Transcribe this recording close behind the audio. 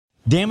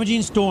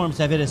Damaging storms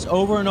have hit us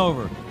over and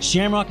over.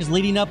 Shamrock is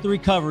leading up the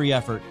recovery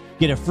effort.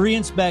 Get a free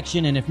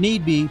inspection, and if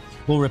need be,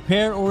 we'll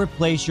repair or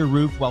replace your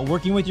roof while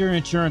working with your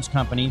insurance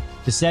company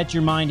to set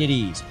your mind at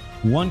ease.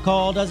 One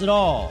call does it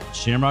all.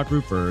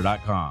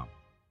 ShamrockRoofer.com.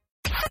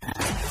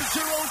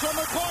 Zero's on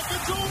the clock.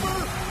 It's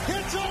over.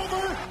 It's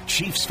over.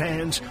 Chiefs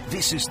fans,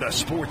 this is the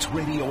Sports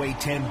Radio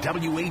 810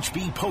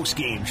 WHB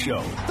postgame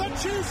show. The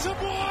Chiefs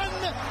have won.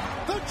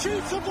 The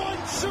Chiefs have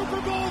won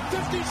Super Bowl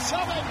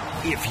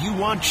 57. If you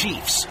want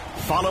Chiefs,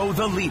 follow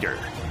the leader.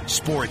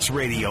 Sports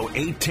Radio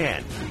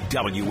 810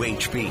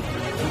 WHB.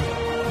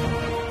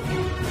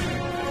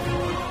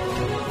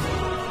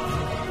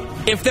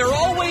 If they're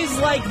always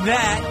like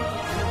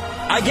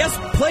that, I guess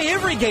play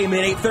every game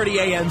at 8:30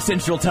 a.m.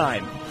 Central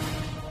Time.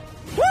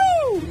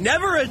 Woo!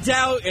 Never a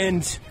doubt,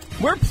 and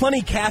we're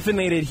plenty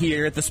caffeinated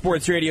here at the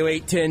Sports Radio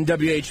 810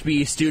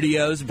 WHB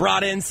studios.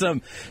 Brought in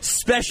some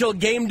special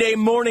game day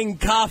morning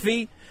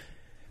coffee.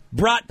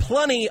 Brought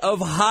plenty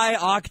of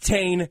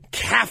high-octane,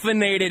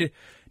 caffeinated,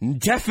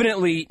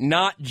 definitely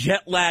not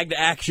jet-lagged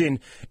action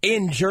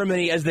in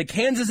Germany as the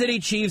Kansas City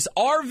Chiefs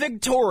are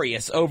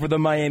victorious over the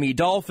Miami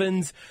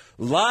Dolphins,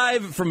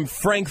 live from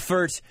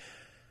Frankfurt.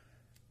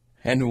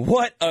 And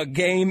what a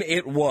game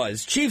it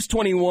was. Chiefs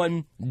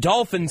 21,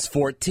 Dolphins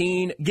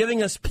 14,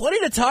 giving us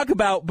plenty to talk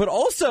about, but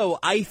also,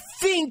 I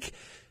think,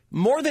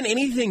 more than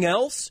anything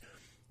else,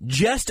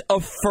 just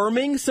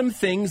affirming some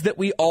things that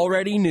we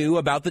already knew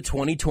about the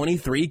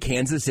 2023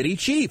 Kansas City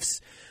Chiefs.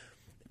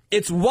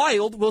 It's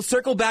wild. We'll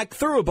circle back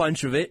through a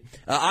bunch of it.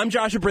 I'm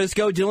Joshua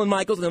Briscoe. Dylan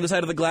Michaels on the other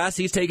side of the glass.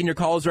 He's taking your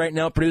calls right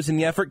now, producing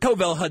the effort.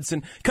 Covell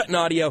Hudson, cutting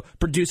audio,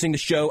 producing the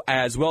show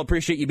as well.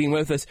 Appreciate you being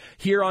with us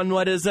here on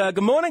what is,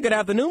 good morning, good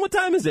afternoon. What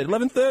time is it?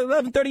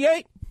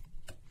 11:38?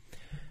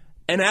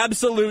 An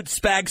absolute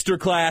Spagster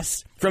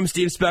class from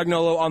Steve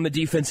Spagnuolo on the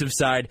defensive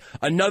side.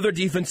 Another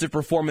defensive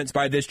performance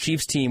by this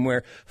Chiefs team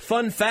where,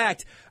 fun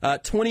fact,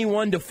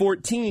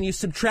 21-14, you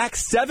subtract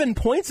 7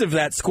 points of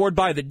that scored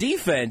by the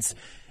defense,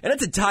 and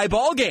it's a tie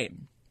ball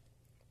game.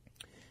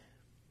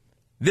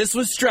 This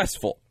was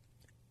stressful.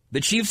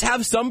 The Chiefs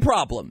have some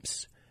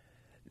problems.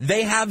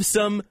 They have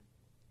some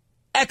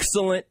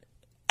excellent,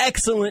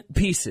 excellent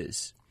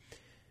pieces.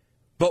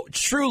 But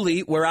truly,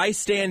 where I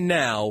stand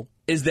now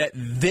is that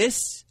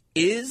this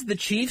is the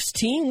Chiefs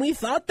team we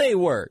thought they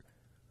were.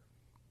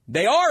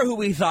 They are who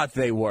we thought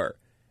they were.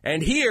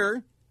 And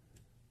here,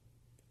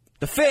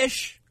 the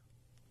fish,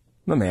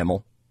 the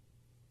mammal,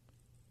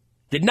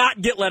 did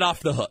not get let off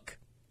the hook.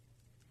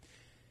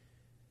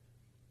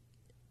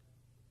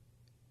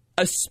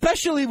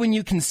 Especially when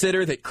you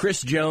consider that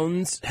Chris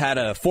Jones had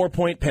a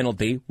 4-point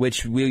penalty,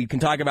 which we can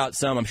talk about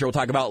some. I'm sure we'll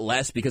talk about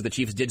less because the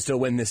Chiefs did still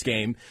win this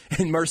game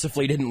and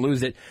mercifully didn't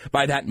lose it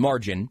by that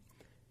margin.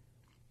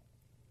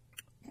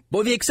 But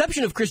with the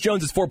exception of Chris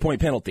Jones'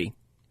 4-point penalty,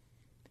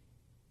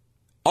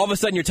 all of a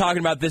sudden you're talking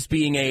about this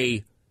being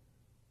a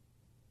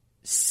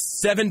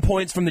 7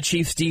 points from the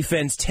Chiefs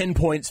defense, 10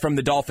 points from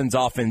the Dolphins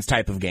offense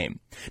type of game.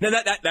 Now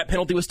that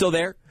penalty was still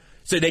there,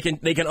 so they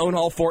can own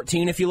all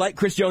 14 if you like.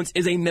 Chris Jones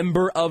is a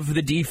member of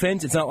the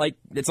defense. It's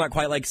not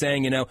quite like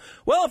saying,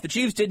 well, if the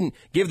Chiefs didn't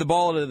give the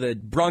ball to the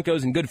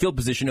Broncos in good field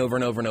position over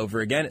and over and over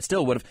again, it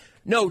still would have.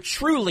 No,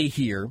 truly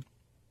here,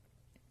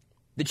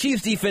 the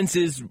Chiefs defense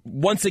is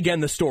once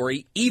again the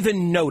story,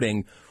 even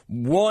noting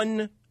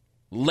one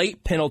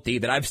late penalty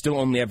that I've still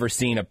only ever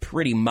seen a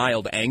pretty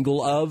mild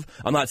angle of.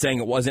 I'm not saying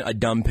it wasn't a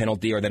dumb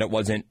penalty or that it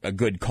wasn't a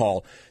good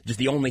call. Just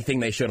the only thing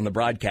they showed on the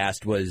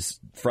broadcast was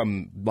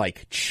from,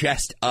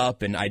 chest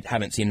up, and I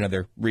haven't seen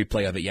another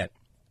replay of it yet.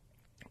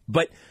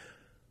 But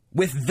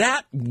with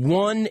that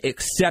one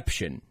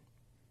exception,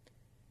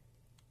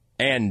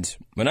 and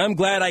when I'm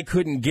glad I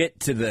couldn't get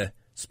to the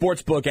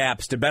sportsbook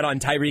apps to bet on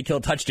Tyreek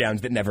Hill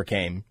touchdowns that never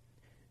came,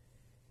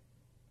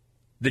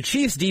 the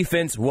Chiefs'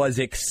 defense was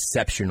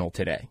exceptional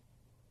today.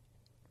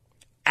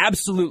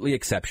 Absolutely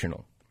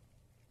exceptional.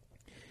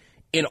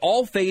 In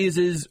all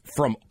phases,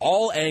 from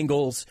all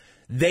angles,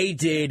 they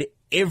did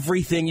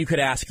everything you could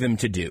ask them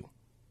to do.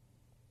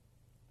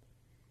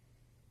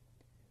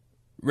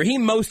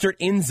 Raheem Mostert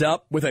ends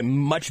up with a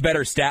much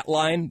better stat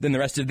line than the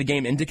rest of the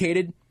game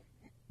indicated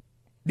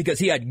because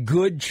he had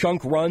good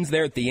chunk runs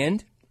there at the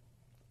end.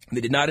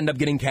 They did not end up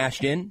getting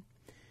cashed in.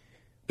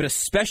 But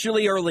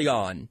especially early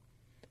on,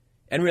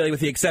 and really with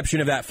the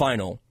exception of that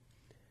final,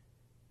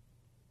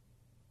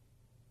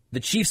 the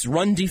Chiefs'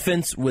 run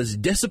defense was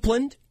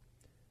disciplined.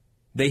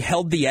 They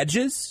held the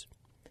edges.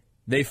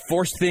 They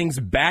forced things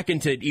back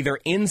into either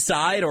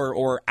inside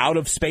or out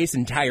of space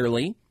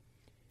entirely.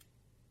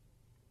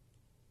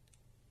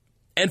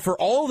 And for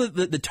all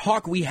the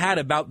talk we had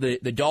about the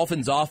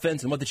Dolphins'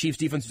 offense and what the Chiefs'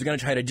 defense was going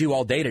to try to do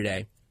all day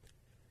today,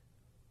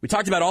 we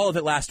talked about all of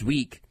it last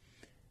week.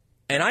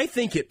 And I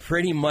think it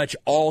pretty much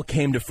all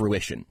came to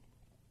fruition.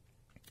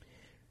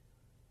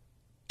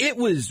 It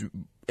was,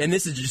 and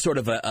this is just sort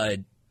of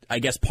I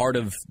guess, part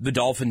of the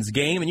Dolphins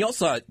game, and you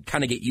also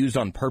kind of get used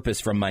on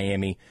purpose from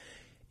Miami.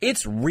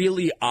 It's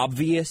really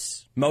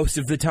obvious most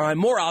of the time,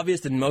 more obvious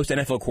than most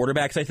NFL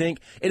quarterbacks, I think.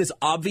 It is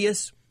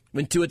obvious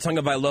when Tua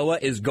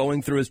Tagovailoa is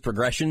going through his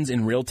progressions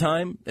in real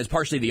time. It's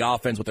partially the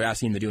offense, what they're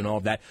asking him to do and all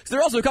of that. So there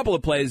are also a couple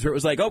of plays where it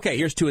was like, okay,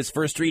 here's Tua's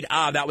first read.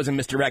 That was a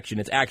misdirection.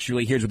 It's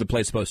actually, here's where the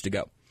play's supposed to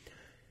go.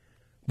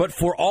 But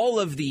for all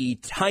of the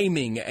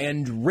timing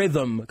and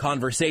rhythm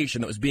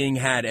conversation that was being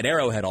had at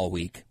Arrowhead all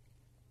week,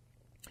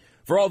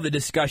 for all the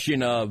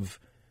discussion of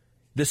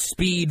the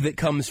speed that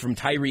comes from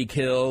Tyreek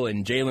Hill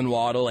and Jalen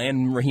Waddle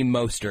and Raheem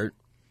Mostert,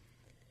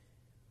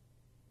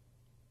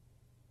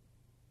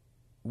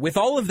 with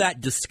all of that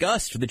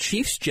discussed, the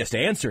Chiefs just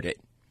answered it.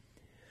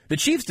 The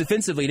Chiefs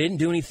defensively didn't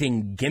do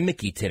anything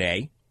gimmicky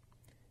today.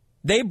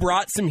 They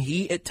brought some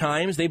heat at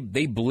times. They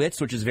blitzed,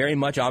 which is very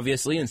much,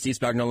 obviously, in Steve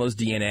Spagnuolo's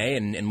DNA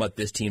and what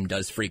this team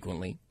does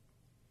frequently.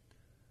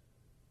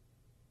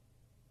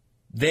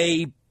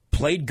 They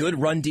played good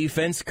run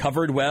defense,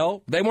 covered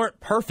well. They weren't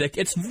perfect.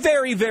 It's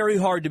very, very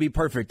hard to be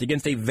perfect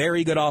against a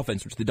very good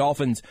offense, which the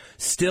Dolphins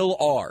still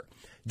are.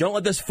 Don't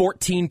let this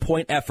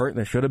 14-point effort,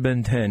 there should have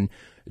been 10,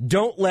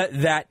 don't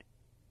let that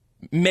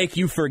make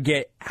you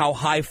forget how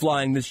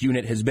high-flying this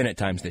unit has been at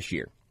times this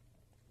year.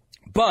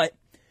 But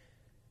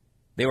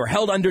they were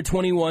held under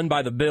 21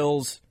 by the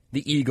Bills,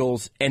 the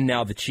Eagles, and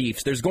now the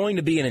Chiefs. There's going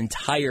to be an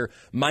entire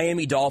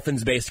Miami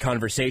Dolphins-based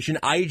conversation.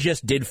 I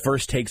just did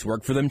First Takes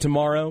work for them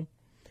tomorrow.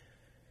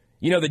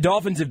 You know, the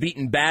Dolphins have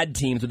beaten bad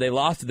teams, but they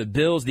lost to the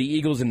Bills, the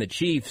Eagles, and the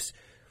Chiefs.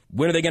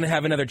 When are they going to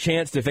have another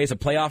chance to face a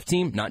playoff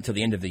team? Not until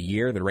the end of the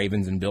year. The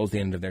Ravens and Bills, the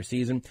end of their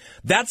season.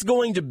 That's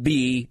going to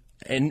be,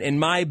 in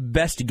my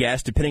best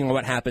guess, depending on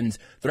what happens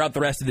throughout the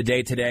rest of the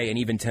day today and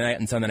even tonight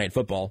and Sunday Night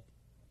Football,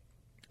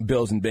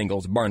 Bills and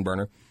Bengals, barn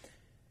burner.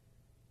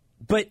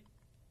 But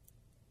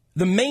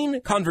the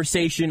main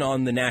conversation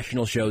on the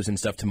national shows and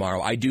stuff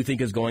tomorrow, I do think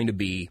is going to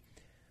be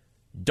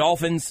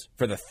Dolphins,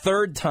 for the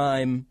third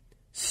time,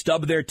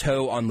 stub their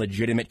toe on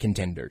legitimate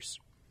contenders.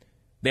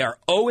 They are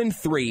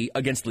 0-3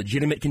 against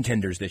legitimate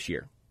contenders this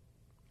year.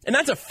 And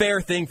that's a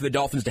fair thing for the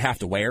Dolphins to have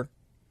to wear.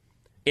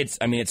 It's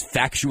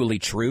factually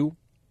true.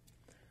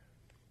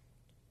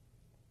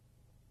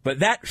 But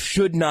that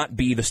should not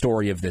be the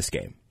story of this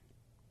game.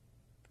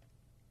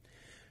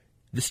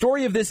 The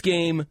story of this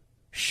game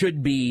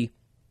should be,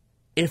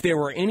 if there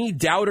were any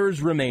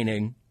doubters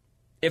remaining,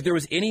 if there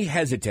was any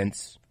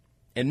hesitance,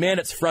 and man,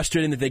 it's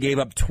frustrating that they gave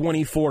up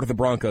 24 to the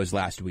Broncos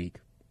last week.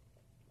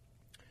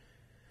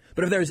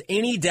 But if there's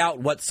any doubt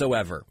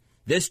whatsoever,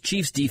 this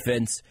Chiefs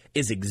defense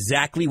is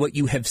exactly what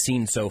you have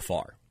seen so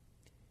far.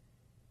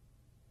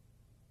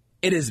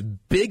 It is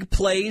big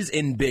plays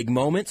in big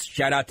moments.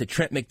 Shout out to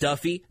Trent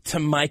McDuffie, to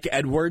Mike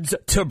Edwards,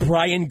 to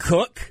Brian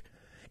Cook,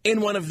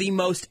 in one of the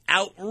most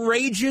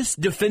outrageous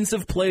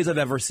defensive plays I've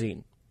ever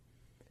seen.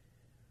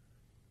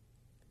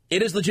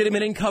 It is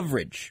legitimate in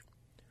coverage,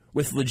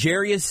 with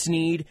L'Jarius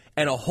Sneed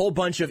and a whole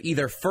bunch of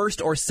either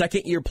first or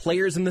second year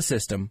players in the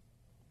system.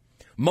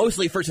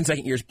 Mostly first and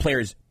second year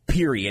players,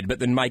 period. But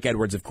then Mike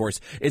Edwards, of course,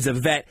 is a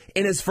vet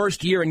in his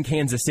first year in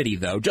Kansas City,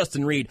 though.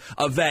 Justin Reed,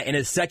 a vet in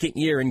his second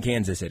year in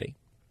Kansas City.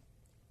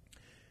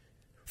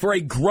 For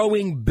a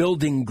growing,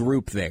 building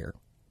group there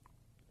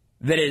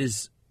that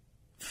is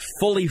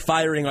fully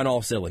firing on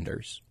all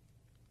cylinders.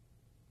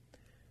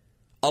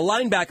 A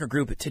linebacker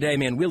group today,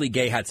 man, Willie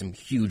Gay had some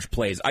huge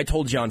plays. I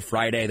told you on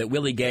Friday that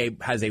Willie Gay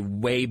has a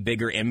way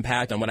bigger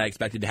impact on what I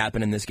expected to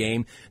happen in this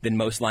game than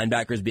most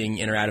linebackers being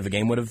in or out of a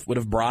game would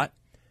have brought.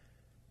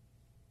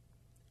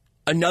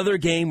 Another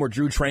game where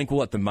Drew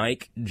Tranquill at the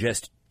mic,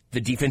 the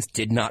defense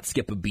did not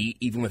skip a beat,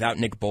 even without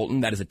Nick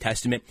Bolton. That is a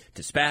testament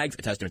to Spags,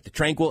 a testament to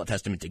Tranquill, a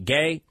testament to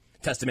Gay,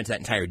 a testament to that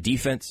entire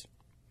defense.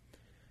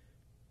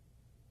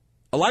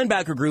 A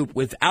linebacker group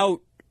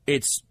without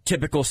its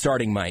typical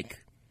starting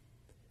mic,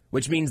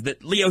 which means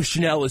that Leo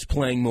Chanel is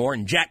playing more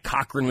and Jack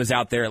Cochran was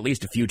out there at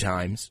least a few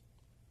times.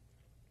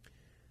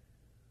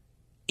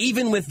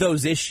 Even with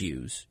those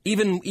issues,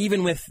 even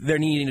with there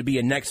needing to be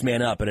a next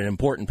man up at an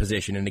important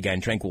position, and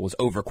again, Tranquill was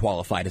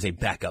overqualified as a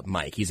backup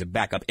Mike. He's a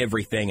backup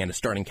everything and a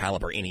starting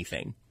caliber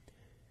anything.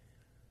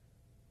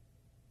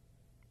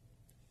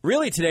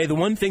 Really today, the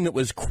one thing that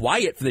was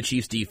quiet for the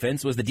Chiefs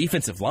defense was the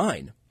defensive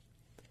line.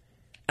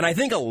 And I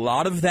think a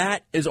lot of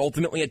that is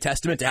ultimately a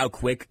testament to how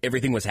quick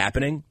everything was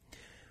happening,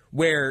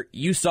 where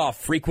you saw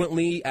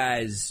frequently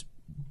as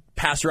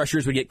pass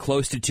rushers would get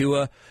close to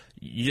Tua,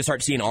 you just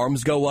start seeing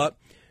arms go up,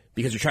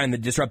 because you're trying to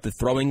disrupt the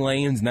throwing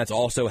lanes, and that's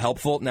also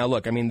helpful. Now,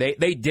 look, I mean,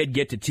 they did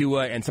get to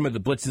Tua, and some of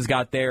the blitzes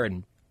got there,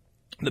 and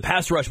the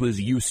pass rush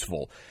was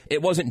useful.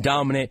 It wasn't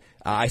dominant.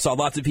 I saw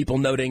lots of people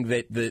noting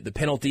that the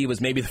penalty was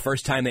maybe the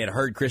first time they had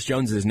heard Chris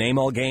Jones' name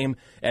all game.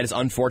 That is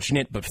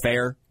unfortunate, but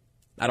fair.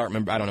 I don't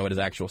know what his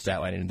actual stat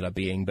line ended up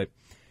being, but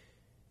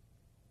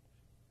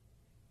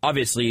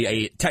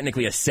obviously,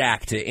 technically a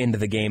sack to end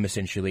the game,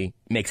 essentially,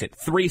 makes it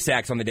 3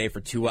 sacks on the day for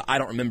Tua. I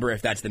don't remember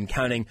if that's them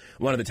counting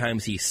one of the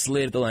times he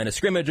slid at the line of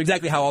scrimmage,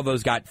 exactly how all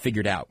those got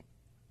figured out.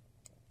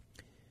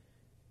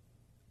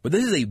 But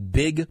this is a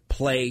big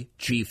play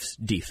Chiefs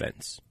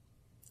defense.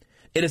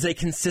 It is a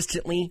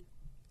consistently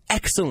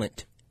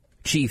excellent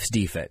Chiefs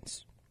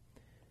defense.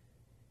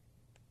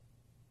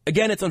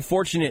 Again, it's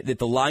unfortunate that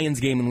the Lions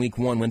game in Week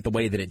 1 went the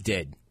way that it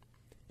did.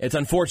 It's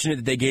unfortunate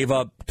that they gave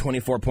up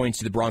 24 points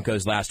to the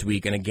Broncos last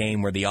week in a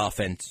game where the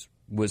offense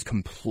was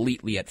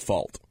completely at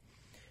fault.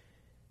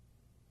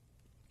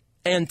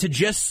 And to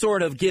just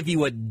sort of give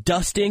you a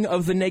dusting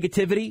of the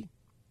negativity,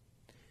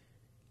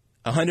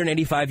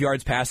 185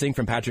 yards passing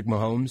from Patrick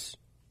Mahomes,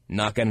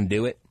 not going to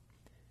do it.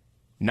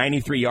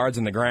 93 yards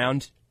on the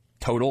ground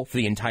total for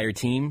the entire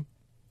team,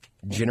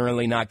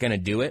 generally not going to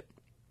do it.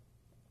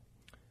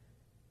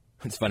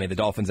 It's funny, the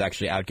Dolphins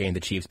actually outgained the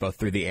Chiefs both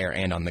through the air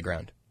and on the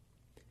ground.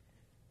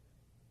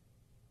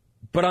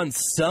 But on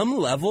some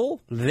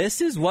level,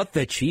 this is what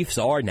the Chiefs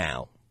are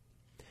now.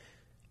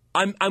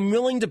 I'm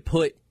willing to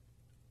put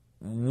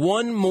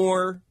one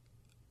more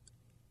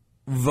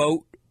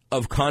vote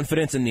of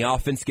confidence in the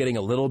offense getting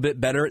a little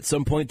bit better at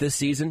some point this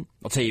season.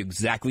 I'll tell you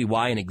exactly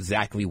why and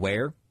exactly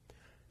where,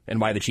 and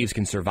why the Chiefs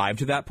can survive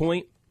to that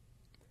point.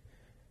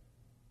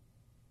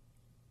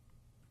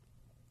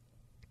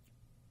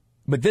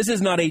 But this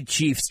is not a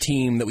Chiefs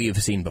team that we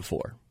have seen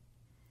before.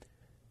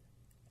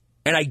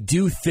 And I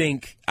do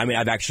think, I've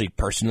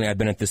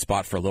been at this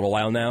spot for a little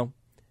while now.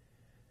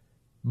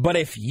 But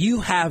if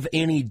you have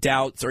any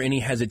doubts or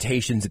any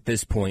hesitations at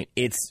this point,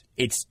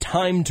 it's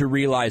time to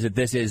realize that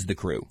this is the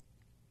crew.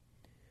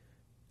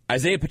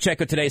 Isaiah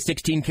Pacheco today,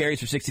 16 carries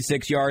for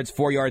 66 yards,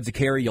 4 yards a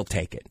carry, you'll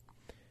take it.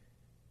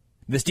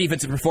 This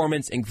defensive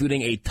performance,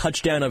 including a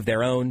touchdown of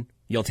their own,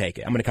 you'll take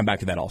it. I'm going to come back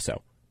to that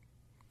also.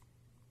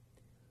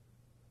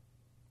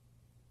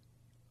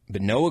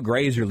 But Noah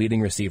Gray is your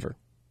leading receiver.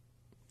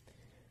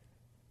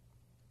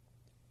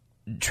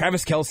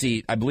 Travis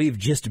Kelce, I believe,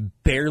 just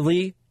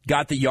barely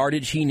got the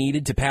yardage he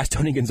needed to pass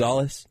Tony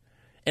Gonzalez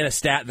in a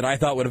stat that I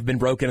thought would have been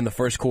broken in the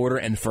first quarter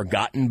and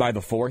forgotten by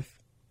the fourth.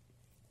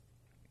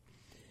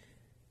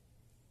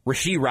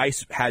 Rashee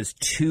Rice has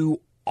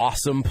 2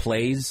 awesome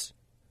plays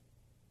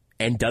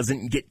and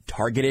doesn't get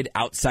targeted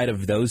outside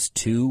of those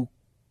 2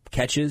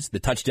 catches, the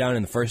touchdown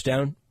and the first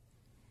down.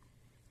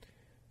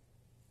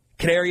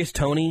 Kadarius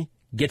Toney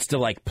gets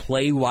to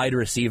play wide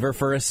receiver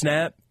for a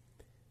snap.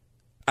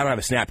 I don't have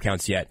a snap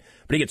counts yet,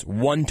 but he gets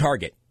 1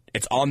 target.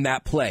 It's on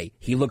that play.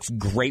 He looks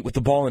great with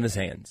the ball in his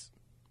hands.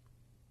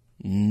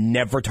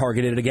 Never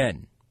targeted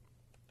again.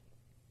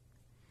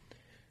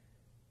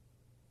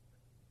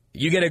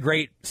 You get a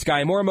great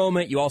Sky Moore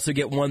moment. You also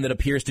get one that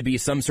appears to be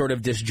some sort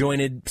of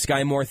disjointed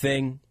Sky Moore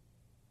thing.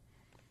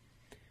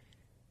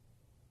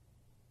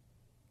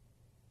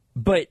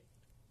 But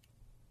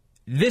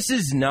this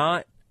is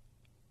not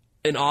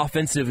an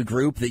offensive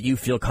group that you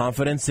feel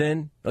confidence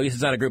in. At least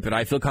it's not a group that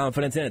I feel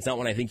confidence in. It's not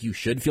one I think you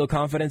should feel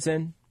confidence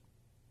in.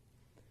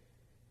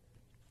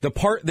 The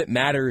part that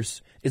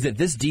matters is that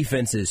this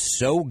defense is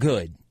so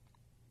good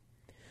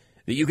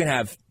that you can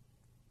have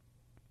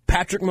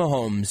Patrick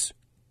Mahomes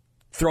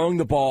throwing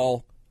the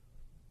ball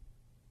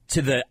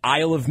to the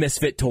Isle of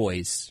Misfit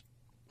Toys.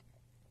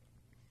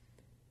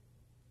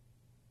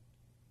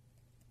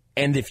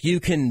 And if you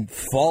can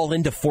fall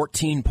into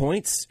 14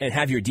 points and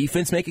have your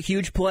defense make a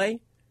huge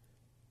play,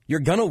 you're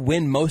going to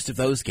win most of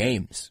those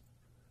games.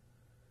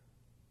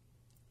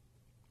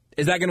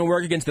 Is that going to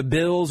work against the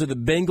Bills or the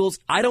Bengals?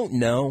 I don't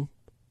know.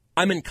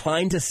 I'm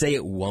inclined to say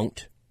it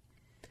won't.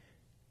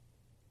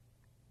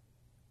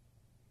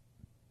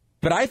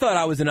 But I thought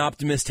I was an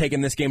optimist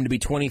taking this game to be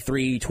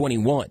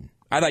 23-21.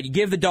 I thought you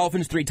give the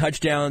Dolphins 3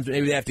 touchdowns, but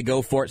maybe they have to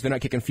go for it so they're not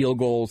kicking field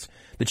goals.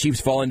 The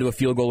Chiefs fall into a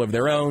field goal of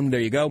their own.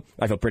 There you go.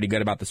 I feel pretty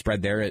good about the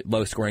spread there. A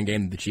low-scoring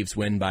game, the Chiefs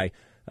win by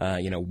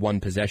 1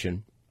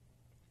 possession.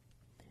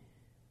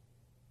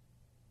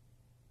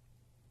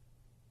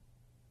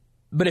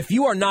 But if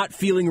you are not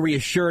feeling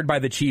reassured by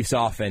the Chiefs'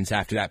 offense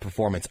after that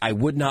performance, I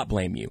would not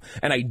blame you.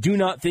 And I do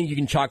not think you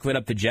can chalk it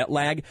up to jet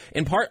lag,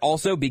 in part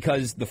also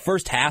because the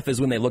first half is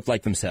when they looked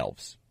like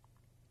themselves.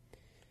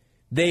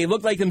 They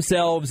looked like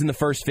themselves in the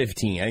first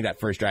 15. I think that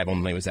first drive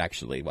only was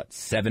actually,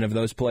 7 of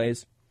those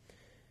plays?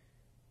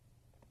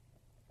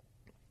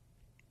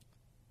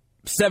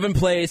 7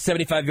 plays,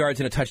 75 yards,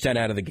 and a touchdown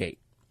out of the gate.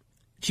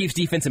 Chiefs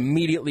defense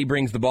immediately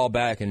brings the ball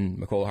back, and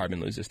Mecole Hardman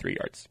loses 3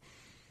 yards.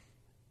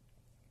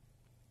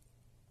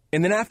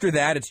 And then after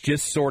that, it's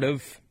just sort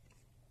of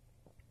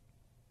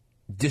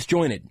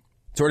disjointed,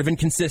 sort of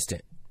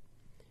inconsistent.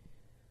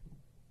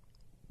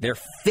 Their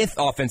 5th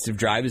offensive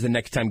drive is the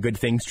next time good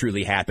things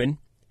truly happen.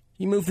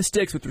 You move the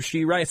sticks with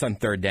Rashee Rice on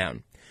 3rd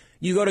down.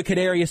 You go to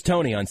Kadarius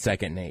Toney on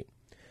 2nd and 8.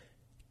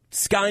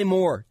 Sky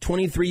Moore,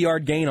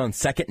 23-yard gain on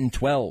 2nd and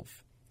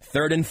 12.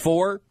 3rd and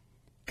 4,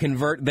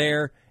 convert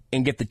there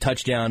and get the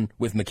touchdown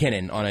with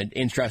McKinnon on an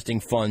interesting,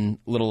 fun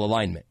little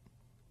alignment.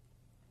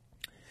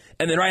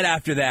 And then right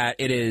after that,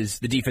 it is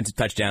the defensive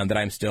touchdown that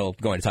I'm still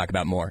going to talk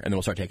about more, and then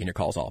we'll start taking your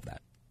calls, all of that.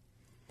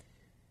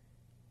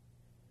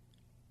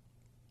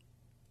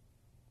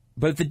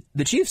 But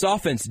the Chiefs'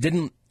 offense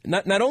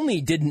not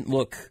only didn't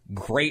look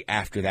great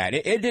after that,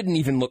 it didn't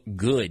even look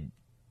good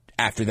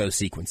after those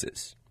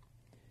sequences.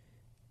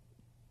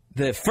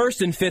 The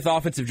 1st and 5th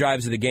offensive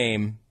drives of the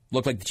game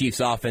looked like the Chiefs'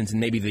 offense and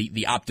maybe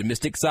the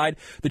optimistic side.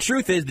 The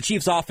truth is the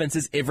Chiefs' offense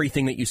is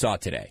everything that you saw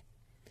today.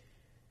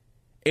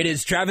 It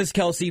is Travis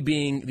Kelce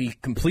being the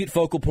complete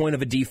focal point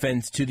of a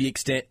defense to the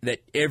extent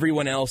that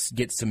everyone else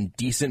gets some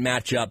decent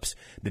matchups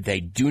that they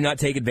do not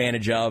take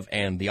advantage of,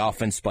 and the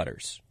offense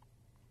sputters.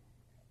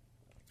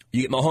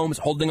 You get Mahomes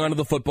holding onto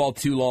the football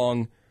too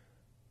long,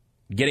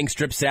 getting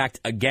strip sacked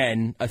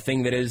again, a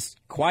thing that is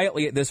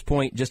quietly at this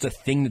point just a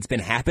thing that's been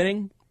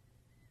happening.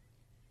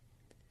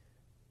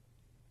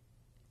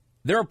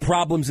 There are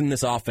problems in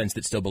this offense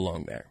that still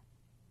belong there.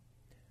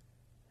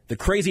 The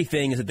crazy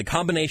thing is that the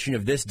combination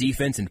of this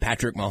defense and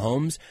Patrick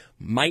Mahomes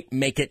might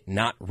make it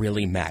not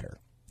really matter.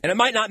 And it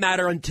might not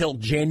matter until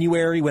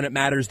January when it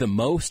matters the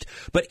most.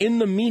 But in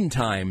the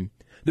meantime,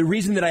 the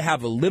reason that I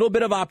have a little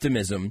bit of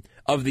optimism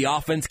of the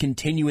offense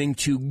continuing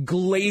to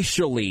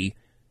glacially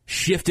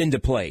shift into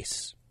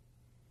place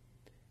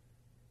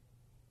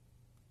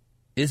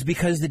is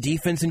because the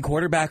defense and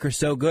quarterback are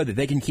so good that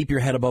they can keep your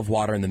head above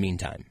water in the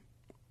meantime.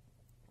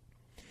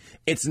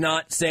 It's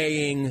not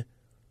saying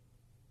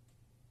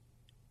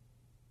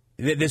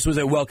that this was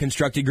a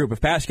well-constructed group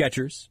of pass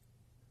catchers.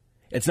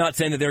 It's not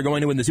saying that they're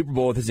going to win the Super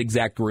Bowl with this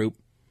exact group.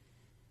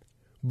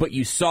 But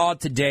you saw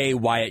today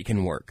why it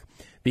can work.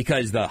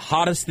 Because the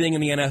hottest thing in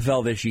the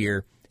NFL this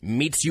year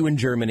meets you in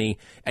Germany,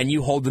 and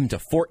you hold them to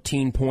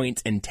 14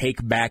 points and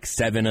take back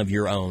 7 of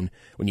your own.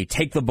 When you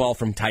take the ball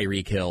from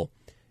Tyreek Hill,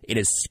 it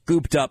is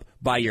scooped up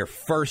by your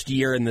first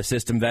year in the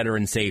system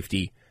veteran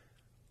safety,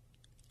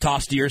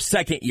 tossed to your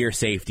second year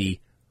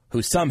safety,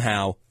 who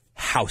somehow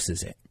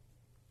houses it.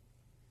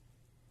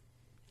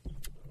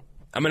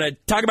 I'm going to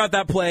talk about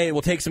that play.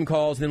 We'll take some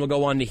calls, and then we'll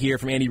go on to hear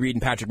from Andy Reid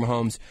and Patrick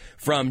Mahomes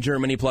from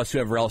Germany, plus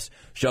whoever else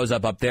shows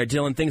up there.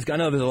 Dylan, I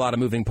know there's a lot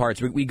of moving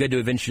parts. We good to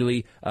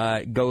eventually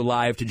go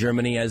live to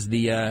Germany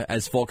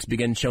as folks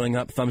begin showing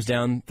up. Thumbs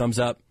down, thumbs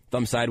up,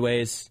 thumb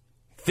sideways,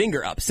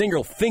 finger up,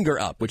 single finger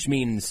up, which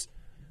means,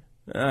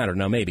 I don't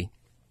know, maybe.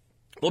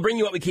 We'll bring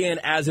you what we can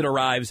as it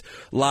arrives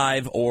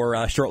live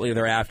or shortly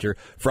thereafter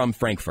from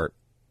Frankfurt.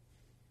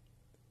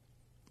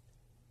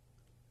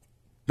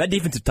 That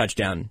defensive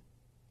touchdown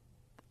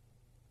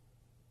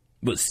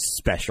was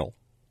special.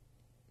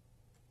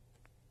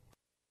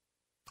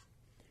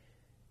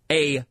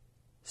 A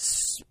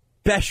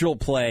special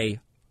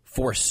play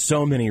for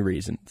so many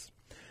reasons.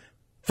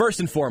 First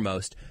and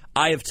foremost,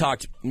 I have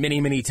talked many,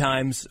 many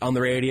times on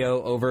the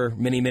radio over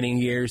many, many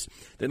years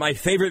that my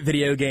favorite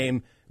video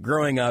game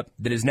growing up,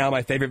 that is now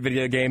my favorite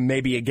video game,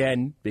 maybe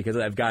again, because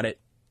I've got it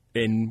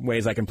in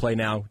ways I can play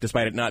now,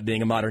 despite it not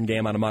being a modern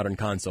game on a modern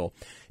console,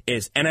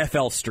 is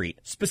NFL Street.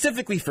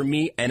 Specifically for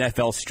me,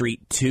 NFL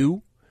Street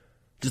 2.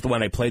 Just the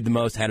one I played the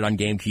most, had it on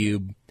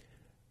GameCube.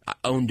 I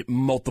owned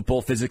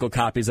multiple physical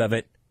copies of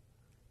it.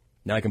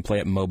 Now I can play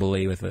it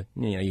mobily with you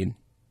can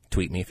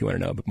tweet me if you want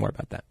to know a bit more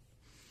about that.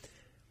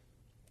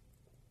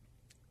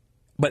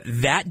 But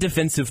that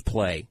defensive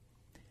play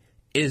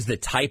is the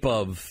type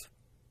of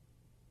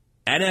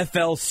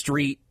NFL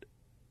Street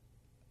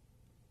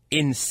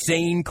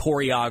insane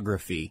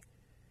choreography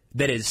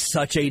that is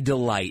such a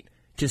delight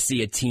to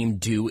see a team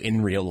do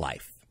in real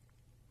life.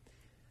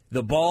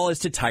 The ball is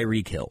to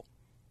Tyreek Hill,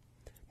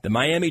 the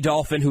Miami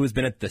Dolphin who has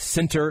been at the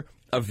center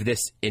of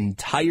this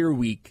entire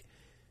week,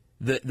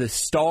 the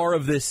star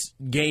of this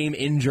game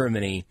in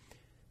Germany,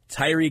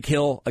 Tyreek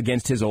Hill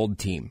against his old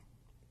team.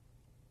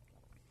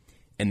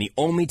 And the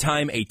only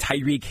time a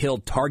Tyreek Hill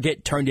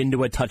target turned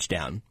into a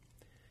touchdown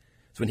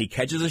is when he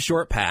catches a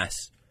short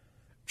pass.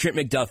 Trent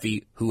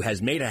McDuffie, who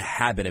has made a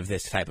habit of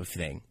this type of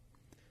thing,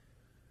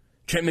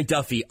 Trent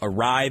McDuffie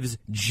arrives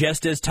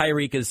just as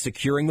Tyreek is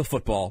securing the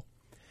football.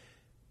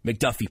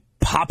 McDuffie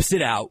pops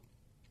it out,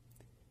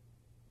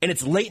 and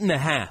it's late in the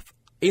half.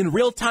 In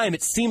real time,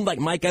 it seemed like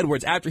Mike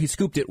Edwards, after he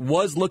scooped it,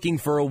 was looking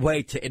for a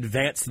way to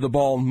advance the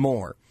ball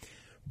more.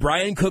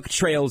 Brian Cook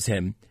trails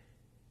him,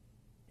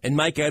 and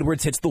Mike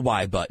Edwards hits the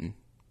Y button.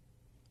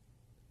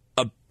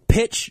 A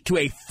pitch to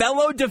a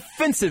fellow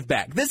defensive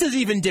back. This is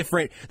even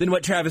different than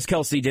what Travis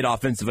Kelce did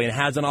offensively and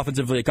has done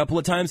offensively a couple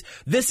of times.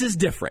 This is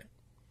different.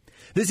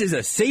 This is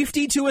a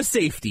safety to a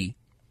safety.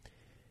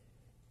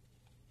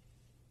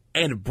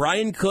 And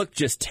Brian Cook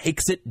just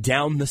takes it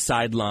down the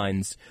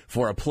sidelines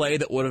for a play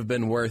that would have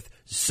been worth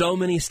so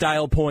many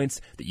style points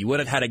that you would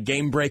have had a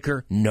game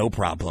breaker, no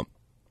problem.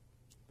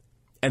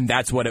 And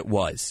that's what it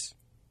was.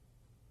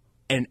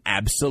 An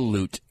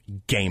absolute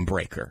game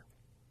breaker.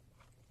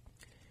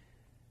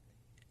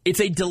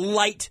 It's a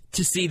delight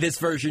to see this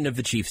version of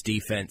the Chiefs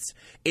defense.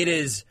 It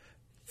is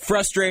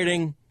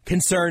frustrating,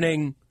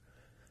 concerning,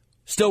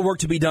 still work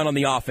to be done on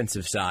the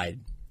offensive side.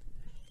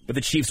 But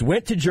the Chiefs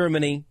went to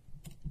Germany.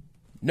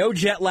 No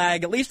jet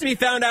lag, at least to be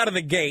found out of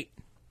the gate.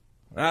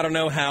 I don't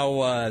know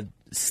how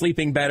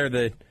sleeping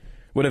better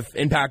would have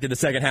impacted the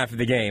second half of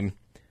the game.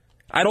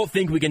 I don't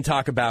think we can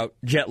talk about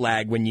jet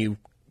lag when you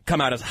come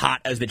out as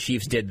hot as the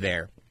Chiefs did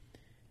there.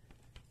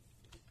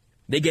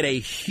 They get a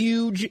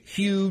huge,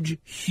 huge,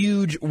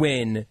 huge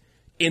win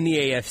in the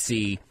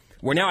AFC,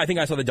 where now I think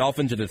I saw the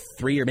Dolphins are the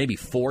 3 or maybe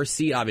 4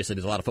 seed. Obviously,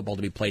 there's a lot of football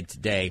to be played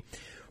today.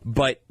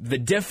 But the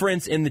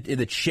difference in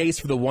the chase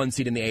for the 1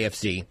 seed in the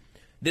AFC,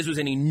 This was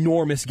an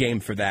enormous game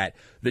for that.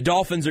 The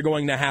Dolphins are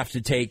going to have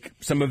to take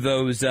some of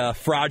those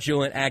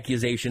fraudulent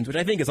accusations, which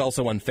I think is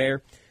also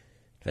unfair.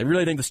 I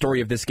really think the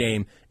story of this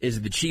game is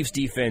that the Chiefs'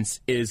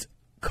 defense is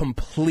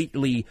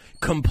completely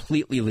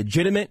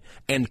legitimate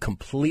and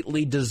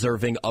completely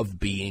deserving of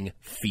being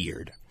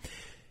feared.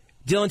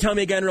 Dylan, tell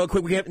me again real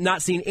quick, we have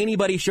not seen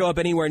anybody show up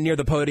anywhere near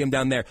the podium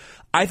down there.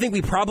 I think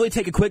we probably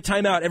take a quick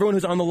timeout. Everyone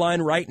who's on the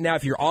line right now,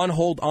 if you're on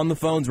hold on the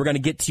phones, we're going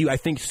to get to you, I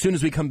think, as soon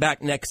as we come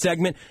back next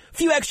segment. A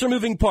few extra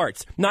moving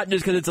parts, not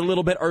just because it's a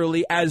little bit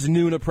early as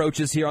noon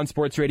approaches here on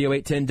Sports Radio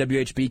 810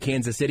 WHB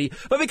Kansas City,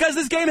 but because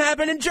this game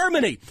happened in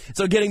Germany.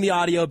 So getting the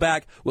audio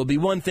back will be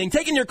one thing.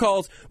 Taking your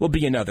calls will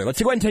be another.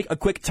 Let's go ahead and take a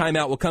quick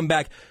timeout. We'll come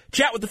back,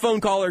 chat with the phone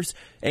callers,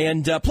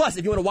 and plus,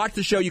 if you want to watch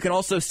the show, you can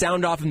also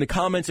sound off in the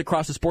comments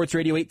across the Sports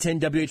Radio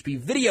 810 WHB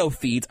video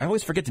feeds. I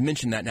always forget to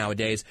mention that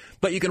nowadays,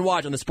 but you can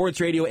watch on the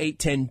Sports Radio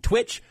 810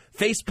 Twitch,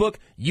 Facebook,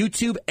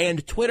 YouTube,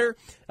 and Twitter.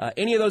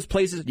 Any of those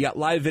places, you got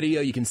live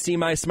video. You can see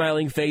my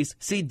smiling face,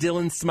 see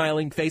Dylan's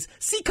smiling face,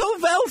 see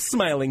Covell's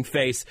smiling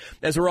face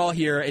as we're all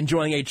here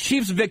enjoying a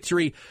Chiefs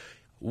victory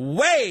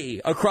way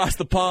across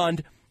the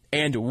pond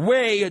and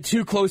way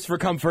too close for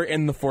comfort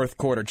in the fourth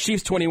quarter.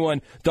 Chiefs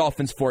 21,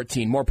 Dolphins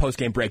 14. More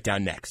postgame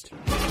breakdown next.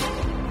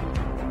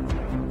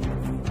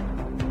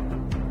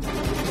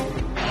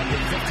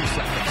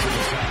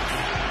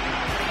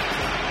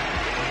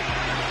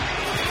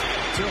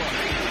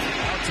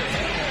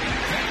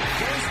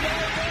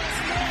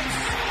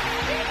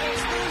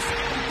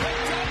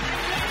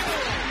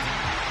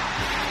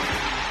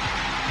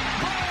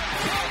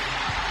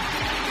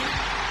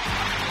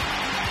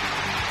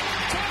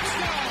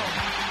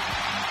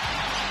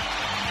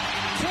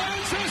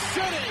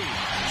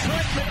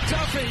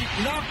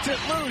 Knocked it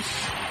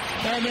loose,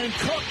 and then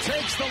Cook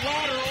takes the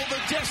lateral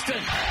the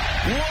distance.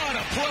 What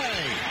a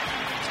play!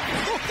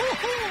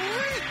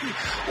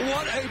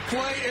 What a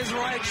play is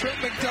right. Trent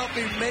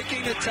McDuffie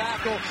making the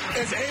tackle,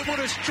 is able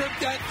to strip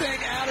that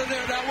thing out of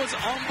there. That was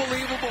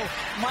unbelievable.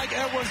 Mike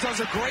Edwards does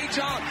a great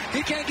job.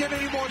 He can't get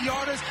any more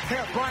yardage.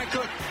 Here, Brian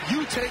Cook,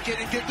 you take it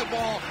and get the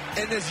ball,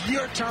 and it's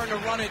your turn to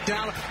run it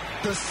down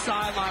the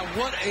sideline.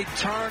 What a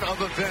turn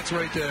of events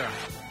right there.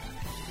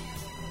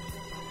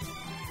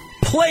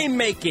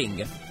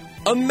 Playmaking,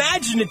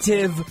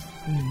 imaginative,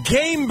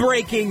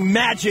 game-breaking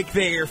magic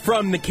there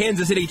from the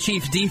Kansas City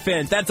Chiefs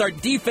defense. That's our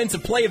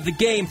defensive play of the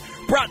game,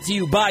 brought to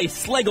you by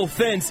Schlegel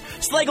Fence.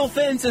 Schlegel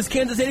Fence is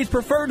Kansas City's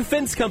preferred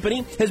fence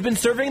company, has been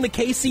serving the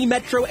KC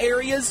metro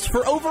areas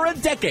for over a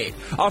decade,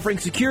 offering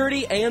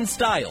security and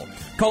style.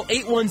 Call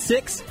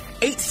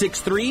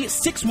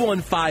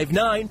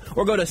 816-863-6159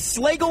 or go to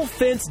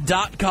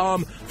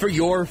schlegelfence.com for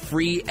your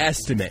free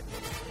estimate.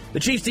 The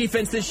Chiefs'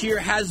 defense this year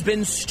has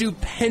been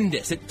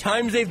stupendous. At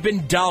times they've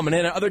been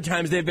dominant, at other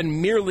times they've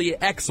been merely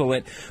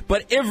excellent.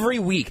 But every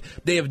week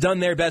they have done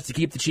their best to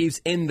keep the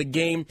Chiefs in the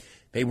game.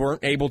 They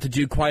weren't able to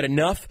do quite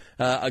enough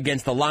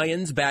against the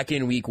Lions back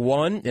in week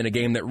 1 in a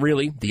game that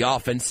really the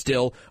offense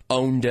still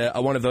owned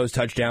one of those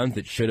touchdowns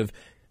that should have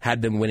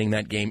had them winning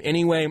that game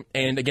anyway.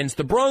 And against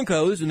the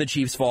Broncos in the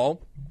Chiefs' fall,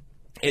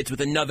 it's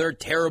with another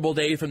terrible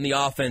day from the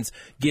offense,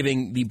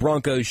 giving the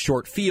Broncos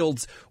short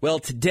fields. Well,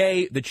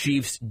 today, the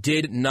Chiefs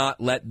did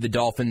not let the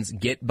Dolphins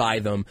get by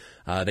them.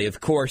 They, of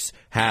course,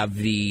 have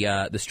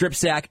the strip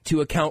sack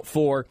to account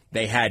for.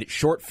 They had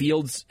short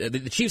fields.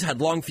 The Chiefs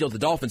had long fields. The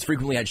Dolphins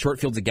frequently had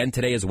short fields again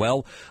today as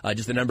well.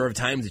 Just a number of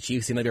times the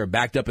Chiefs seemed like they were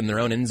backed up in their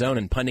own end zone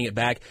and punting it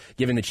back,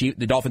 giving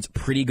the Dolphins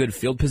pretty good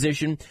field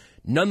position.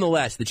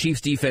 Nonetheless, the Chiefs'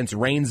 defense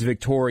reigns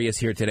victorious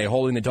here today,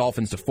 holding the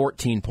Dolphins to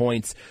 14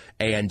 points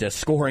and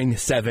scoring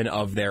 7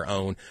 of their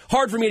own.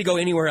 Hard for me to go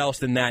anywhere else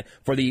than that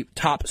for the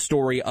top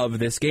story of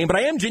this game, but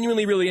I am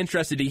genuinely really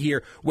interested to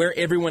hear where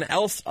everyone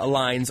else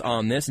aligns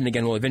on this. And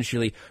again, we'll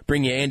eventually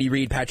bring you Andy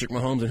Reid, Patrick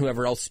Mahomes, and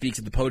whoever else speaks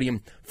at the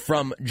podium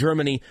from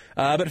Germany.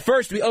 But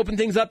first, we open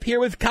things up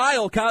here with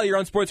Kyle. Kyle, you're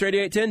on Sports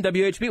Radio 810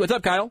 WHB. What's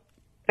up, Kyle?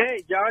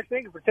 Hey, Josh.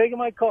 Thank you for taking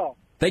my call.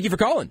 Thank you for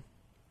calling.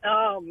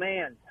 Oh,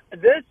 man.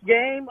 This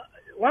game,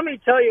 let me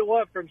tell you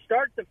what, from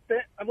start to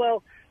finish,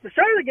 well, the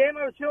start of the game,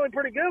 I was feeling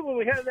pretty good when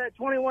we had that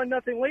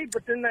 21-0 lead,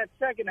 but then that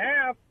second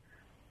half,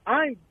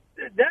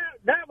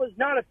 that was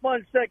not a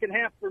fun second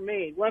half for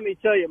me. Let me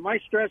tell you, my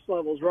stress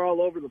levels were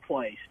all over the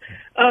place.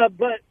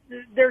 But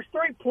there's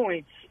 3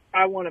 points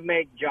I want to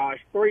make, Josh,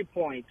 3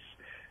 points.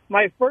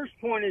 My first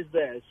point is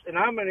this, and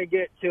I'm going to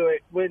get to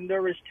it. When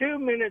there was 2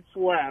 minutes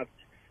left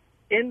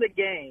in the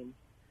game,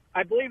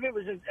 I think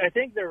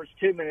there was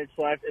 2 minutes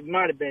left. It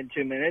might have been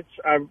 2 minutes,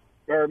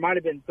 or it might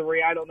have been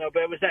 3. I don't know.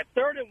 But it was that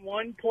 3rd and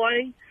 1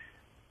 play.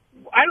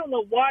 I don't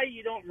know why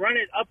you don't run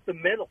it up the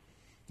middle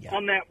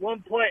on that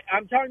one play.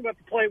 I'm talking about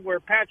the play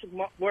where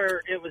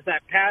where it was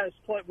that pass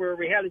play where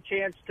we had a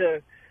chance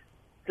to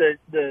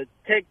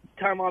take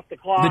time off the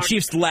clock. The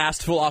Chiefs'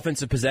 last full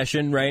offensive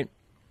possession, right?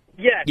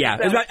 Yes. Yeah,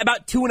 it was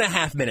about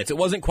 2.5 minutes. It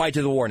wasn't quite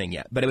to the warning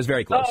yet, but it was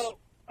very close.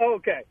 Oh,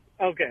 okay.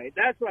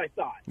 That's what I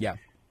thought. Yeah.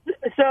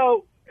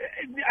 So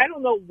I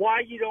don't know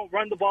why you don't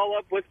run the ball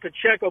up with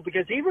Pacheco,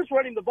 because he was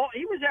running the ball.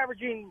 He was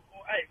averaging,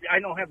 I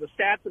don't have the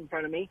stats in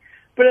front of me,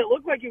 but it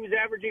looked like he was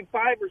averaging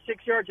 5 or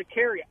 6 yards a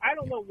carry. I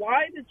don't know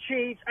why the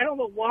Chiefs, I don't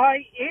know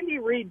why Andy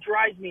Reid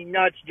drives me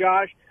nuts,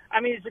 Josh. I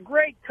mean, he's a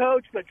great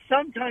coach, but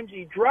sometimes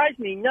he drives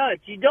me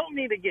nuts. You don't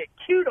need to get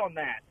cute on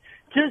that.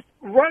 Just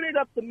run it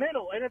up the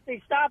middle, and if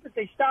they stop it,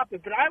 they stop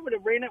it. But I would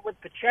have ran it with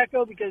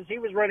Pacheco because he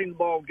was running the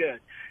ball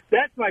good.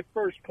 That's my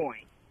first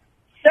point.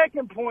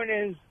 Second point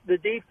is the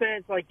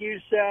defense, like you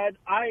said.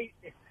 I'm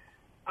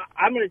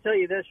going to tell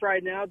you this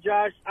right now,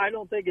 Josh. I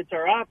don't think it's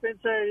our offense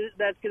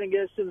that's going to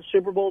get us to the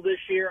Super Bowl this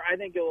year. I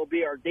think it will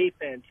be our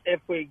defense if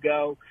we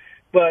go.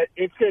 But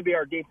it's going to be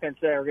our defense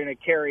that are going to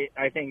carry.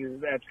 I think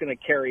that's going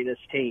to carry this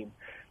team.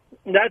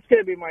 That's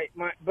going to be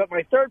but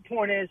my third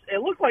point is it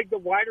looked like the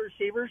wide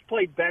receivers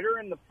played better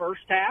in the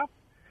first half.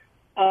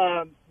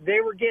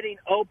 They were getting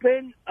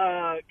open.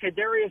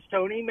 Kadarius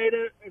Toney made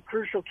a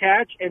crucial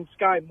catch, and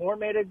Sky Moore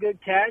made a good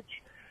catch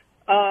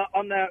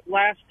on the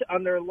last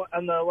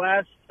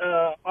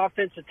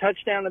offensive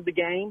touchdown of the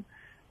game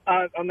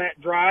on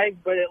that drive.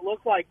 But it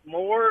looked like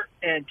Moore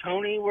and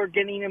Toney were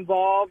getting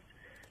involved.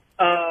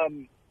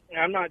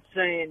 I'm not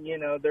saying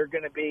they're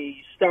going to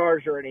be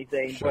stars or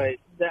anything, sure.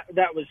 But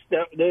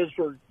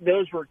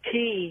those were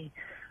key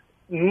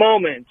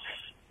moments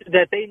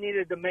that they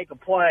needed to make a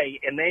play,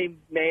 and they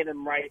made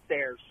them right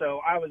there. So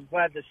I was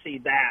glad to see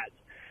that.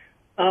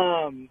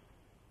 And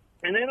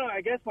then I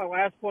guess my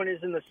last point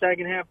is in the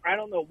second half. I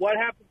don't know what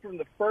happened from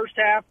the first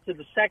half to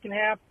the second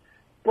half,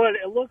 but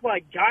it looked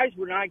like guys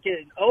were not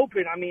getting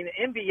open. I mean,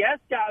 MVS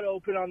got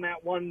open on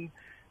that one.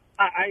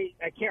 I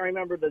can't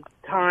remember the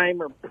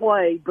time or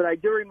play, but I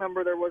do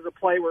remember there was a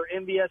play where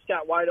MVS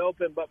got wide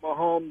open, but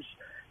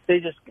they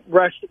just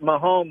rushed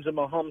Mahomes, and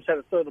Mahomes had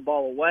to throw the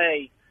ball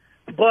away.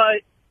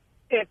 But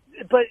it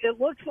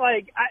looks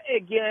like,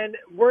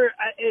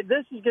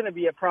 this is going to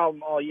be a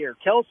problem all year.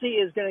 Kelsey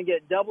is going to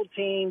get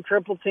double-teamed,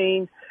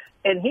 triple-teamed,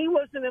 and he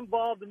wasn't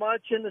involved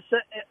much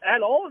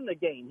at all in the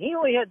game. He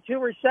only had 3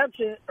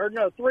 receptions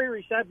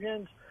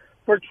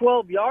for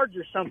 12 yards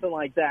or something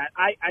like that.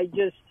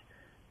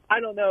 I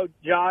don't know,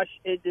 Josh.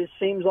 It just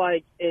seems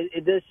like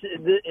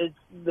it's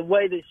the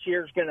way this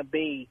year's going to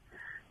be.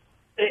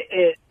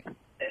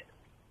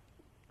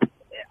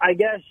 I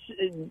guess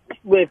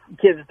if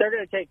they're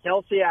going to take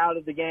Kelsey out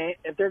of the game,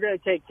 if they're going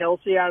to take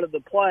Kelsey out of the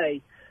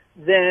play,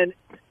 then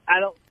I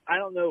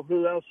don't know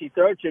who else you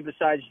throw to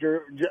besides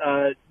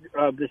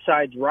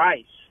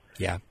Rice.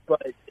 Yeah.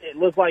 But it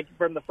looked like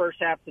from the first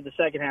half to the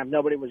second half,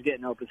 nobody was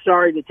getting open.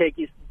 Sorry to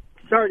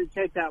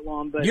take that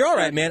long, but you're all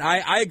right, man.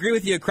 I agree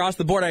with you across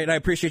the board, and I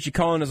appreciate you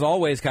calling as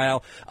always,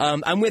 Kyle.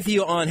 I'm with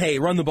you on, hey,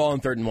 run the ball on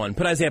 3rd and 1.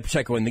 Put Isaiah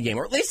Pacheco in the game,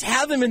 or at least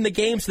have him in the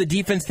game so the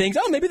defense thinks,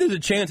 maybe there's a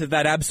chance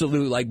that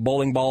absolute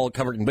bowling ball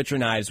covered in butcher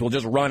knives will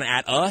just run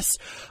at us,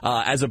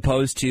 as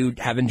opposed to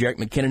having Jerick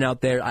McKinnon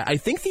out there. I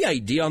think the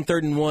idea on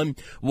 3rd and 1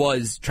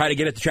 was try to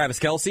get it to Travis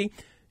Kelce.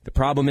 The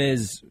problem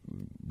is,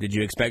 did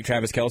you expect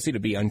Travis Kelce to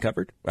be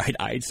uncovered?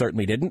 I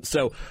certainly didn't.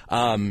 So,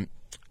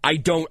 I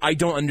don't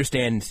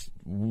understand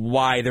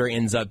why there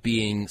ends up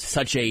being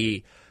such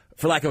a,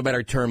 for lack of a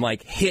better term,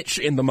 hitch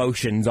in the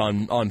motions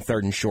on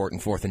 3rd and short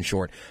and 4th and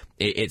short.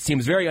 It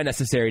seems very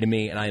unnecessary to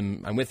me, and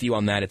I'm with you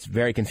on that. It's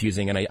very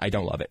confusing, and I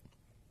don't love it.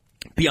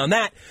 Beyond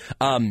that,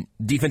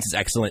 defense is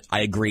excellent.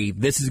 I agree.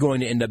 This is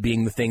going to end up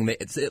being the thing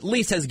that at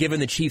least has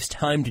given the Chiefs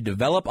time to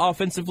develop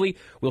offensively.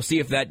 We'll see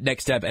if that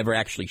next step ever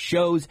actually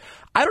shows.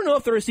 I don't know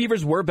if the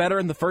receivers were better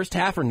in the first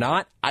half or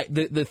not.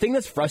 The thing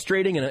that's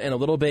frustrating and a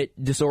little bit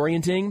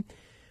disorienting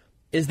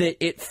is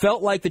that it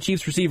felt like the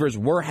Chiefs receivers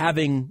were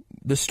having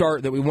the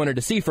start that we wanted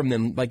to see from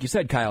them. Like you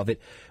said, Kyle, that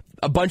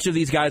a bunch of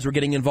these guys were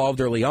getting involved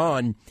early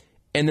on,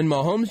 and then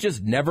Mahomes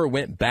just never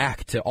went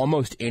back to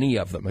almost any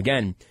of them.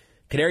 Again,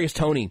 Kadarius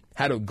Toney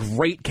had a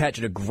great catch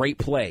and a great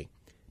play,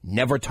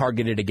 never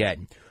targeted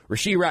again.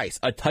 Rashee Rice,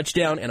 a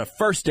touchdown and a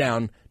first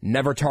down,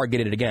 never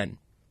targeted again.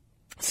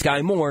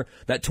 Sky Moore,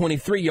 that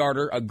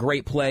 23-yarder, a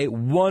great play,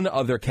 one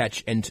other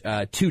catch and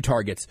 2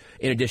 targets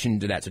in addition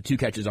to that. So 2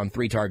 catches on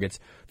 3 targets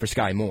for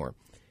Sky Moore.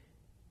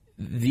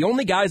 The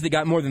only guys that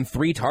got more than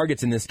 3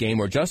 targets in this game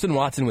were Justin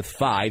Watson with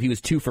 5, he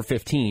was 2 for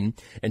 15,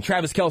 and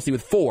Travis Kelce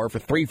with 4 for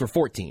 3 for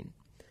 14.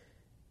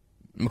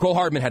 Mecole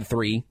Hardman had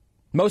 3.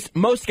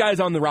 Most guys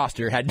on the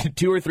roster had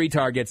 2 or 3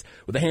 targets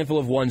with a handful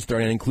of ones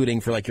thrown in,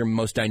 including for your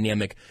most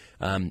dynamic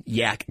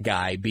yak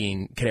guy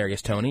being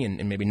Kadarius Toney,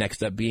 and maybe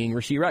next up being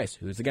Rashee Rice,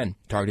 who's, again,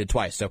 targeted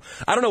twice. So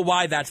I don't know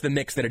why that's the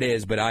mix that it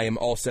is, but I am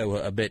also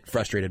a bit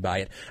frustrated by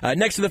it.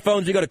 Next to the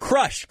phones, we go to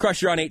Crush.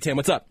 Crush, you're on 810.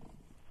 What's up?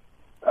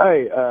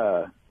 Hey,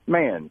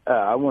 man,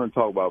 I want to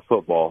talk about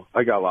football.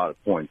 I got a lot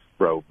of points,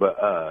 bro.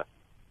 But,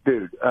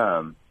 dude,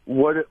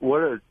 what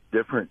a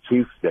different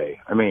Chiefs day.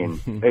 I mean,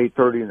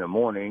 8:30 in the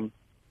morning.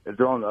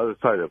 They're on the other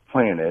side of the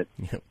planet.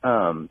 Yep.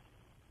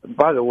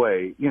 By the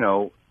way,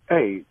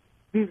 hey,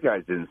 these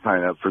guys didn't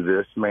sign up for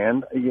this,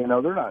 man.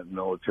 They're not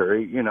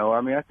military.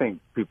 I think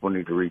people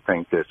need to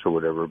rethink this or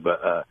whatever.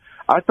 But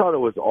I thought it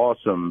was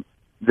awesome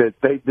that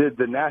they did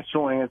the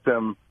national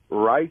anthem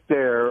right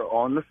there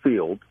on the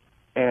field.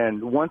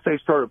 And once they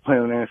started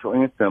playing the national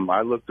anthem,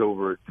 I looked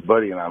over at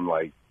Buddy and I'm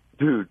like,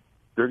 dude,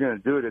 they're going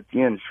to do it at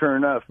the end. Sure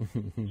enough,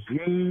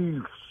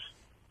 jeez,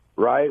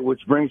 right?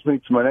 Which brings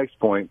me to my next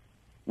point.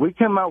 We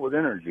come out with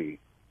energy,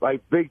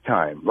 like big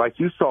time. Like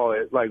you saw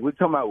it, like we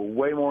come out with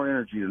way more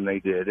energy than they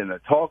did. And the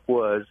talk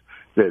was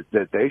that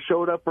they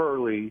showed up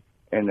early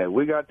and that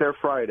we got there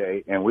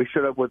Friday and we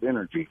showed up with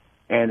energy.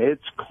 And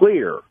it's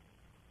clear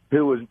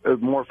who was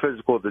more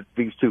physical than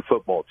these two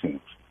football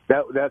teams.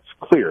 That's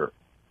clear.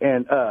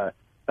 And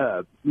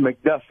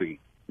McDuffie,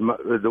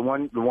 the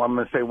one I'm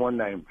going to say one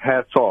name,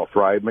 hats off,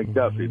 right?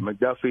 McDuffie.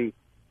 McDuffie,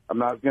 I'm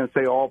not going to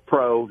say all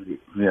pro,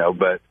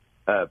 but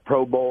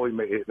Pro Bowl.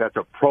 That's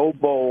a Pro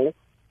Bowl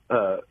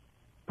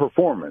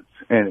performance,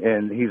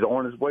 and he's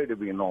on his way to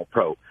being all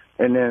pro.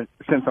 And then,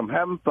 since I'm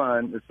having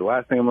fun, it's the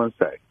last thing I'm going to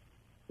say.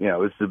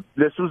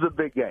 This was a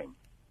big game.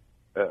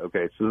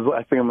 Okay, so this is the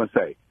last thing I'm going to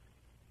say.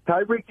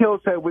 Tyreek Hill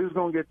said we was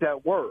going to get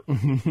that work.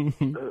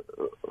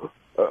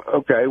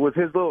 Okay, with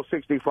his little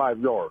 65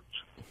 yards.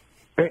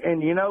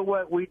 And you know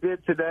what we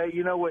did today?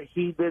 You know what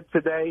he did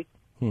today?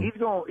 He's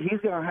going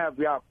to have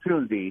the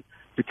opportunity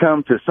to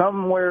come to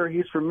somewhere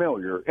he's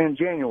familiar in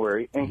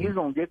January, and he's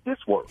going to get this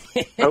work.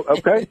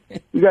 Okay?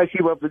 You guys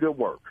keep up the good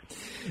work.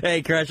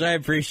 Hey, Crush, I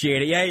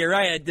appreciate it. Yeah, you're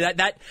right.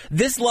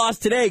 This loss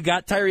today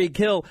got Tyreek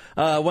Hill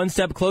one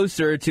step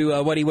closer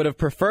to what he would have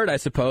preferred, I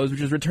suppose,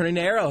 which is returning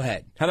to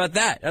Arrowhead. How about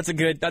that? That's a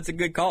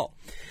good call.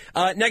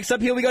 Next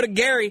up here we go to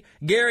Gary.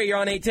 Gary, you're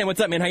on 810. What's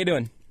up, man? How you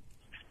doing?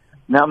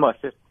 Not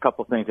much. Just a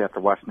couple things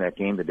after watching that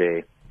game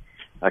today.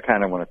 I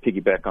kind of want to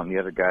piggyback on the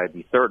other guy.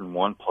 The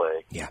 3rd-and-1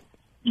 play. Yeah.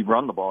 You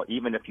run the ball,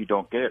 even if you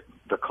don't get it,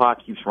 the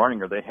clock keeps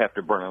running or they have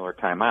to burn another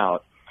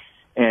timeout.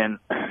 And,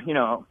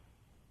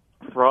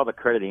 for all the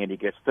credit Andy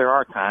gets, there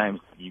are times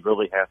you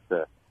really have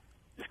to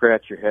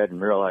scratch your head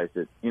and realize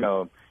that,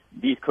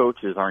 these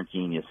coaches aren't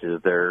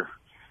geniuses. They're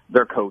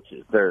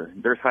coaches.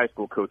 There's high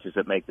school coaches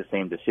that make the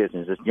same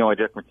decisions. The only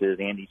difference is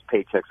Andy's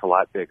paycheck's a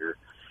lot bigger.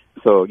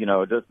 So,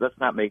 let's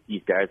not make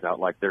these guys out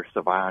like they're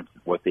savants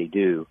at what they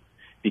do,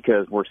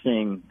 because we're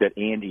seeing that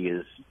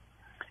Andy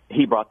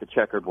he brought the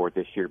checkerboard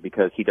this year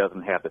because he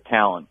doesn't have the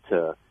talent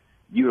to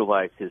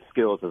utilize his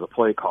skills as a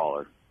play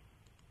caller.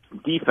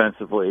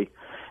 Defensively,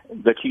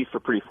 the Chiefs were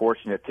pretty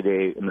fortunate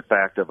today in the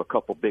fact of a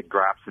couple big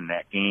drops in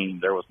that game.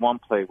 There was one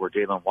play where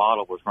Jalen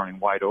Waddle was running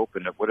wide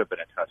open. It would have been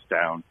a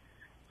touchdown.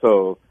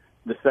 So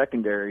the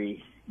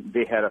secondary,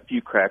 they had a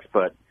few cracks,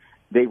 but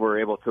they were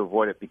able to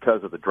avoid it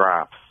because of the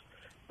drops.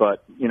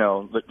 But,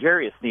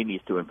 Jarius Sneed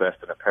needs to invest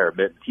in a pair of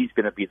mittens. He's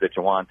going to be the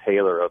Jawan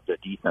Taylor of the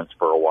defense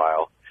for a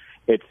while.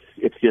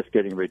 It's just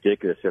getting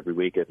ridiculous every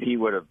week. If he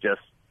would have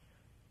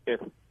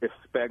if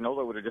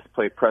Spagnuolo would have just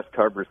played press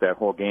coverage that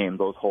whole game,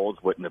 those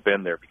holds wouldn't have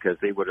been there because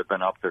they would have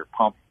been up there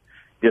pumped,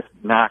 just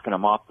knocking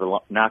them off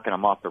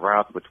the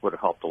routes, which would have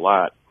helped a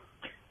lot.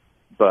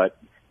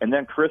 And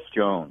then Chris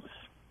Jones,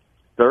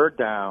 3rd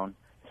down,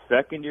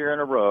 2nd year in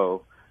a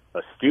row,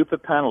 a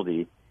stupid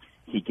penalty.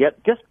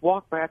 Just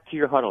walk back to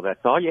your huddle.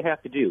 That's all you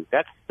have to do.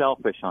 That's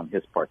selfish on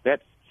his part.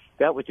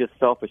 That was just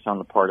selfish on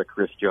the part of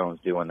Chris Jones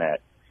doing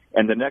that.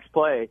 And the next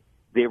play,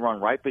 they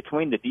run right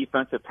between the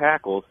defensive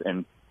tackles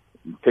and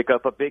pick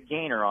up a big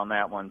gainer on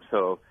that one,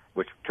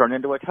 which turned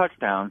into a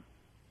touchdown.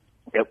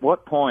 At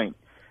what point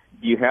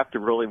do you have to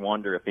really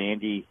wonder if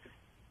Andy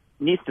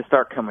needs to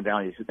start coming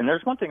down? And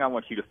there's one thing I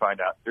want you to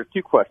find out. There's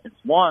 2 questions.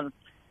 One,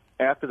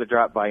 after the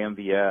drop by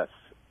MVS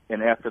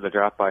and after the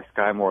drop by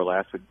Sky Moore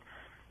last week,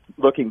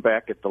 looking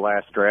back at the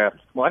last draft,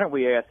 why don't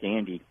we ask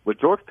Andy, would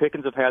George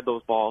Pickens have had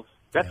those balls?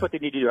 That's what they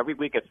need to do every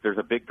week if there's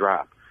a big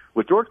drop.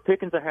 Would George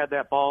Pickens have had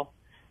that ball?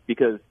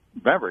 Because,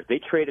 remember, they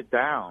traded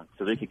down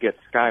so they could get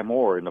Sky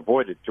Moore and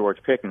avoided George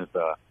Pickens,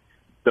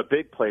 the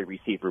big play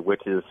receiver,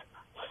 which is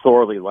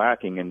sorely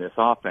lacking in this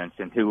offense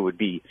and who would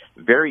be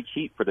very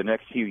cheap for the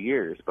next few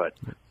years. But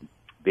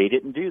they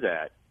didn't do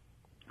that.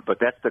 But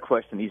that's the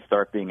question needs to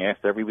start being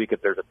asked every week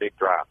if there's a big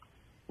drop.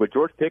 Would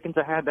George Pickens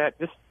have had that?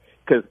 Just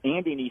because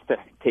Andy needs to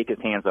take his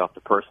hands off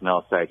the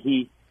personnel side.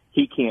 He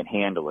can't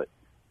handle it.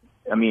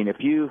 I mean,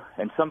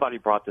 and somebody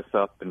brought this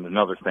up in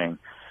another thing,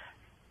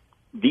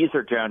 these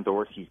are John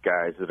Dorsey's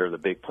guys that are the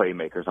big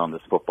playmakers on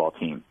this football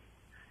team.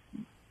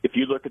 If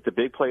you look at the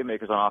big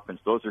playmakers on offense,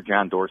 those are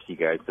John Dorsey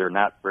guys. They're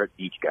not Brett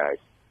Beach guys.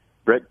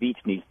 Brett Beach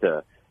needs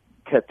to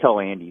tell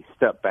Andy,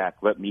 step back,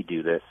 let me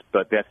do this.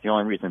 But that's the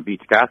only reason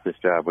Beach got this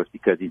job was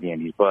because he's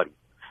Andy's buddy.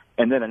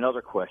 And then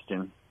another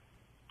question.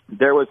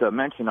 There was a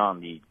mention I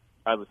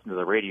listened to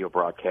the radio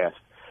broadcast,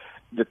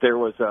 that there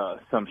was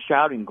some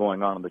shouting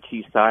going on the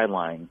Chiefs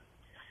sideline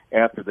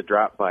after the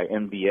drop by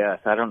MVS.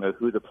 I don't know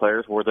who the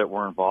players were that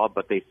were involved,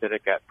 but they said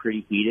it got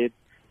pretty heated.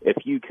 If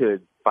you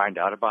could find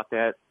out about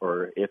that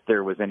or if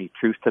there was any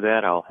truth to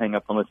that, I'll hang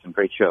up and listen.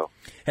 Great show.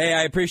 Hey,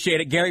 I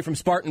appreciate it. Gary from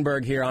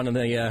Spartanburg here on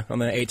the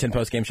 810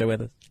 postgame show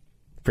with us.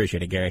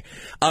 Appreciate it, Gary.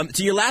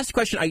 To your last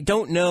question, I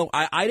don't know.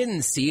 I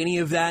didn't see any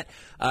of that,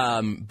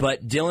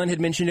 but Dylan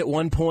had mentioned at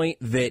one point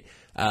that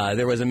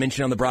There was a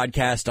mention on the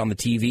broadcast on the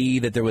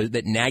TV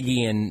that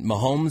Nagy and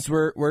Mahomes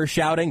were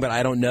shouting, but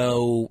I don't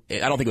know. I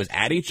don't think it was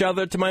at each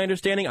other, to my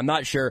understanding. I'm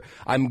not sure.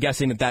 I'm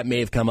guessing that may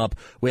have come up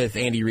with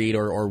Andy Reid,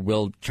 or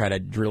we'll try to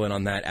drill in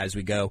on that as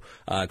we go,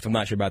 because I'm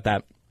not sure about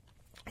that.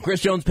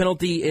 Chris Jones'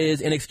 penalty is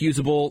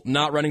inexcusable.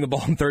 Not running the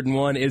ball in 3rd and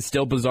 1 is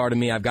still bizarre to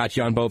me. I've got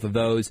you on both of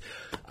those.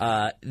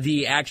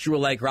 The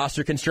actual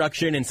roster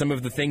construction and some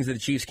of the things that the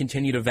Chiefs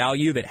continue to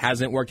value that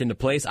hasn't worked into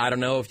place. I don't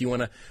know if you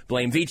want to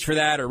blame Veach for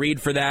that or Reed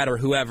for that or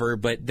whoever,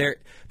 but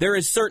there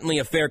is certainly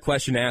a fair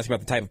question to ask about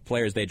the type of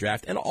players they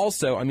draft. And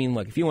also, I mean,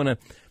 look, if you want to,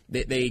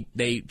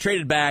 they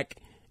traded back,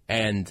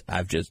 and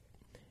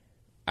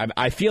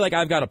I feel like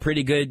I've got a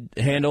pretty good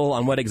handle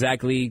on what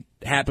exactly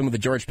happened with the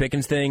George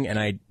Pickens thing,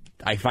 and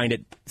I find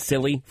it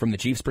silly from the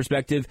Chiefs'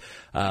 perspective,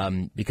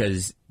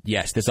 because,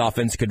 yes, this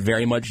offense could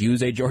very much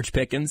use a George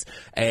Pickens,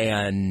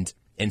 and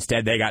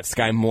instead they got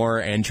Sky Moore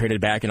and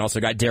traded back and also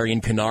got Darian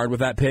Kennard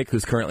with that pick,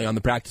 who's currently on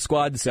the practice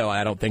squad, so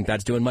I don't think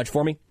that's doing much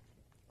for me.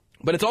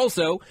 But it's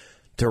also,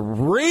 to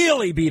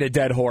really beat a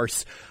dead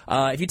horse,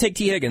 if you take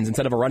T. Higgins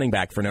instead of a running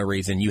back for no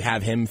reason, you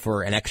have him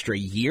for an extra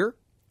year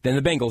than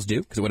the Bengals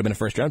do, because it would have been a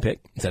first-round pick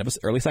instead of an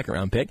early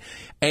second-round pick.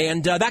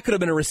 And that could have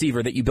been a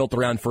receiver that you built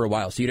around for a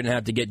while, so you didn't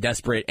have to get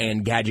desperate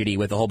and gadgety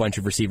with a whole bunch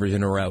of receivers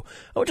in a row,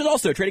 which is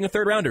also trading a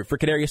third-rounder for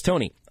Kadarius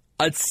Toney.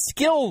 A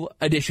skill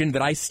addition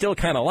that I still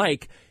kind of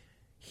like.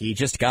 He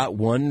just got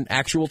one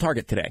actual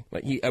target today.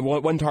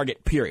 One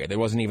target, period. There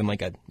wasn't even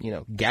like a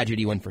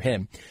gadgety one for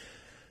him.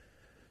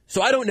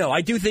 So I don't know.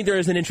 I do think there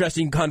is an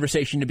interesting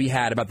conversation to be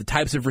had about the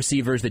types of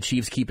receivers that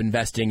Chiefs keep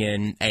investing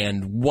in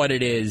and what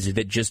it is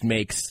that just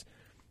makes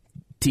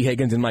T.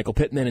 Higgins and Michael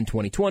Pittman in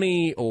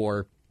 2020,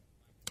 or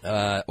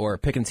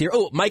Pickens here.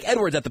 Oh, Mike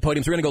Edwards at the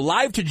podium. So we're going to go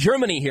live to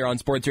Germany here on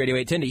Sports Radio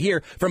 810 to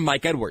hear from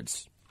Mike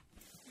Edwards.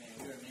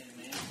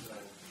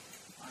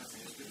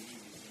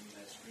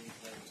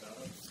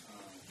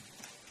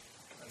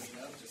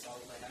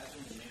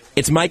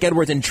 It's Mike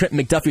Edwards and Trent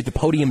McDuffie at the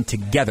podium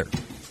together.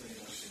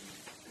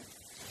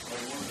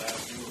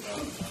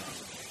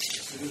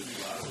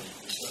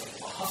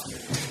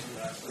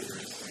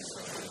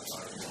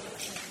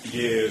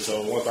 Yeah,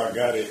 so once I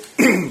got it,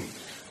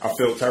 I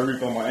felt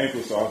Tyreek on my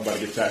ankle, so I was about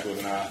to get tackled,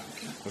 and I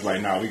was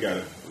like, nah, we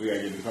gotta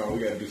get this home.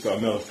 We gotta do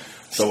something else.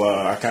 So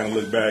I kind of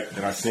looked back,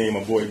 and I seen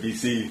my boy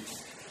BC,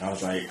 and I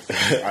was like,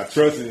 I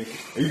trusted him.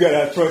 You gotta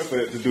have trust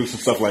to do some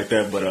stuff like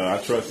that, but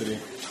I trusted him.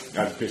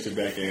 Got the picture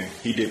back, and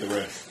he did the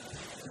rest.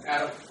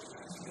 Adam,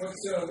 what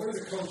do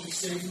the coaches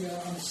say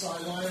on the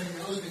sideline? I mean,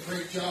 they did a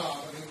great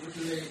job. I mean, what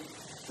do they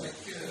like?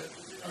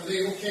 Are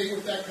they okay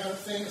with that kind of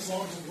thing as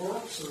long as it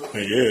works? Or?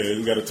 Hey, yeah,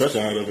 we got a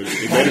touchdown out of it.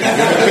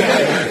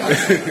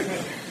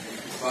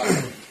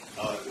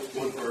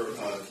 One for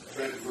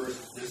Trent first.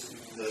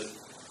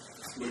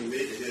 When you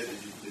made the hit,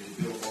 did you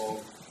feel the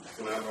ball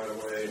come out right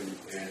away?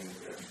 And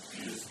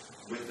just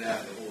with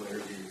that, the whole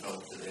energy you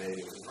felt today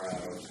with the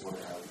crowd, I just wonder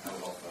how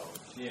it all felt.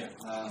 Yeah,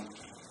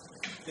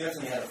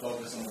 definitely had to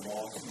focus on the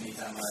ball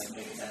anytime I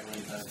make a tackle,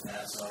 anytime I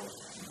pass. So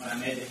when I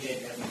made the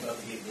hit, definitely felt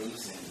the hit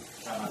loose and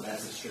tried my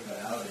best to strip it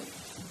out. And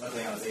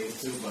luckily I was able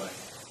to, but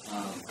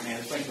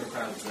the Frankfurt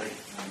crowd was great.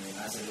 I mean,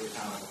 I said it was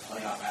kind of like a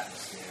playoff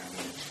atmosphere. I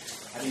mean,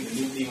 I think the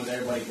new thing was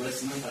everybody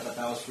glistening. I thought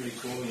that was pretty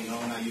cool, and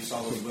I used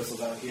all those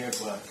whistles out here,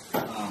 but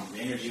the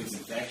energy was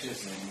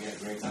infectious, and we had a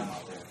great time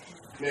out there.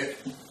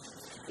 Nick,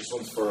 this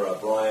one's for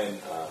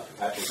Brian.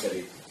 Patrick said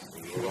you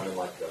were running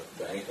like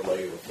the anchor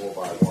lady with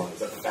 4x1. Is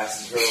that the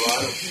fastest you've ever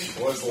run?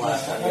 When was the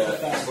last time you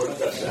scored a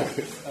touchdown?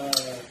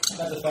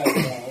 Not the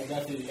fastest.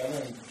 I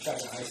ran track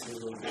in high school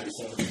a little bit,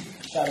 so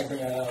try to bring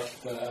that out.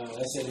 But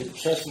I said,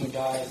 trusting the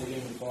guys, they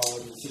gave me the ball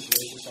in the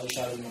situation, so I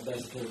try to do my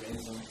best to put it in the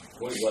end zone.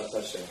 When was your last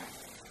touchdown?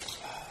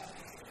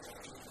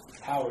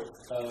 Howard,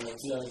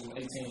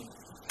 2018.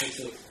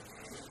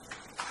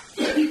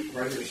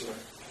 Right here, sir.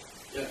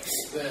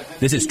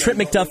 This is Trent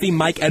McDuffie,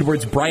 Mike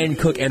Edwards, Brian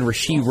Cook, and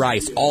Rashee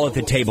Rice, all at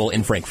the table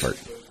in Frankfurt.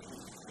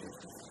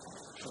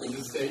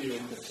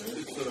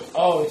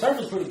 Oh, the turf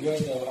was pretty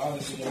good, though,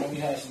 honestly. We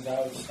had some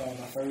doubts when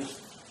I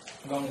first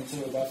going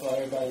into it, but I thought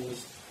everybody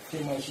was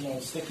pretty much,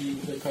 sticky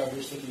with their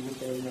coverage, sticky with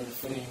their, the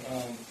footing.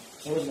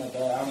 So it wasn't that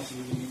bad. Honestly,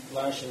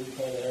 last year we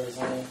played at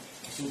Arizona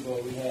Super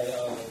Bowl. We had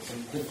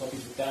some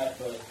difficulties with that,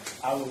 but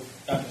I would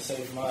definitely say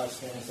from my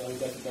experience that we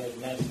definitely better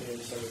than that year.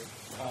 So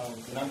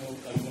when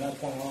I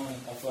point on,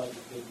 I feel like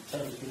the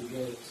turf is pretty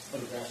good,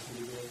 but the grass is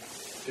pretty good.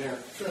 Yeah.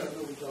 Trent, I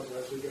know we talked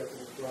last week after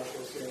the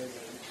Broncos game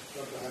and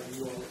talked about how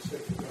you all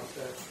expected about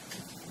that.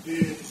 Did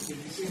you see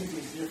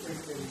anything different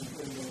in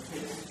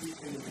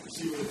the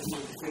receiver that you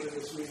were defending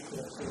this week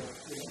that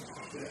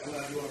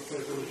allowed you all to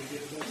play better to get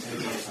to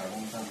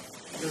that?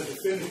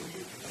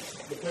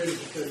 The players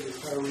that played with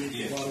Tyreek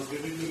and Waddle,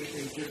 did they do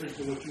anything different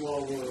to what you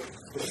all were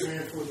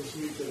preparing for this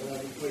week that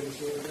allowed you to play this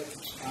way?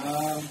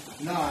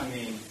 No, I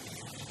mean,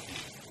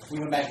 we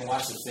went back and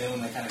watched the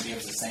film and they kind of gave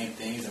us the same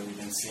things that we've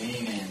been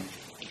seeing, and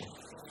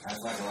I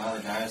feel like a lot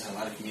of the guys had a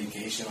lot of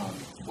communication on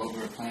what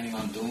we were planning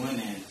on doing,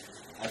 and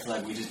I feel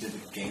like we just did the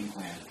game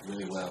plan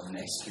really well and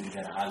executed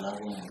at a high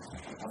level, and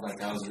I feel like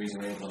that was the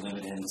reason we were able to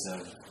limit him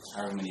to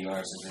however many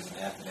yards we were able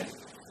to have today.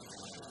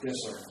 Yes,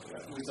 sir.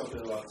 We talked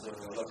about the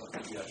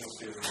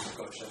atmosphere with the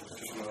coach and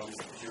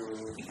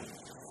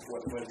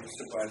what you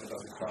surprised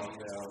about the calm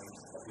down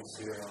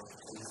atmosphere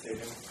in the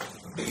stadium?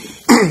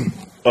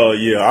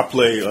 Yeah, I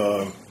played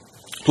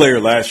player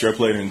last year. I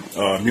played in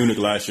Munich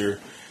last year.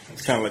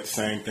 It's kind of like the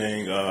same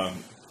thing.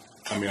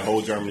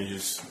 Whole Germany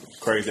is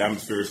crazy. The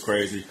atmosphere is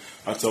crazy.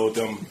 I told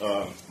them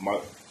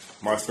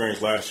my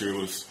experience last year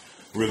was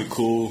really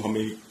cool.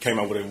 Came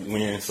out with a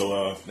win,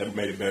 so that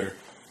made it better.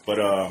 But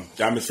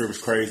the atmosphere was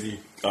crazy.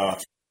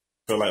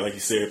 Felt like you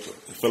said, it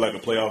felt like a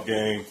playoff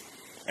game,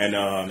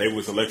 and they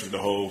was electric the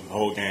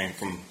whole game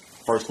from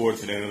first quarter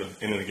to the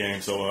end of the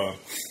game. So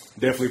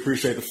definitely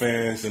appreciate the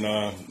fans, and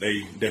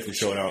they definitely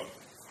showed out.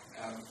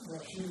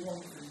 Rashid, one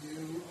for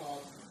you.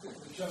 The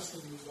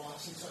Justin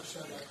Watson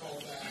touchdown got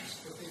called back,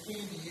 but they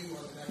came to you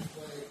on the next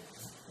play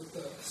with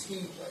the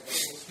scheme play, the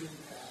little screen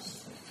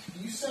pass. Do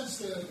you sense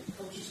the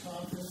coach's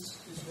confidence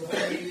is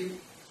growing in you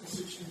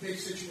in big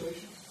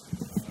situations?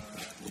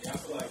 I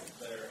feel like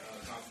their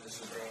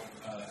confidence is growing.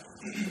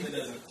 It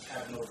doesn't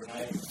happen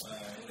overnight, and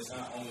it's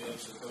not only up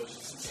to the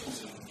coaches. It's up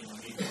to me,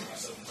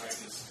 myself in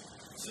practice,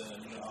 to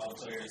all the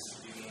players,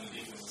 even on the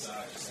defensive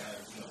side, just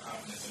have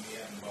confidence in me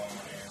having the ball in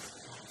my hands.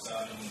 So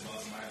I know when the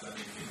ball's in my hands, I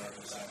need to get right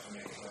to the side for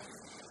me.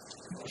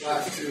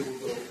 Last two will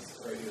go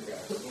right here,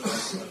 guys.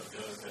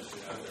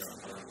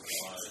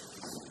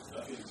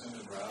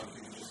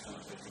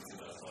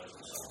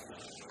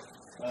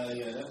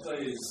 Yeah, that play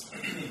is,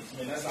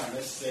 that's not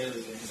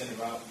necessarily the intended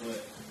route, but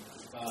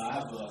I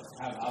have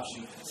an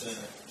option to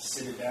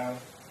sit it down,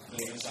 go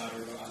inside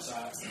or go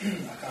outside.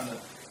 I kind of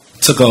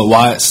took a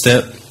wide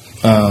step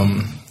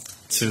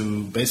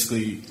to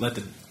basically let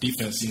the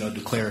defense,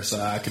 declare, so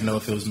I could know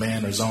if it was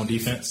man or zone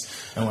defense.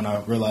 And when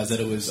I realized that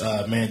it was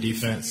man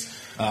defense,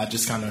 I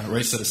just kind of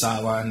raced to the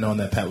sideline, knowing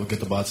that Pat would get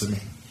the ball to me.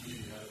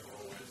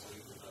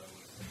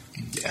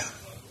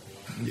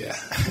 Yeah.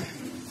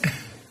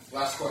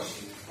 Last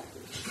question.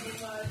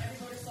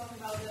 Everybody's talking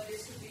about that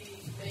this could be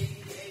maybe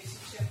the AFC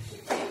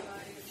Championship game in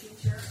the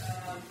future.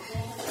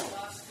 Dolphins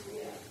lost to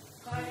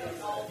kind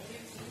of all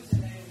big teams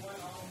and then won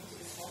all to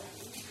the smaller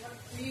teams. What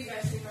do you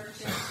guys think are the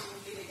chances we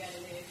will meet again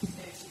in the AFC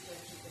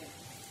Championship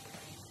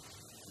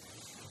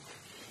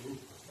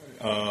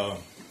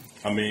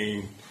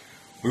game?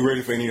 We're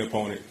ready for any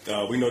opponent.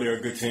 We know they're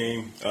a good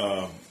team.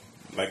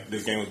 Like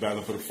this game was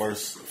battling for the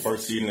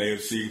first seed in the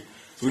AFC.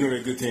 So we know they're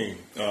a good team.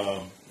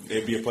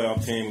 They'd be a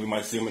playoff team. We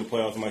might see them in the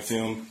playoffs. We might see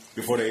them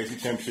before the AFC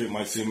Championship.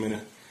 Might see them in the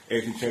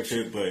AFC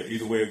Championship. But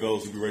either way it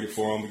goes, we'll be ready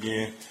for them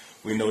again.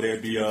 We know they'd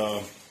be,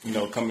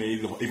 coming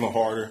even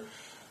harder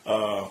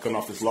coming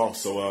off this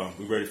loss. So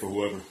we're ready for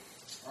whoever.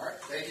 All right.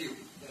 Thank you.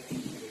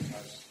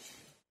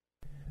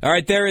 All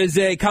right, there is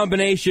a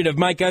combination of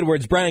Mike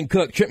Edwards, Brian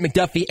Cook, Trent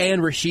McDuffie,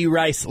 and Rashee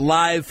Rice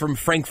live from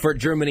Frankfurt,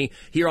 Germany,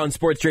 here on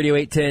Sports Radio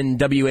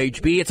 810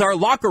 WHB. It's our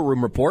Locker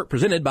Room Report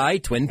presented by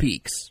Twin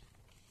Peaks.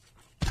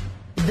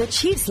 The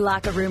Chiefs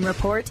Locker Room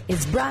Report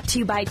is brought to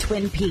you by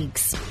Twin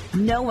Peaks.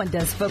 No one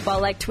does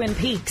football like Twin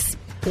Peaks.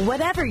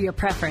 Whatever your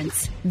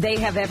preference, they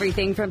have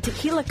everything from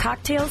tequila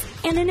cocktails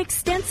and an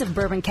extensive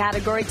bourbon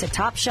category to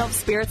top shelf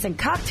spirits and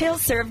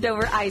cocktails served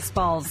over ice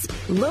balls.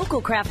 Local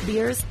craft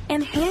beers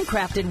and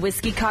handcrafted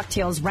whiskey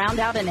cocktails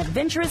round out an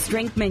adventurous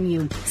drink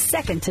menu,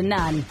 second to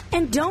none.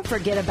 And don't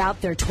forget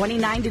about their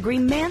 29-degree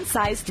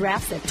man-sized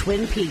drafts at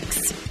Twin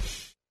Peaks.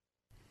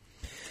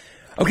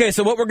 Okay,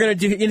 so what we're going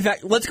to do, in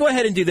fact, let's go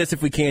ahead and do this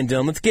if we can,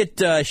 Dylan. Let's get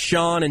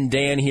Sean and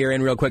Dan here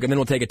in real quick, and then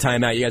we'll take a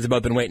timeout. You guys have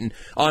both been waiting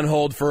on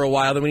hold for a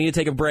while. Then we need to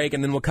take a break,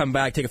 and then we'll come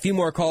back, take a few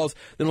more calls.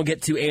 Then we'll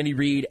get to Andy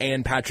Reid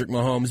and Patrick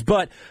Mahomes.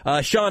 But,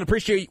 Sean,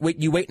 appreciate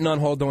you waiting on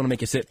hold. Don't want to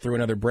make you sit through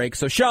another break.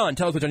 So, Sean,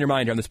 tell us what's on your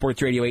mind here on the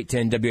Sports Radio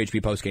 810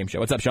 WHB postgame show.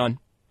 What's up, Sean?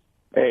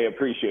 Hey,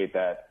 appreciate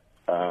that.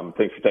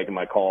 Thanks for taking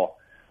my call.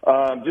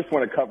 Just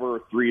want to cover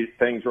three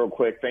things real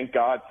quick. Thank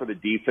God for the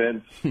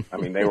defense.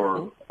 They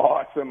were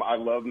awesome. I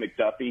love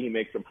McDuffie. He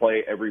makes a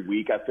play every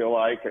week, I feel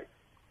like.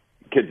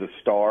 Kid's a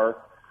star.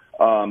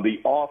 The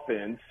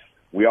offense,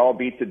 we all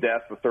beat to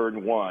death for 3rd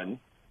and 1.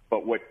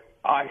 But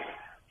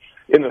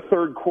in the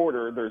third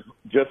quarter, there's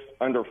just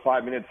under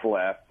 5 minutes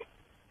left,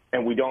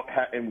 and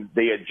and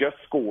they had just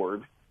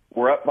scored.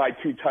 We're up by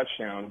 2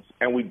 touchdowns,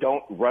 and we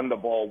don't run the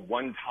ball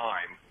one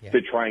time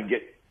to try and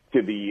get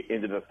to the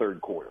end of the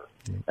third quarter.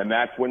 And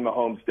that's when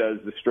Mahomes does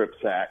the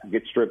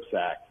gets strip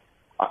sacked.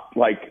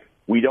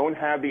 We don't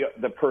have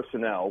the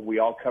personnel. We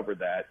all covered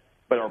that.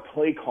 But our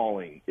play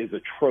calling is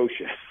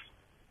atrocious.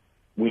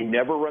 We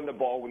never run the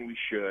ball when we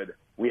should.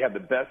 We have the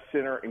best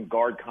center and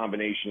guard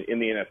combination in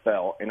the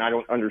NFL, and I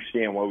don't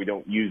understand why we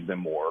don't use them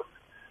more.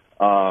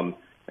 And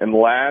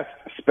last,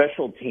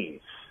 special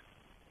teams.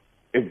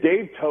 If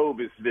Dave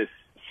Tobe is this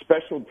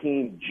special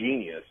team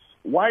genius,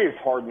 why is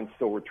Hardman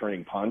still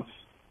returning punts?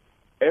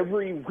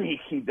 Every week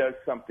he does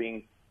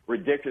something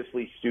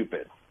ridiculously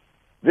stupid.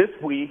 This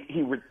week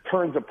he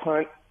returns a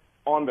punt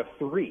on the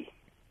 3.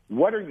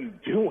 What are you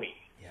doing?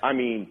 I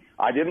mean,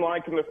 I didn't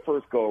like him the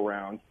first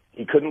go-around.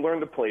 He couldn't learn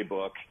the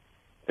playbook.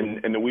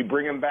 And then we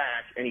bring him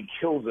back, and he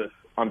kills us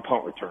on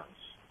punt returns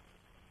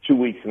 2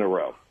 weeks in a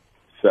row.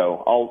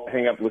 So I'll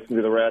hang up and listen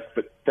to the rest.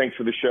 But thanks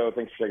for the show.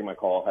 Thanks for taking my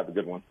call. Have a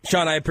good one.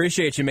 Sean, I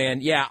appreciate you,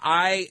 man. Yeah,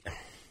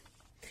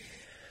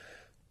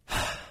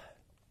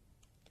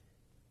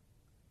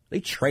 they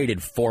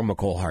traded for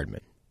McCole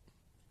Hardman.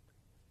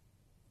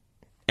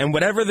 And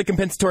whatever the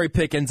compensatory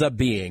pick ends up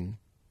being,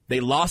 they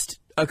lost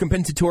a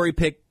compensatory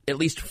pick, at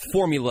least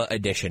formula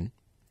edition,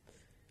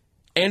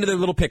 and their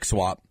little pick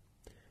swap,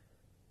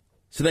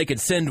 so they could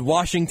send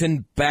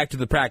Washington back to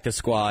the practice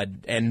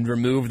squad and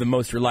remove the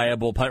most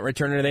reliable punt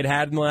returner they'd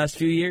had in the last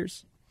few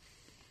years.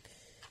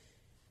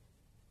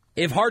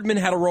 If Hardman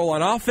had a role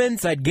on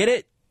offense, I'd get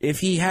it. If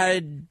he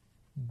had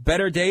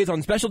better days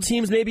on special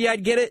teams, maybe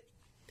I'd get it.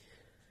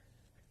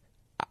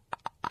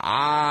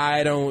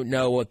 I don't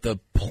know what the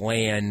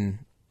plan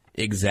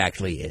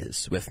exactly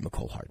is with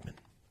McCole Hardman.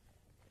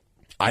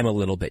 I'm a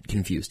little bit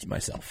confused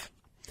myself.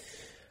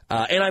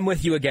 And I'm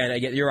with you again.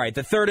 You're right.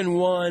 The 3rd and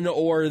 1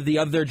 or the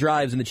other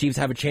drives and the Chiefs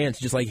have a chance,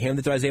 just like hand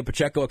it to Isaiah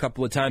Pacheco a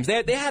couple of times.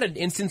 They had an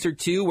instance or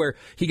two where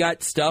he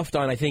got stuffed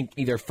on, I think,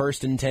 either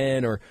 1st and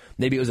 10 or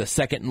maybe it was a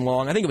 2nd and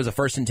long. I think it was a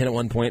 1st and 10 at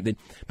one point that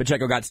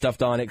Pacheco got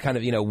stuffed on. It kind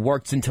of,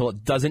 works until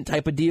it doesn't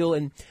type of deal.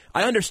 And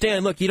I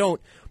understand, look, you don't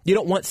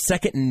want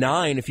 2nd and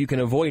 9 if you can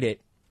avoid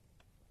it.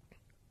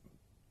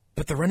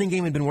 But the running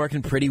game had been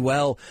working pretty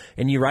well,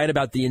 and you're right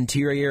about the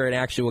interior. And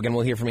actually, again,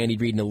 we'll hear from Andy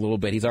Reid in a little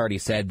bit. He's already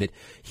said that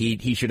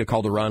he should have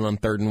called a run on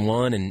 3rd and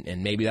 1,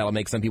 and maybe that'll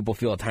make some people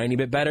feel a tiny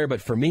bit better. But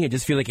for me, I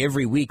just feel like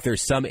every week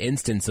there's some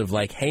instance of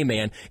like, hey,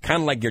 man,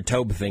 kind of like your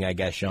Tobe thing, I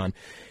guess, Sean.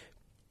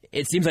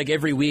 It seems like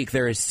every week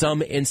there is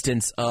some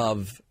instance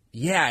of,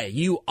 yeah,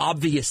 you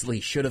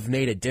obviously should have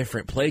made a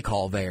different play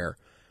call there.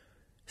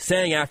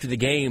 Saying after the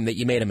game that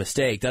you made a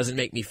mistake doesn't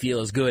make me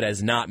feel as good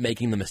as not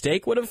making the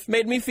mistake would have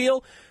made me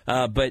feel.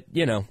 But,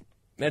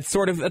 that's a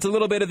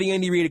little bit of the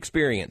Andy Reid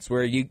experience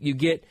where you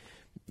get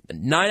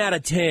 9 out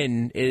of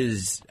 10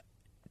 is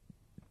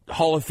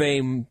Hall of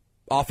Fame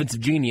offensive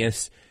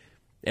genius.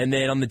 And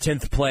then on the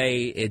 10th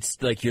play, it's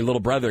like your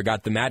little brother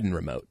got the Madden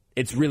remote.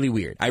 It's really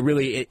weird.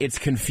 It's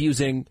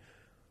confusing.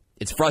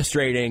 It's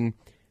frustrating.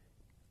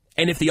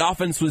 And if the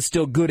offense was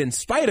still good in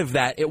spite of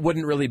that, it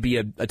wouldn't really be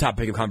a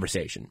topic of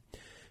conversation.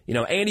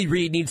 Andy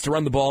Reid needs to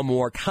run the ball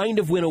more, kind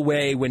of went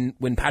away when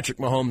Patrick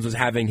Mahomes was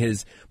having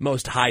his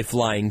most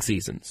high-flying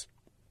seasons,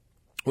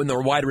 when the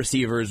wide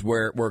receivers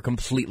were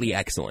completely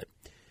excellent.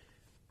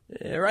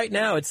 Right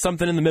now, it's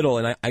something in the middle,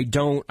 and I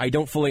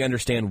don't fully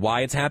understand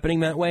why it's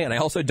happening that way, and I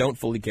also don't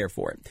fully care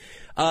for it.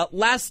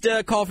 Last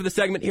call for the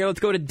segment here.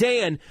 Let's go to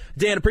Dan.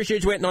 Dan,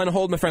 appreciate you waiting on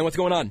hold, my friend. What's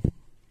going on?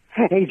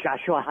 Hey,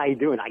 Joshua, how you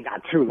doing? I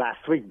got through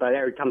last week, but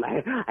every time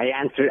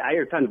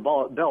every time the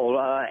bell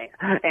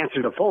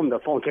answered the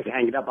phone kept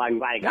hanging up. I'm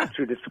glad I got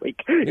through this week.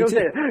 It was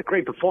a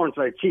great performance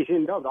by the Chiefs.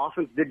 The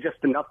offense did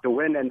just enough to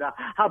win. And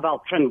how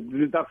about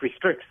Trent Duffy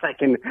strict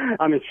second?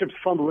 Strips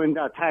fumbling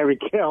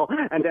Tyreek Hill,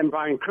 and then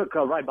Brian Cook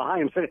right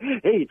behind him said,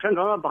 "Hey, Trent's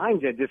not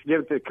behind you. Just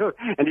give it to Cook."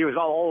 And he was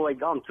all the way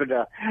gone to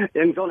the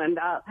end zone. And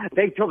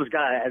Dave Tobin's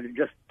got to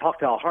just talk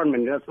to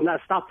Hardman.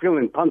 Stop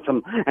feeling punts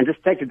him and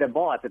just take the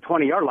ball at the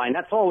 20-yard line.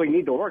 That's all we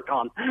need to work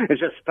on.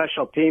 It's just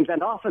special teams,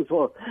 and offense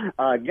will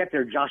get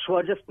there.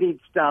 Joshua just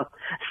needs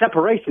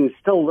separation.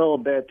 Still a little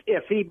bit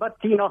iffy, but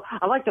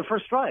I like the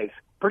first drive.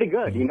 Pretty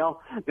good, Then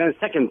the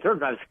second, third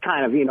drive is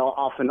kind of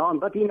off and on,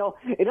 but it'll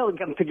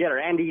come together.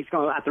 Andy's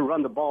going to have to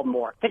run the ball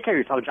more. Take care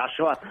of yourself,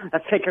 Joshua.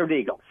 Let's take care of the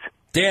Eagles.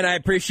 Dan, I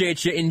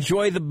appreciate you.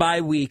 Enjoy the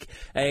bye week,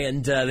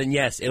 and then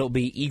yes, it'll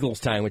be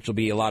Eagles time, which will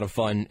be a lot of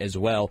fun as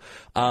well.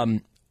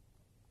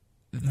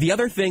 The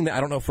other thing that I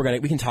don't know if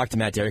we can talk to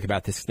Matt Derrick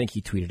about this. I think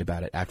he tweeted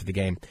about it after the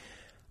game.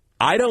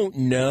 I don't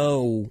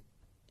know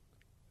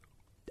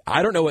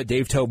what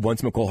Dave Tobe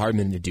wants McCole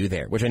Hardman to do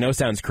there, which I know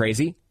sounds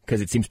crazy because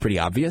it seems pretty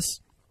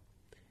obvious.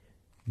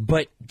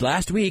 But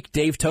last week,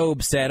 Dave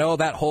Tobe said,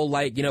 that whole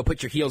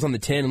put your heels on the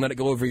 10 and let it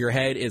go over your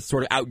head is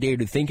sort of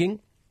outdated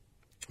thinking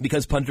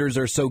because punters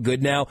are so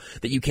good now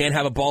that you can't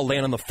have a ball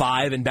land on the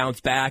 5 and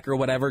bounce back or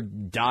whatever,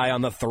 die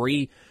on the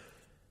 3.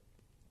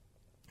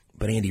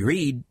 But Andy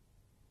Reid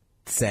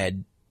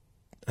said,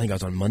 I think it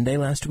was on Monday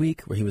last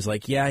week, where he was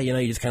like, you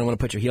just kind of want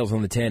to put your heels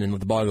on the 10 and let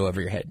the ball go over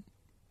your head.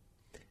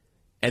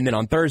 And then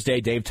on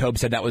Thursday, Dave Tobe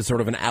said that was sort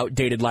of an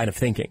outdated line of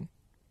thinking.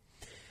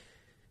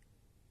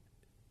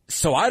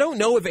 So I don't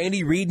know if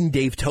Andy Reid and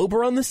Dave Tobe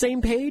are on the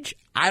same page.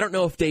 I don't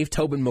know if Dave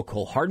Tobe and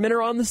McCole Hardman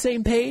are on the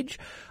same page.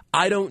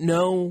 I don't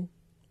know.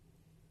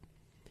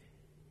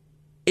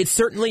 It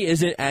certainly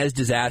isn't as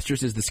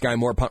disastrous as the Sky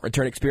Moore punt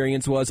return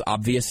experience was,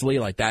 obviously.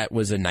 That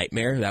was a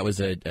nightmare. That was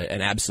an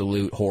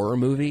absolute horror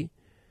movie.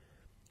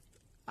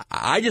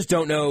 I just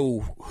don't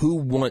know who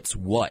wants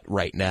what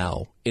right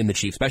now in the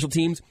Chiefs special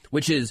teams,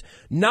 which is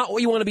not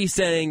what you want to be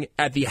saying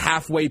at the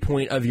halfway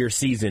point of your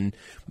season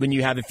when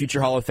you have a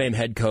future Hall of Fame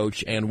head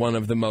coach and one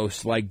of the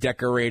most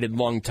decorated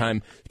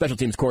longtime special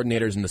teams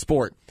coordinators in the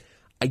sport.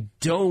 I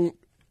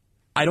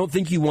don't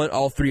think you want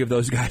all three of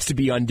those guys to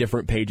be on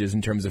different pages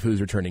in terms of who's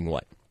returning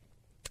what.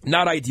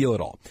 Not ideal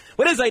at all.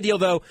 What is ideal,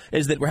 though,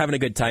 is that we're having a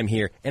good time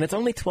here, and it's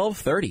only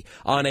 12:30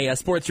 on a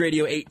Sports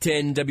Radio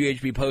 810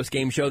 WHB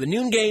post-game show. The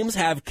noon games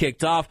have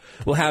kicked off.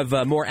 We'll have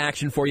more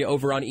action for you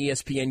over on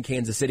ESPN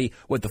Kansas City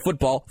with the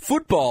football.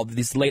 Football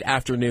this late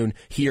afternoon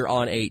here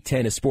on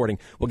 810 is sporting.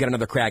 We'll get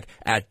another crack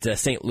at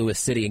St. Louis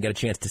City and get a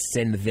chance to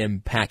send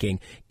them packing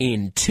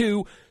in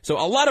two. So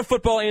a lot of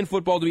football and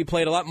football to be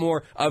played, a lot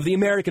more of the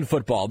American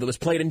football that was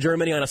played in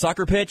Germany on a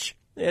soccer pitch.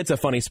 It's a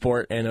funny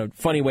sport and a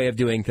funny way of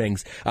doing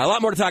things. A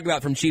lot more to talk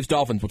about from Chiefs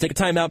Dolphins. We'll take a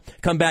timeout,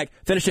 come back,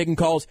 finish taking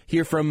calls,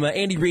 hear from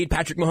Andy Reid,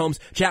 Patrick Mahomes,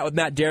 chat with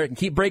Matt Derrick, and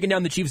keep breaking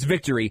down the Chiefs'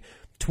 victory.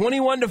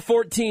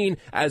 21-14,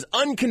 as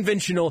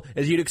unconventional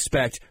as you'd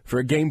expect for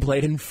a game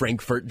played in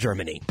Frankfurt,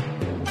 Germany. Calling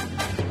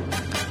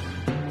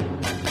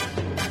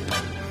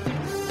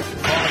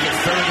it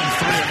 3rd and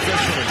 3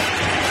 officially.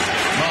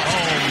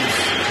 Mahomes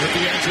with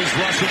the edges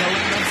rushing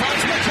around and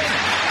finds McKinnon.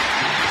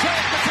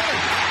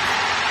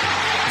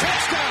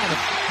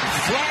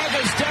 Flag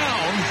is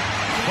down,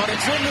 but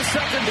it's in the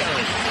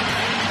secondary.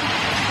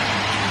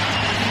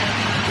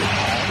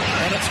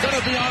 And it's going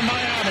to be on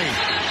Miami.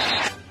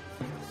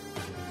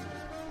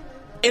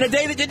 In a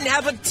day that didn't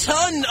have a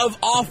ton of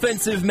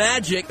offensive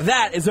magic,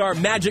 that is our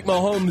Magic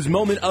Mahomes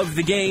moment of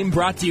the game,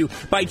 brought to you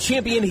by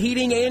Champion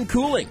Heating and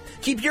Cooling.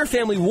 Keep your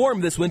family warm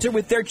this winter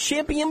with their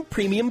Champion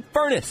Premium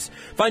Furnace.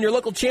 Find your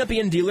local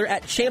Champion dealer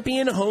at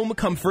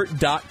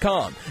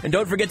championhomecomfort.com. And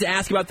don't forget to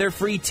ask about their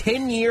free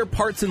 10-year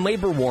parts and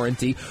labor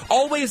warranty,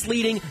 always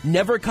leading,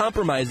 never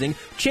compromising,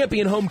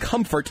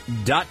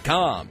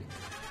 championhomecomfort.com.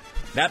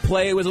 That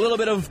play was a little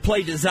bit of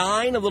play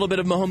design, a little bit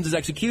of Mahomes'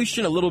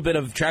 execution, a little bit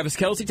of Travis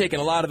Kelce taking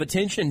a lot of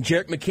attention, and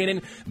Jerick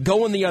McKinnon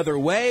going the other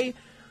way.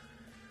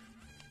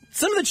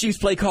 Some of the Chiefs'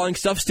 play calling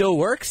stuff still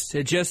works.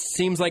 It just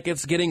seems like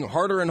it's getting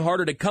harder and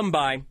harder to come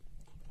by.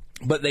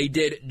 But they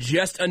did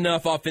just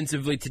enough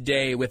offensively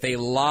today with a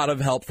lot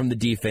of help from the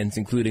defense,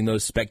 including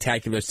those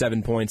spectacular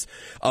 7 points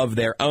of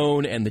their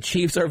own. And the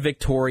Chiefs are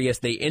victorious.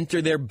 They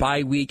enter their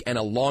bye week and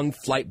a long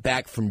flight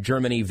back from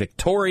Germany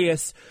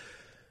victorious.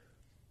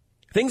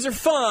 Things are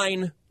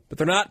fine, but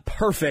they're not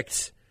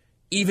perfect,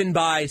 even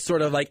by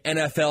sort of like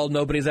NFL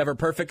nobody's ever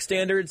perfect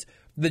standards.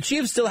 The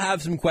Chiefs still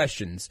have some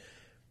questions.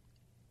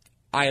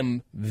 I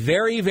am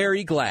very,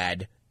 very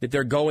glad that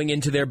they're going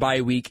into their bye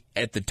week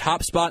at the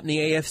top spot in the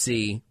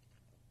AFC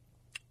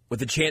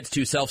with a chance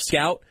to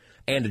self-scout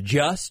and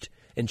adjust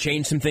and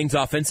change some things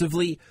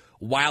offensively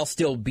while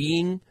still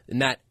being in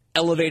that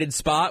elevated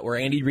spot where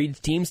Andy Reid's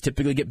teams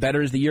typically get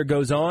better as the year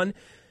goes on.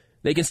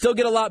 They can still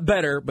get a lot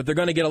better, but they're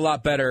going to get a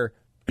lot better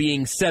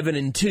being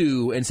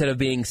 7-2 instead of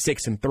being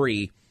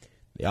 6-3.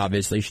 They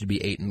obviously should be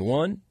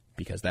 8-1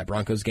 because that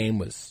Broncos game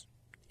was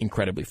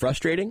incredibly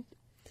frustrating.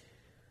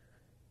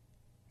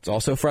 It's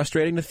also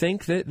frustrating to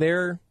think that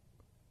they're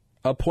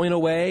a point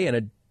away and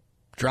a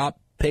drop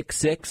pick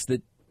 6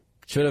 that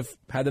should have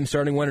had them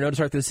starting 1-0 to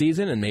start the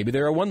season, and maybe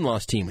they're a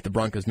one-loss team with the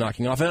Broncos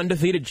knocking off an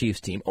undefeated Chiefs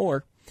team,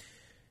 or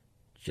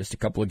just a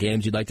couple of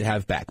games you'd like to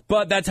have back.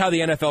 But that's how the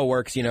NFL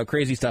works. You know,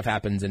 crazy stuff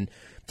happens, and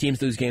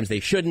teams lose games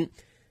they shouldn't.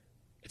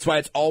 It's why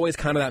it's always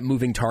kind of that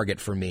moving target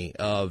for me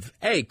of,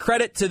 hey,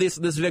 credit to this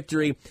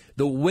victory.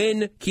 The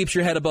win keeps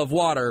your head above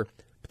water,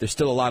 but there's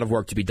still a lot of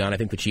work to be done. I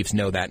think the Chiefs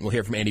know that, and we'll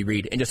hear from Andy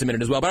Reid in just a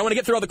minute as well. But I want to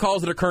get through all the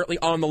calls that are currently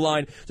on the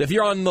line. So if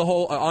you're on the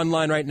whole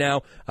online right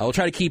now, we'll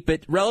try to keep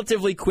it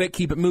relatively quick,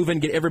 keep it moving,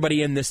 get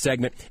everybody in this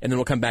segment, and then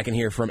we'll come back and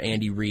hear from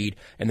Andy Reid,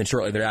 and then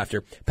shortly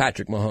thereafter,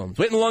 Patrick Mahomes.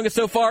 Waiting the longest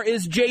so far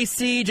is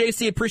JC.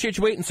 JC, appreciate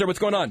you waiting, sir. What's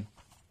going on?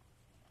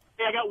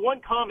 Hey, I got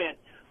one comment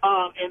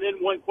and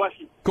then one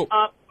question. Cool.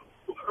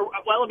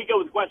 Well, let me go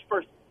with the question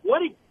first. What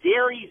did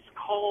Gary's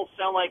call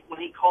sound like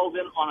when he calls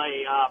in on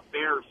a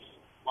Bears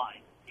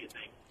line, do you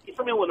think? He's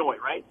from Illinois,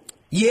 right?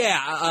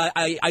 Yeah,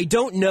 I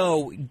don't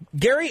know.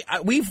 Gary,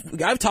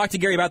 I've talked to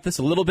Gary about this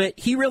a little bit.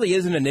 He really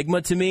is an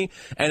enigma to me,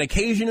 and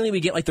occasionally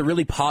we get like the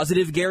really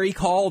positive Gary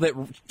call that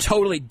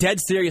totally dead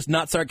serious,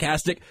 not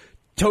sarcastic,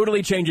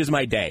 totally changes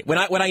my day. When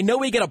I know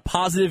we get a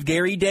positive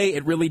Gary day,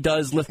 it really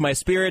does lift my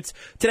spirits.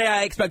 Today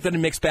I expected a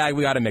mixed bag.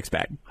 We got a mixed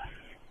bag.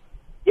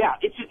 Yeah,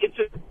 it's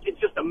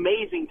just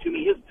amazing to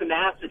me, his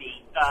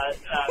tenacity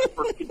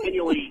for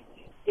continually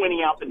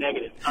pointing out the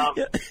negative.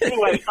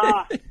 Anyway,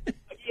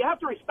 you have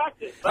to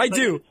respect it. I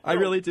do. I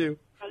really do.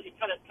 It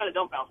kind of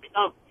dumbfounds me.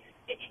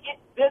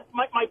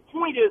 My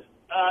point is,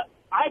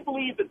 I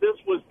believe that this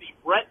was the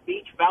Brett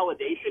Beach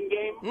validation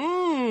game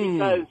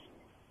because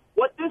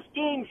what this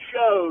game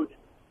showed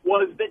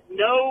was that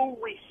no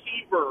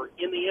receiver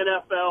in the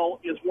NFL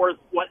is worth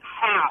what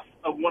half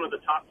of one of the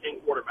top 10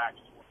 quarterbacks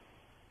is worth.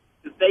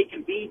 Because they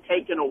can be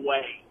taken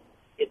away.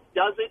 It's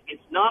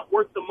not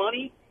worth the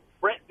money.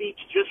 Brett Beach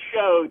just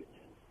showed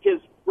his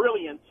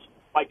brilliance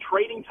by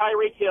trading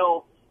Tyreek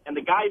Hill, and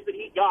the guys that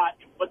he got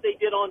and what they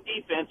did on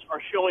defense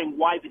are showing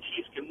why the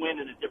Chiefs can win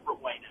in a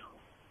different way now.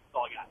 That's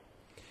all I got.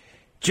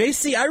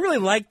 JC, I really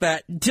like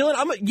that.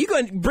 Dylan, you go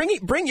and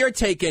bring your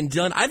take in,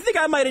 Dylan. I think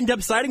I might end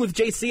up siding with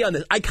JC on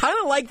this. I kind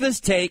of like this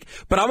take,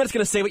 but I'm just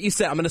going to say what you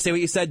said. I'm going to say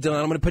what you said, Dylan.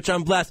 I'm going to put you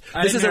on blast.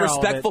 This is a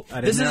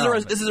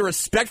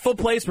respectful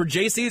place where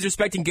JC is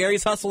respecting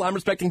Gary's hustle. I'm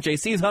respecting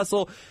JC's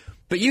hustle.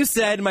 But you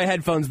said in my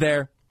headphones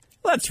there,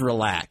 let's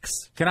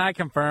relax. Can I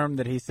confirm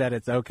that he said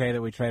it's okay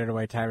that we traded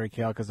away Tyreek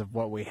Hill because of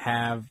what we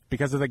have,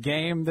 because of the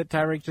game that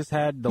Tyreek just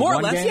had? More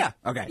or less, game? Yeah.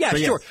 Okay. Yeah, so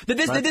sure.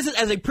 Yes. This is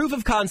as a proof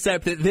of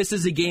concept that this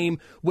is a game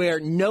where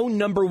no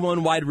number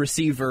one wide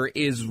receiver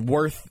is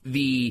worth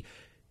the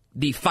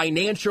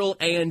financial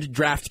and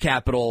draft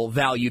capital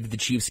value that the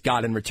Chiefs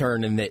got in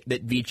return, and that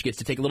Veach gets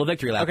to take a little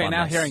victory lap on. Okay,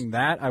 now this. Hearing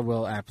that, I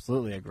will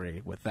absolutely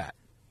agree with that.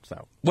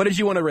 So, what did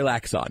you want to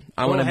relax on?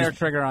 I want a hair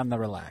trigger on the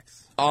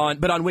relax.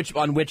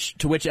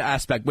 To which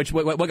aspect?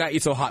 What got you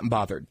so hot and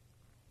bothered?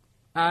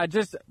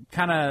 Just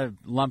kind of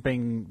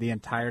lumping the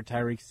entire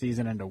Tyreek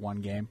season into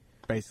one game,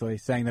 basically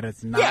saying that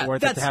it's not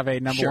worth it to have a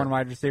number one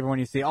wide receiver when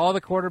you see all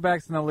the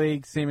quarterbacks in the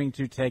league seeming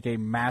to take a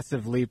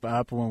massive leap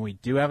up when we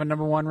do have a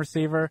number one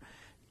receiver,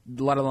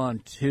 let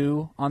alone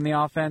two on the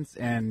offense,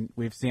 and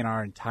we've seen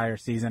our entire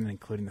season,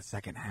 including the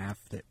second half,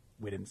 that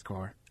we didn't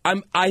score.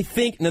 I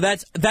think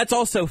that's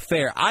also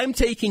fair. I'm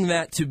taking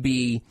that to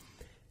be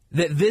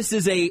that this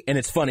is and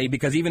it's funny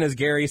because even as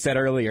Gary said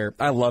earlier,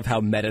 I love how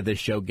meta this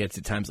show gets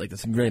at times like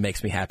this. It really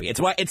makes me happy.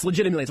 It's why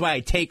I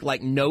take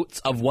like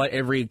notes of what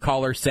every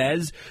caller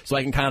says so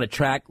I can kind of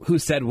track who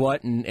said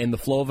what and the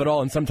flow of it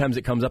all. And sometimes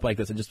it comes up like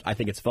this, and I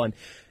think it's fun.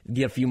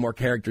 Get a few more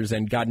characters,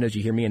 and God knows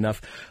you hear me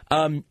enough.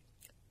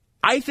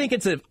 I think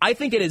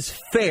it is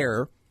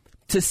fair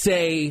to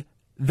say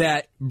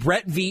that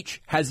Brett Veach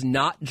has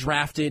not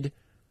drafted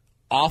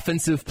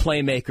offensive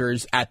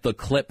playmakers at the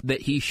clip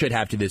that he should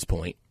have to this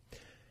point.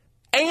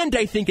 And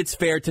I think it's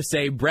fair to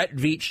say Brett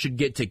Veach should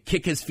get to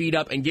kick his feet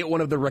up and get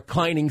one of the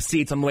reclining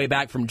seats on the way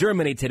back from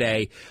Germany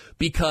today,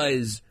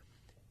 because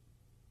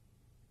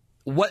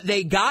what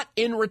they got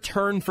in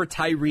return for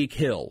Tyreek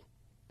Hill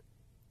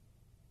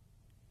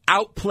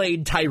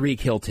outplayed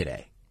Tyreek Hill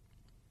today.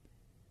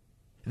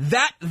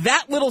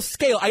 That little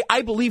scale,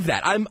 I believe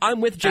that. I'm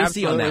with JC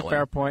Absolutely on that one.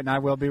 Fair point, and I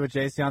will be with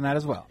JC on that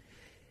as well.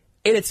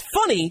 And it's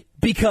funny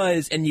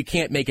because, and you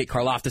can't make it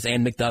Karlaftis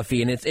and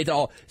McDuffie, and it's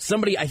all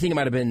somebody. I think it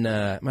might have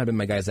been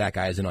my guy Zach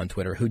Eisen on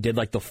Twitter who did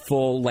like the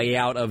full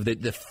layout of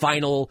the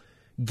final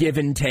give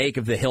and take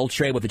of the Hill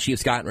trade, what the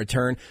Chiefs got in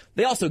return.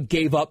 They also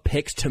gave up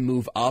picks to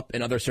move up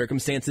in other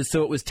circumstances,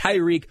 so it was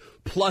Tyreek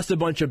plus a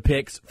bunch of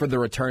picks for the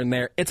return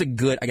there. It's a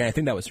good, again, I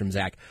think that was from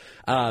Zach.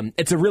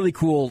 It's a really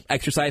cool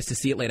exercise to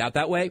see it laid out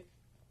that way.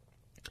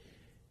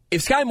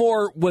 If Sky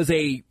Moore was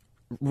a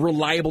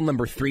reliable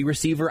number 3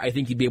 receiver, I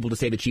think you'd be able to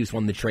say the Chiefs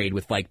won the trade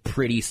with like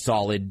pretty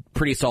solid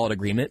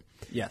agreement.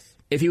 Yes.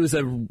 If he was a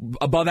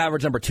above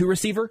average number 2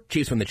 receiver,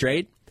 Chiefs won the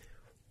trade.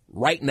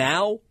 Right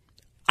now,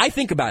 I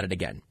think about it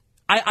again.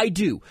 I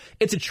do.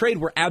 It's a trade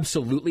where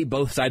absolutely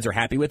both sides are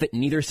happy with it.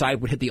 Neither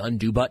side would hit the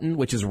undo button,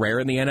 which is rare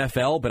in the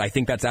NFL, but I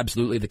think that's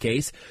absolutely the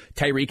case.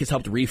 Tyreek has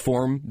helped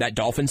reform that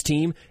Dolphins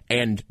team,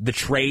 and the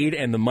trade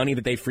and the money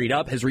that they freed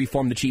up has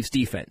reformed the Chiefs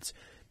defense.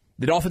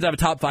 The Dolphins have a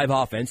top 5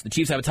 offense. The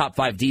Chiefs have a top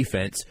 5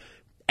 defense.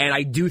 And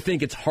I do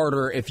think it's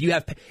harder if you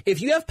have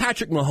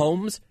Patrick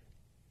Mahomes,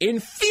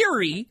 in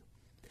theory,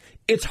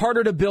 it's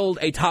harder to build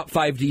a top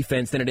 5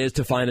 defense than it is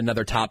to find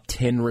another top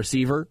 10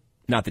 receiver.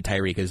 Not that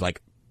Tyreek is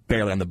like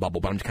barely on the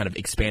bubble, but I'm just kind of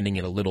expanding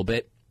it a little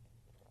bit.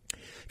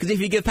 Because if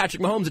you give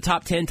Patrick Mahomes a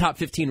top 10, top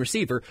 15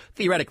 receiver,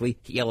 theoretically,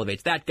 he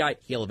elevates that guy,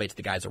 he elevates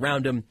the guys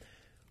around him.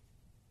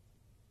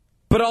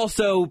 But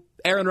also,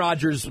 Aaron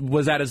Rodgers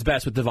was at his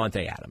best with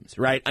Devontae Adams,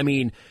 right? I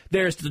mean,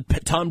 there's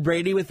Tom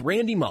Brady with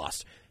Randy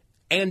Moss.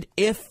 And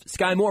if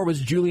Sky Moore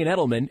was Julian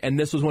Edelman, and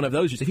this was one of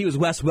those years, if he was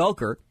Wes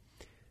Welker,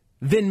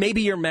 then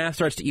maybe your math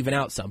starts to even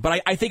out some.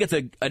 But I think it's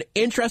an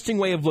interesting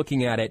way of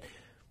looking at it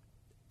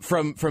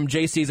from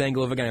JC's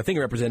angle of, again, I think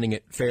representing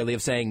it fairly,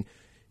 of saying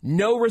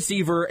no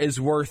receiver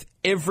is worth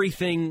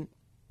everything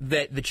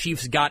that the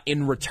Chiefs got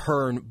in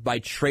return by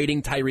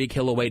trading Tyreek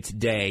Hill away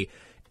today.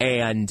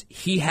 And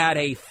he had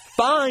a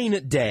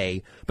fine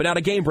day, but not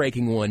a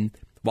game-breaking one,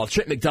 while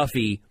Trent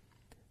McDuffie,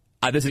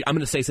 I'm going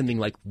to say something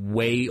like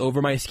way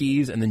over my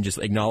skis and then just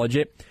acknowledge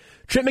it.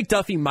 Trent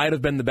McDuffie might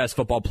have been the best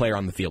football player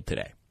on the field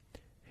today.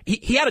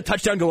 He had a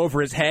touchdown go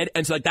over his head,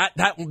 and so like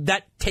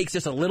that takes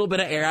just a little bit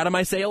of air out of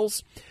my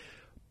sails.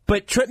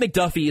 But Trent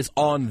McDuffie is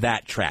on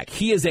that track.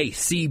 He is a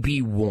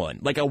CB1,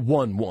 like a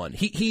 1-1.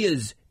 He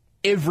is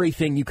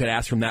everything you could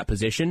ask from that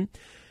position.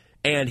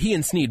 And he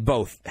and Snead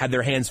both had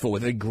their hands full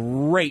with a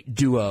great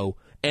duo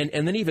and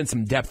then even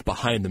some depth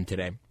behind them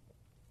today.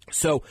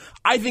 So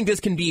I think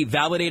this can be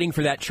validating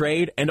for that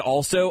trade. And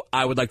also,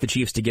 I would like the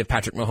Chiefs to give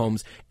Patrick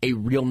Mahomes a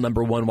real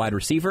number 1 wide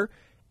receiver.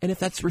 And if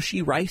that's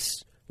Rashee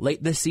Rice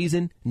late this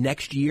season,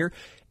 next year,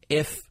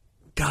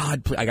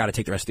 God, I got to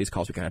take the rest of these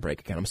calls. We kind of break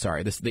again. I'm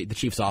sorry. The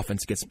Chiefs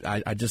offense gets,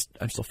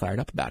 I'm still fired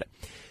up about it.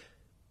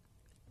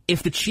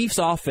 If the Chiefs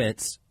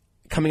offense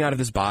coming out of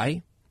this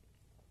bye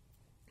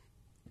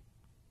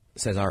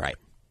says, all right,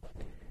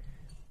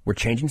 We're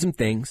changing some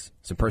things,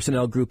 some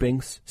personnel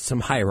groupings,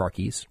 some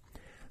hierarchies.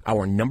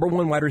 Our number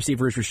one wide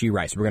receiver is Rashee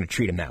Rice. We're going to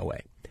treat him that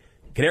way.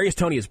 Kadarius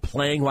Toney is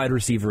playing wide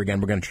receiver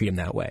again. We're going to treat him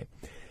that way.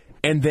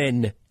 And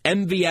then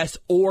MVS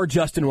or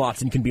Justin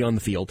Watson can be on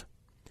the field.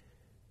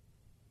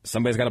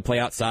 Somebody's got to play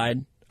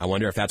outside. I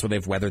wonder if that's where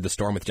they've weathered the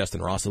storm with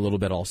Justin Ross a little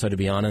bit also, to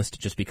be honest,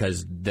 just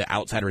because the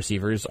outside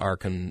receivers are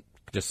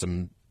just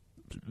some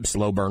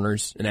slow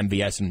burners in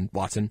MVS and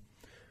Watson.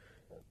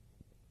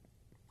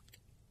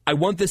 I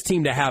want this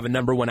team to have a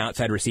number one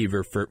outside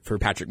receiver for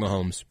Patrick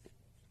Mahomes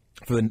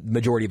for the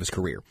majority of his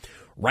career.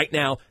 Right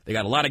now, they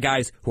got a lot of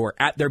guys who are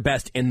at their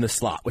best in the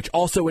slot, which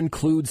also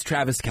includes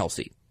Travis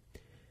Kelce.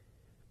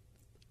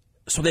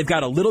 So they've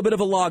got a little bit of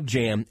a log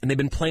jam, and they've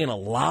been playing a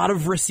lot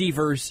of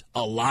receivers,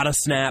 a lot of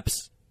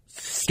snaps,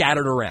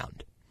 scattered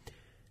around.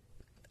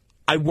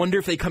 I wonder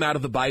if they come out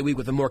of the bye week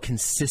with a more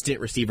consistent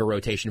receiver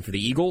rotation for the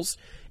Eagles,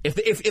 if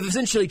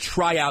essentially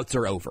tryouts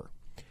are over.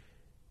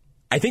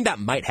 I think that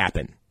might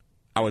happen.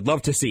 I would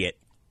love to see it.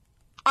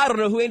 I don't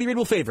know who Andy Reid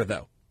will favor,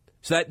 though.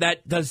 So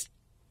that does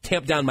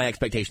tamp down my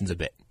expectations a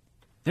bit.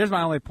 Here's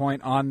my only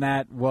point on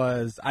that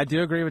was I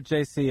do agree with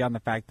JC on the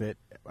fact that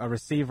a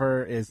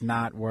receiver is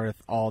not worth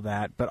all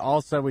that, but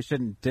also we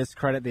shouldn't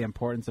discredit the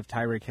importance of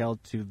Tyreek Hill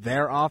to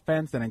their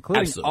offense and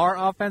including Absolutely. our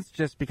offense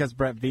just because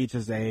Brett Veach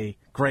is a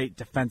great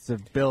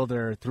defensive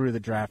builder through the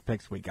draft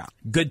picks we got.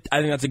 Good. I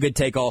think that's a good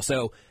take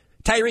also.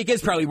 Tyreek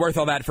is probably worth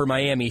all that for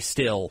Miami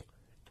still,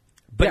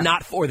 but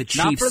not for the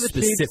Chiefs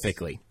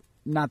specifically. Chiefs,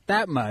 not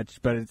that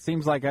much, but it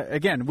seems like,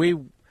 again,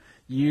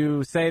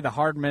 you say the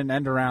Hardman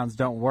end-arounds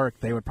don't work.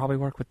 They would probably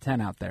work with 10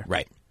 out there.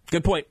 Right.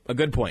 Good point. A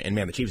good point. And,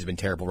 man, the Chiefs have been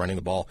terrible running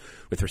the ball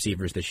with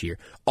receivers this year.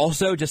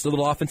 Also, just a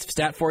little offensive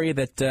stat for you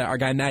that our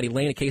guy Matty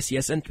Lane at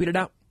KCSN tweeted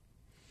out.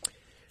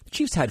 The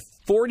Chiefs had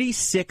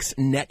 46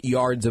 net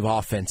yards of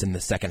offense in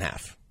the second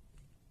half.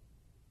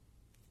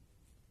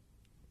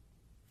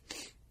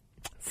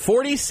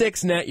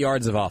 46 net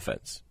yards of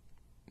offense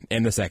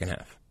in the second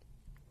half.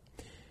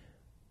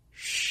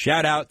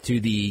 Shout out to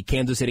the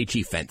Kansas City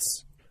Chief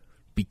fence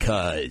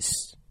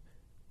because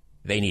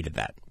they needed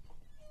that.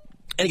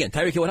 And again,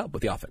 Tyreek Hill would help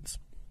with the offense.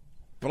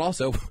 But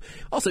also,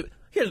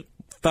 here's a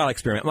thought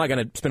experiment. I'm not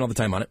going to spend all the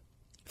time on it.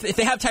 If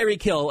they have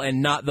Tyreek Hill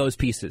and not those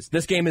pieces,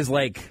 this game is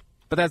like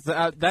but that's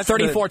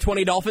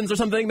 34-20 Dolphins or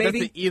something, maybe?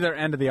 That's the either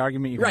end of the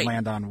argument you can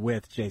land on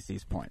with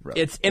JC's point. Really.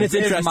 It's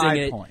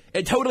interesting.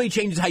 It totally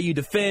changes how you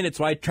defend. It's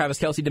why Travis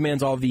Kelce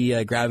demands all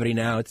the gravity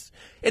now. It's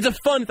a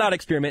fun thought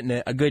experiment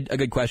and a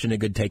good question, a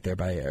good take there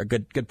a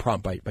good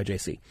prompt by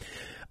JC.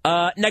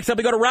 Next up,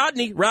 we go to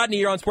Rodney. Rodney,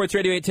 you're on Sports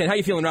Radio 810. How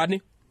you feeling,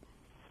 Rodney?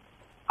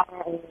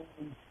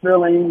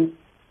 Feeling.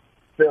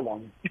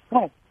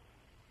 Because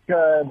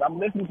I'm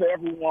listening to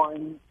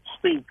everyone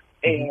speak,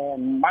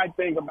 and my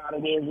thing about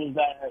it is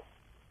that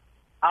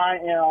I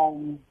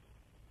am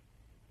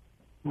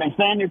been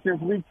saying this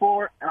since week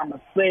 4, and I'm going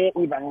to say it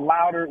even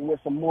louder with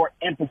some more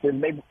emphasis.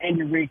 Maybe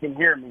Andy Reid can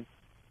hear me.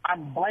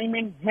 I'm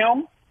blaming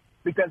him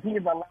because he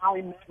is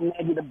allowing Matt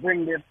Nagy to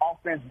bring this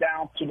offense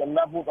down to the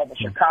level of the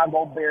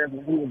Chicago Bears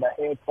when he was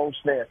the head coach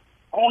there.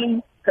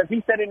 Only because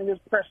he said it in his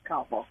press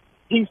conference.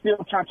 He's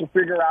still trying to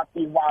figure out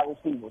these wide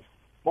receivers.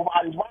 But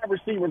while these wide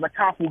receivers are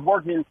constantly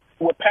working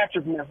with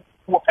Patrick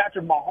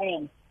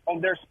Mahomes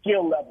on their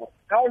skill level,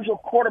 how does your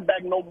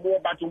quarterback know more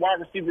about your wide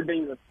receiver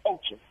than your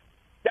coaches?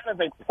 That is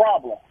a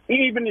problem.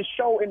 Even the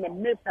show in the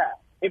mishap.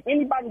 If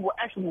anybody will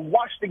actually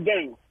watch the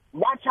game,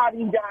 watch how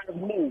these guys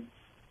move.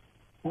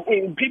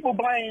 And people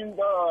blame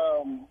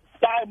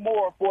Sky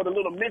Moore for the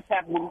little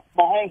mishap when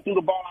Mahomes threw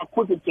the ball out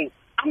quickly.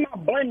 I'm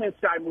not blaming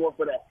Sky Moore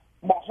for that.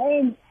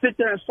 Mahomes sit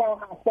there and saw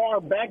how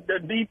far back the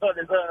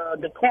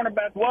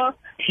cornerback was.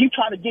 He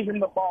tried to give him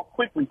the ball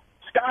quickly.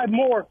 Sky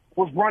Moore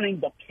was running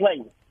the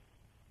play.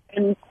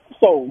 And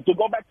so to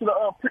go back to the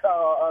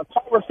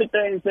caller sit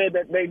there and said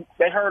that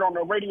they heard on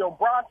the radio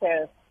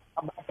broadcast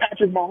about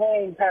Patrick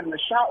Mahomes having a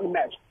shouting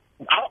match.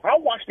 I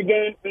watched the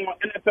game on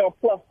NFL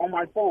Plus on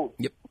my phone.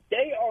 Yep.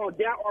 They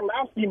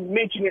Orlowski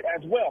mentioned it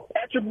as well.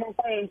 Patrick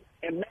Mahomes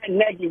and Matt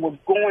Nagy was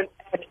going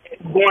at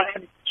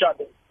each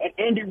other. And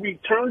Andy Reid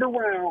turned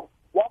around,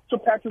 walked to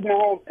Patrick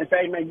Mahomes, and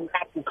said, man, you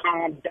have to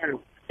calm down.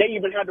 They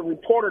even had the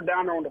reporter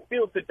down there on the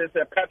field sit there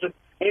and said,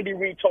 Andy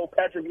Reid told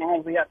Patrick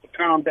Mahomes he has to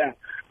calm down.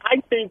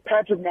 I think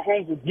Patrick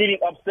Mahomes is getting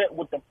upset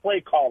with the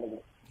play calling.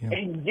 Yeah.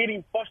 And he's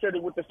getting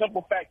frustrated with the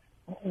simple fact,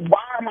 why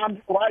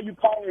are you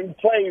calling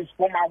plays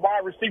for my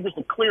wide receivers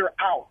to clear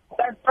out?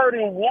 That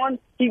 3rd and 1,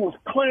 he was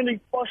clearly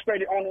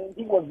frustrated on it.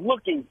 He was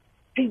looking.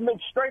 He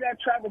looked straight at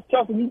Travis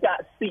Kelce. He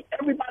got see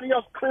everybody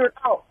else cleared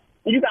out.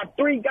 And you got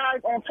 3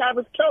 guys on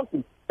Travis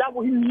Kelce.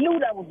 He knew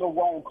that was the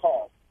wrong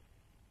call.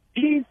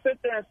 He sit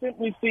there and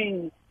simply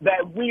see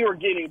that we are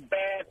getting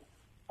bad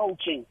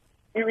coaching.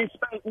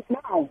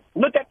 Now,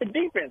 look at the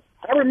defense.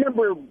 I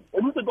remember,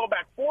 we could go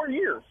back 4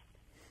 years.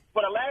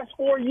 For the last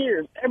 4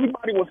 years,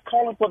 everybody was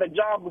calling for the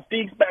job with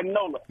Steve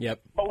Spagnuolo. Yep.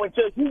 But when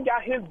he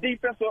got his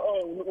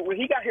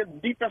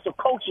defensive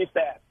coaching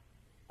staff,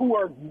 who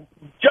are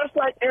just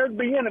like Eric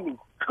Bieniemy,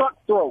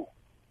 cutthroat,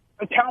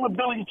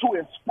 accountability to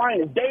his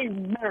finest, Dave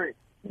Merritt,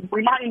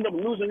 we might end up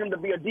losing him to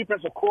be a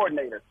defensive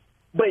coordinator.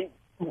 But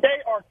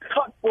they are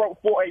cutthroat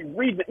for a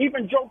reason.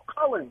 Even Joe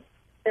Cullen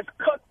is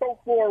cutthroat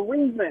for a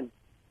reason.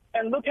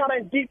 And look how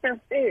that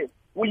defense is.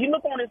 When you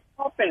look on this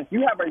offense,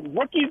 you have a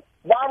rookie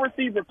wide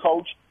receiver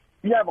coach.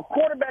 You have a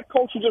quarterback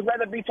coach who just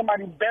rather be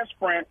somebody's best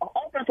friend, an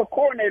offensive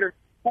coordinator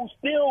who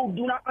still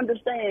do not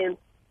understand,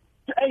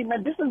 hey,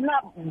 man, this is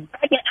not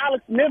back in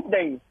Alex Smith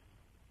days.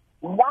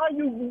 Why are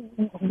you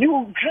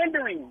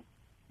hindering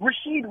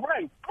Rashid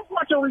Rice? I'm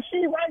watching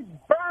Rashid Rice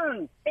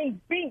burn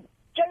and beat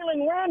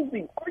Jalen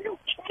Ramsey. Are you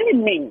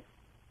kidding me?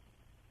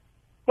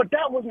 But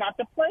that was not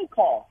the play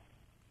call.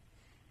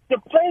 The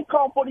play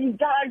call for these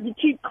guys, you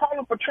keep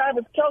calling for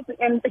Travis Kelce,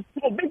 and it's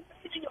a big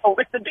video.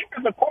 It's the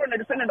defensive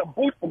coordinator sitting in the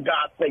booth, for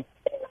God's sake.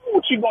 They know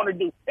what you're going to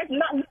do. It's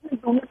not nothing to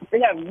do with it.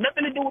 They have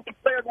nothing to do with the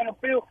players on the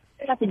field.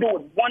 It has to do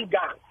with one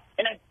guy,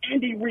 and that's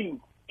Andy Reid.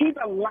 He's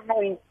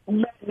allowing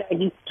Matt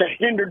Nagy to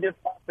hinder this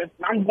offense,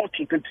 and I'm going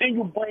to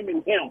continue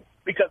blaming him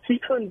because he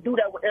couldn't do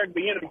that with Eric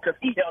Bieniemy because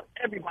he held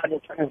everybody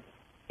accountable.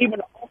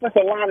 Even the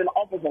offensive line and the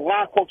offensive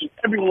line coaches,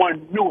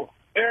 everyone knew it.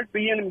 Eric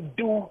Bieniemy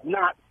do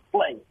not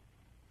play.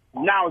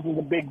 Now is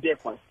a big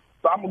difference.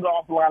 So I'm going to go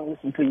off the line and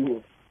listen to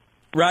you.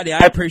 Rodney,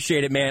 I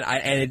appreciate it,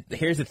 man.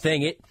 Here's the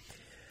thing.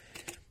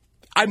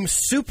 I'm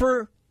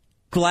super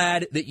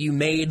glad that you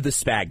made the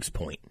Spags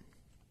point.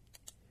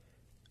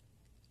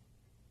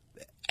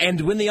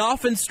 And when the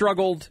offense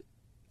struggled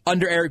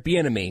under Eric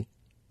Bieniemy,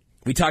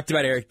 we talked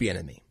about Eric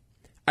Bieniemy.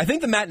 I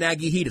think the Matt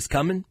Nagy heat is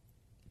coming.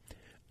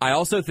 I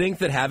also think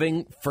that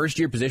having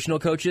first-year positional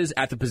coaches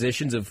at the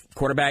positions of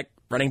quarterback,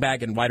 running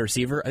back, and wide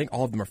receiver, I think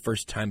all of them are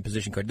first-time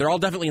position coaches. They're all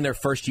definitely in their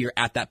first year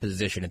at that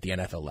position at the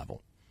NFL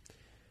level.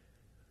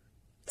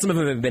 Some of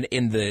them have been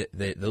in the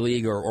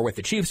league or with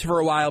the Chiefs for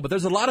a while, but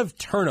there's a lot of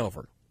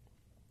turnover.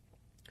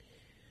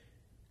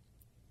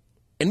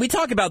 And we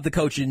talk about the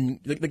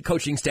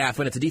coaching staff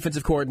when it's a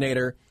defensive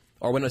coordinator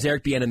or when it was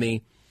Eric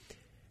Bieniemy,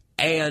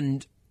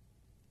 and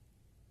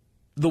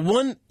the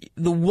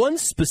one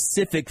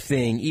specific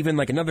thing, even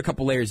like another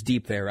couple layers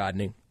deep there,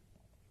 Rodney,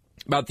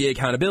 about the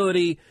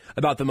accountability,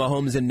 about the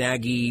Mahomes and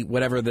Nagy,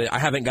 I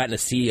haven't gotten to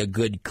see a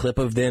good clip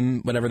of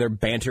them, whatever their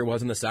banter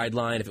was on the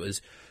sideline, if it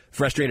was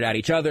frustrated at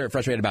each other,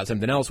 frustrated about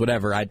something else,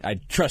 whatever. I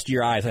trust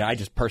your eyes. I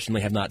just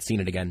personally have not seen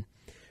it again.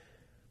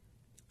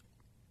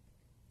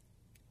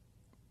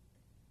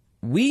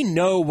 We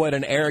know what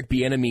an Eric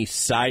Bieniemy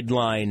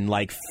sideline,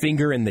 like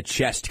finger in the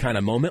chest kind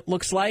of moment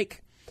looks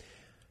like.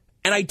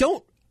 And I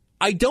don't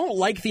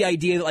like the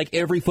idea that like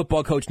every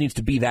football coach needs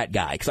to be that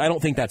guy, because I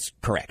don't think that's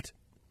correct.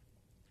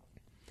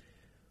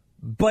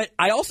 But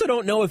I also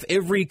don't know if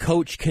every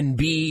coach can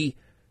be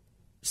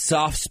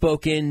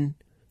soft-spoken,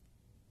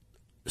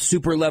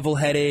 super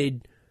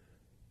level-headed,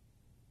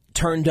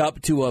 turned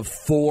up to a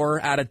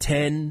 4 out of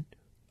 10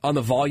 on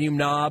the volume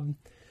knob.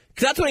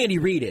 Because that's what Andy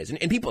Reid is.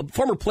 And people,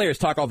 former players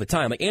talk all the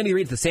time. Like, Andy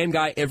Reid's the same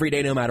guy every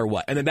day no matter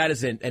what. And then that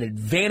is an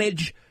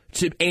advantage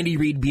to Andy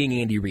Reid being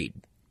Andy Reid.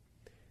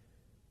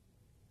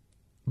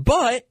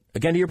 But,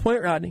 again to your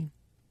point, Rodney,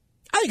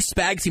 I think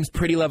Spag seems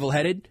pretty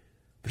level-headed.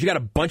 But you got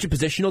a bunch of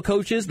positional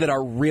coaches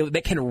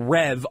that can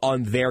rev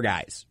on their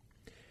guys.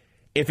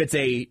 If it's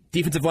a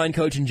defensive line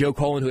coach in Joe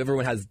Cullen, who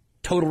everyone has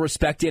total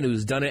respect in,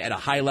 who's done it at a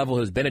high level,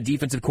 who's been a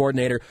defensive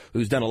coordinator,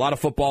 who's done a lot of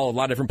football, a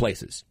lot of different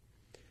places.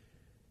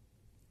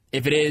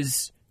 If it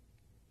is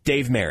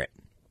Dave Merritt,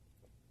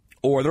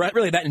 or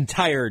really that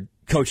entire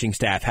coaching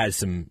staff has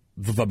some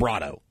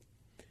vibrato.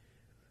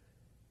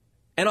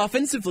 And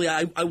offensively,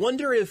 I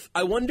wonder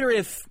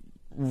if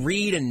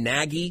Reid and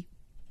Nagy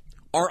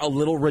are a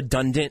little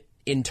redundant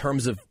in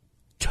terms of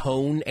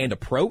tone and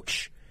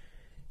approach,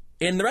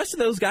 and the rest of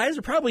those guys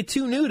are probably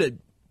too new to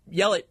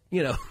yell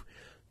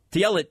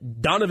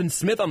at Donovan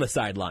Smith on the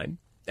sideline.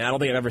 And I don't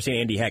think I've ever seen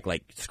Andy Heck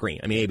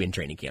scream. I mean, maybe in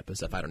training camp and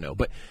stuff. I don't know,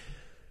 but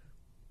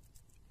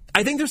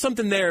I think there's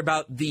something there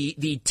about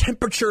the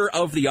temperature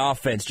of the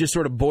offense just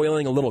sort of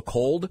boiling a little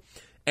cold.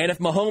 And if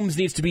Mahomes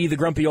needs to be the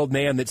grumpy old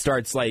man that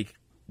starts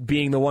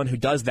being the one who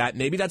does that,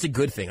 maybe that's a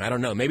good thing. I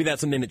don't know. Maybe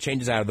that's something that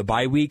changes out of the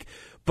bye week.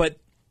 But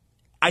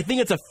I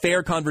think it's a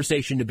fair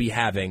conversation to be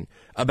having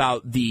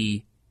about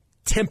the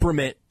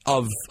temperament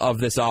of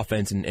this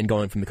offense and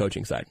going from the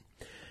coaching side.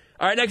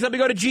 All right, next up we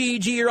go to G.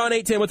 G, you're on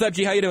 810. What's up,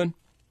 G? How you doing?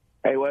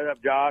 Hey, what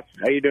up, Josh?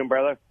 How you doing,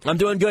 brother? I'm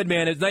doing good,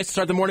 man. It's nice to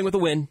start the morning with a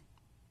win.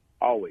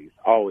 Always.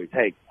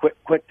 Hey,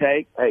 quick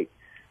take. Hey,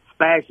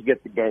 Spags should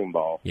get the game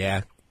ball.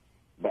 Yeah.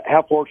 But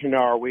how fortunate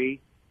are we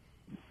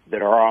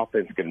that our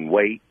offense can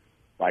wait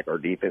like our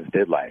defense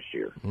did last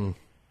year?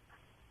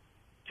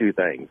 Two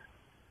things.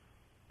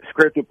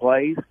 Scripted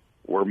plays,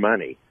 we're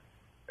money.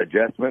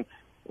 Adjustments,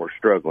 we're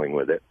struggling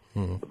with it.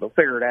 But they'll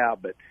figure it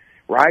out. But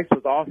Rice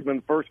was awesome in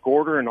the first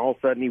quarter, and all of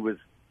a sudden he was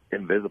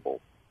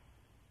invisible.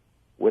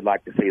 Would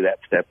like to see that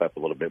step up a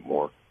little bit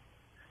more.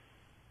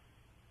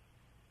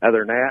 Other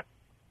than that,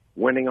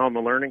 winning on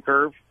the learning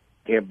curve,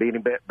 can't be any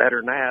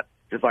better than that.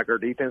 Just like our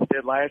defense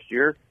did last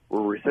year,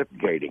 we're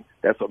reciprocating.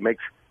 That's what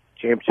makes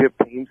championship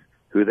teams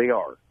who they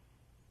are.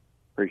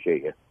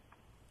 Appreciate you.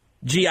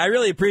 Gee, I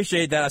really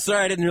appreciate that.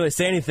 Sorry I didn't really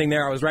say anything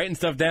there. I was writing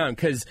stuff down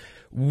because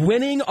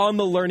Winning on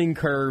the learning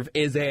curve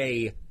is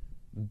a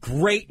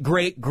great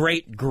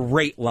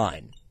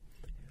line.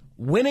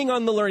 Winning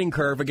on the learning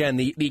curve, again,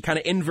 the kind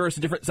of inverse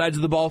of different sides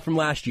of the ball from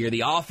last year.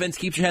 The offense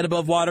keeps your head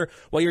above water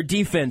while your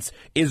defense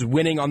is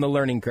winning on the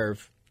learning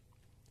curve.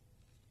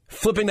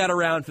 Flipping that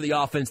around for the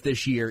offense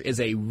this year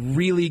is a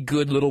really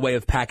good little way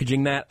of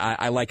packaging that.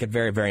 I like it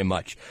very, very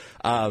much.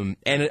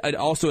 And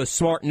also a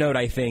smart note,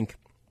 I think,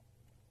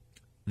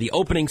 the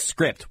opening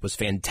script was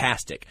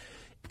fantastic.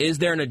 Is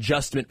there an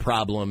adjustment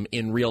problem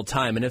in real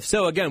time? And if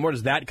so, again, where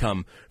does that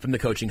come from the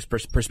coaching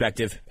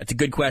perspective? That's a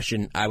good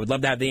question. I would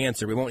love to have the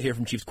answer. We won't hear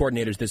from Chiefs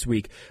coordinators this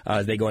week.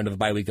 As they go into the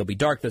bye week, they'll be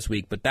dark this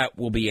week, but that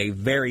will be a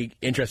very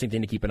interesting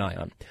thing to keep an eye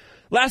on.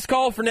 Last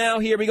call for now.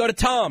 Here we go to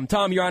Tom.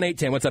 Tom, you're on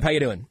 810. What's up? How you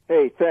doing?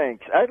 Hey,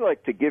 thanks. I'd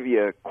like to give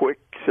you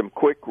some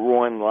quick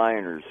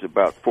one-liners,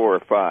 about 4 or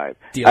 5.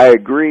 Deal. I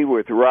agree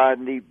with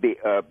Rodney,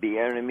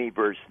 Bieniemy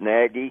versus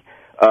Nagy.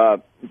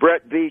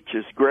 Brett Veach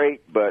is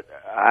great, but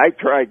I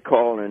tried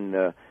calling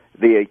the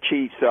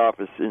Chiefs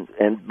office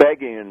and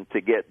begging them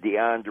to get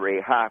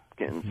DeAndre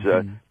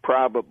Hopkins,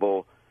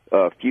 probable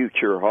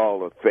future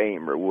Hall of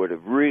Famer, would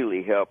have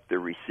really helped the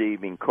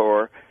receiving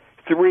core.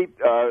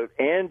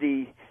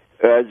 Andy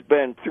has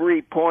been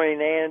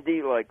 3-point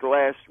Andy, like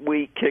last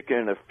week,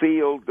 kicking a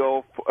field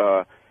goal,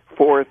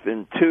 4th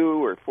and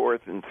 2 or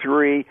 4th and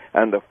 3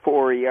 on the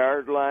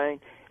 4-yard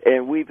line,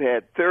 and we've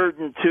had 3rd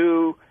and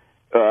 2.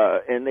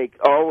 And they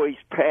always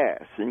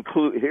pass,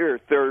 include here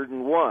 3rd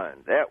and 1.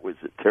 That was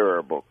a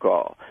terrible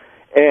call.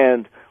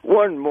 And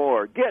one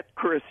more, get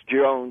Chris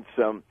Jones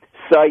some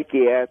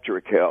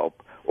psychiatric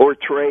help or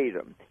trade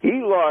him.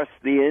 He lost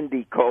the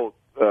Indy Colt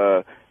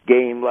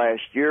game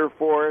last year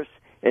for us,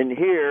 and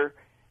here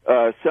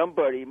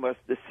somebody must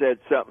have said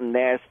something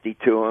nasty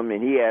to him,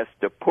 and he has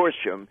to push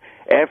him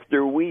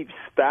after we've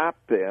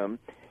stopped them,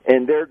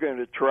 and they're going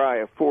to try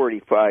a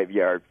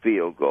 45-yard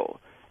field goal.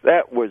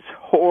 That was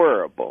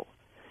horrible.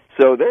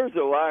 So there's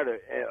a lot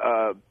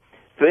of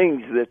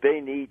things that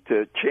they need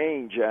to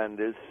change on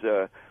this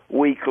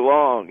week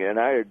long, and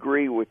I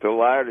agree with a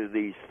lot of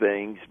these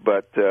things,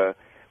 but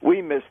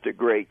we missed a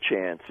great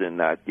chance in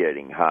not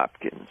getting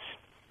Hopkins.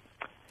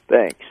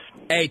 Thanks.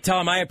 Hey,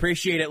 Tom, I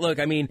appreciate it. Look,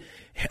 I mean,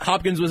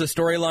 Hopkins was a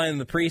storyline in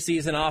the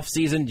preseason,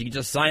 off-season. You could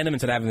just sign him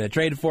instead of having to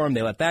trade for him.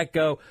 They let that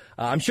go.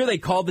 I'm sure they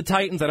called the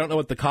Titans. I don't know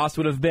what the cost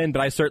would have been,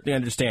 but I certainly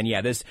understand.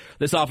 Yeah, this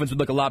offense would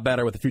look a lot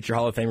better with a future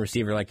Hall of Fame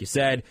receiver, like you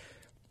said.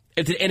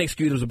 It's an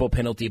inexcusable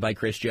penalty by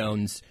Chris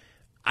Jones.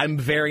 I'm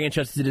very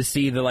interested to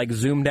see the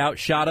zoomed out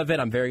shot of it.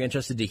 I'm very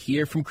interested to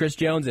hear from Chris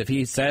Jones if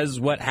he says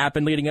what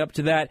happened leading up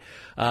to that.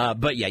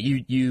 But yeah,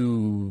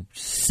 you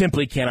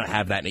simply cannot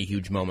have that in a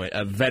huge moment.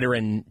 A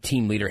veteran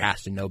team leader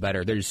has to know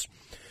better. There's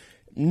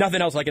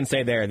nothing else I can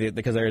say there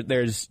because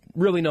there's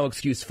really no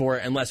excuse for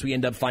it unless we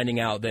end up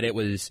finding out that it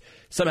was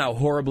somehow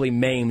horribly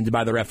maimed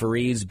by the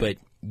referees. But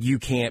you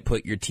can't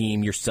put your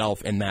team,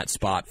 yourself, in that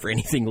spot for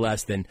anything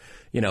less than,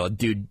 a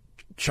dude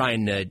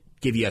trying to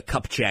give you a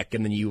cup check,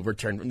 and then you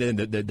return.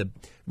 The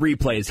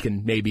replays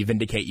can maybe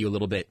vindicate you a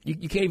little bit.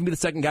 You can't even be the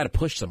second guy to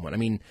push someone. I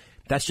mean,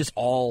 that's just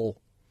all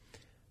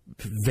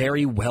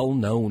very well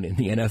known in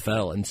the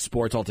NFL and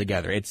sports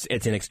altogether. It's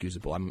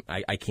inexcusable.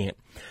 I can't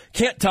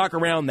talk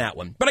around that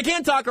one. But I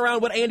can talk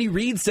around what Andy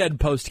Reid said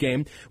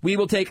post-game. We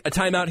will take a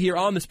timeout here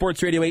on the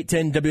Sports Radio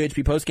 810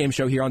 WHB post-game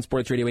show here on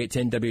Sports Radio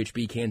 810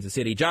 WHB Kansas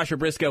City. Joshua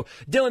Briscoe,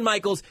 Dylan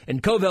Michaels,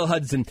 and Covell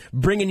Hudson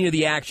bringing you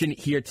the action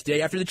here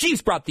today after the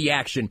Chiefs brought the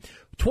action.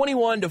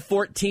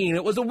 21-14.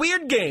 It was a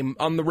weird game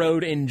on the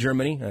road in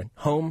Germany.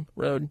 Home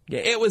road. Yeah,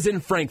 it was in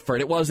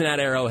Frankfurt. It wasn't at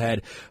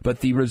Arrowhead, but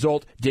the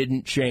result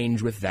didn't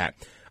change with that.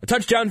 A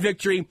touchdown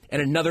victory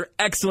and another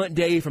excellent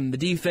day from the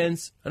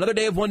defense. Another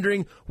day of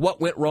wondering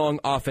what went wrong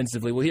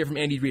offensively. We'll hear from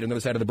Andy Reid on the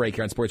other side of the break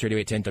here on Sports Radio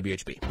 810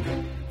 WHB.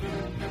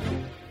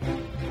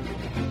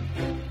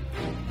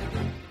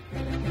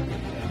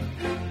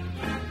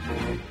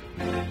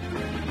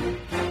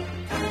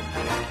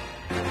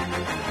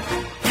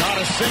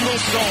 A single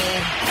soul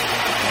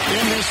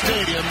in this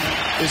stadium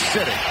is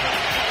sitting.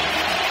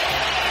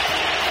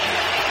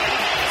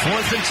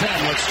 4th and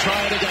 10. Let's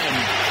try it again.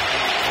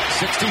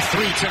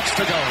 63 ticks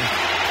to go.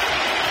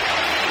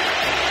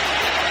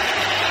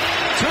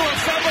 Tua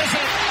fumbles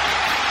it,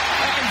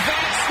 and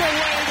that's the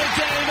way the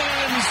game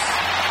ends.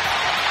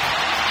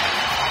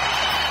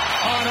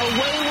 On a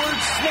wayward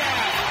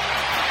snap.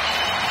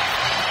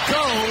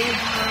 Go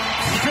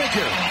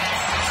figure.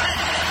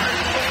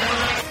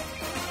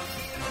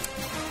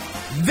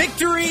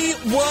 Victory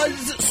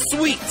was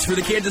sweet for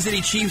the Kansas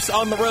City Chiefs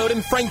on the road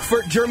in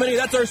Frankfurt, Germany.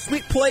 That's our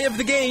sweet play of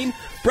the game,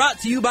 brought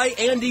to you by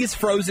Andy's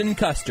Frozen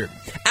Custard.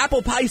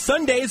 Apple pie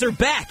sundaes are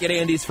back at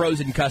Andy's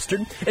Frozen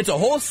Custard. It's a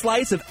whole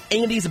slice of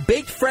Andy's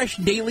baked fresh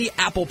daily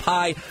apple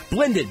pie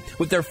blended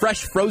with their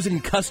fresh frozen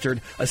custard,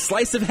 a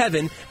slice of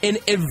heaven in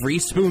every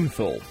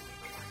spoonful.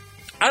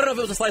 I don't know if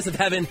it was a slice of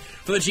heaven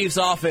for the Chiefs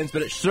offense,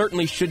 but it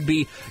certainly should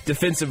be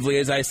defensively.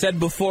 As I said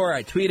before,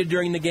 I tweeted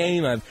during the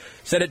game, I've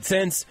said it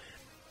since.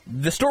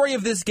 The story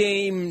of this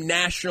game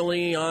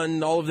nationally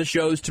on all of the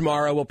shows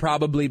tomorrow will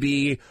probably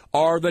be,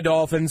 are the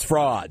Dolphins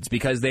frauds?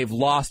 Because they've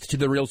lost to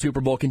the real Super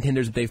Bowl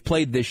contenders that they've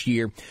played this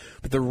year.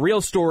 But the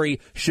real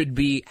story should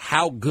be,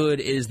 how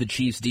good is the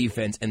Chiefs'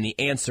 defense? And the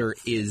answer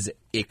is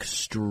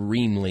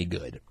extremely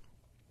good.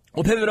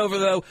 We'll pivot over,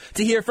 though,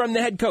 to hear from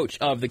the head coach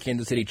of the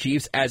Kansas City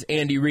Chiefs as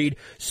Andy Reid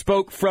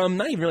spoke from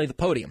not even really the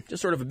podium,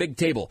 just sort of a big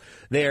table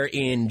there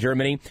in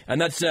Germany. And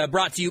that's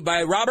brought to you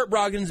by Robert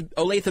Brogdon's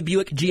Olathe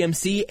Buick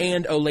GMC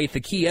and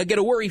Olathe Kia. Get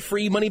a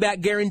worry-free money-back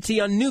guarantee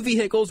on new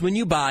vehicles when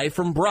you buy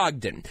from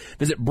Brogdon.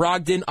 Visit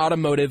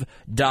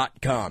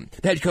BrogdonAutomotive.com.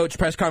 The head coach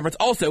press conference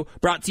also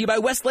brought to you by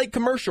Westlake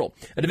Commercial,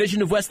 a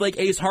division of Westlake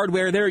Ace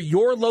Hardware. They're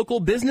your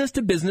local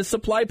business-to-business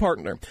supply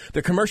partner.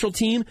 The commercial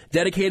team,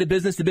 dedicated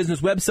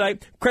business-to-business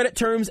website, credit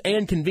terms,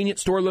 and convenient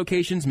store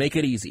locations make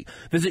it easy.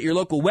 Visit your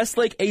local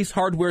Westlake Ace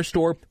Hardware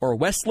store or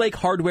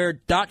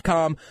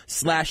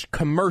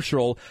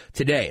westlakehardware.com/commercial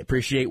today.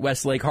 Appreciate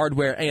Westlake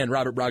Hardware and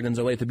Robert Brogdon's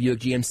Olathe Buick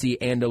GMC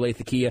and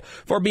Olathe Kia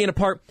for being a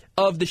part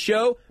of the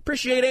show.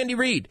 Appreciate Andy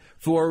Reid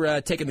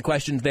for taking the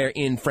questions there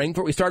in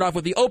Frankfurt. We start off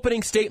with the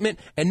opening statement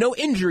and no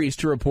injuries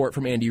to report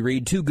from Andy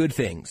Reid. Two good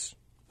things.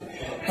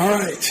 All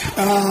right.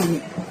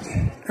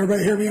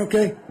 Everybody hear me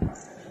okay?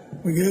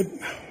 We good?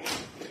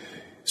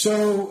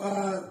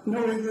 So,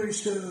 no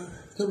injuries to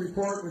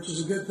report, which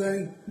is a good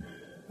thing.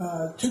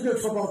 Two good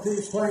football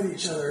teams playing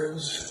each other. It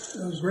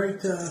was great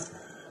to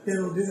be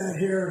able to do that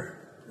here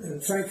in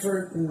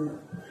Frankfurt, and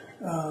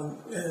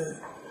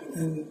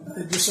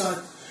I just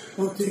thought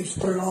both teams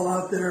put it all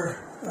out there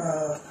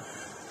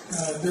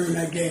during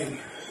that game.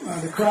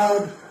 The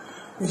crowd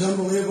was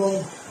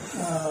unbelievable.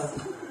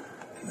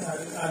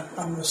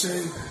 I'm going to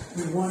say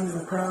we won in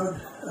the crowd.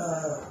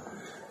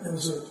 There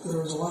was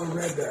a lot of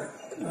red there.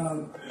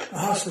 The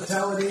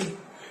hospitality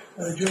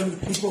of the German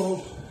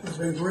people has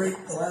been great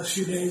the last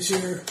few days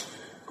here.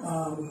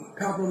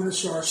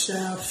 Compliments to our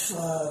staff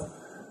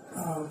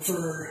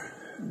for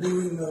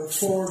doing the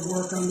forward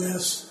work on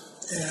this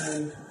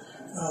and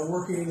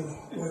working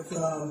with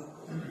the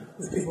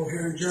people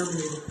here in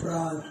Germany to put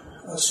on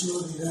a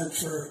smooth event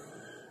for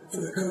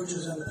the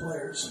coaches and the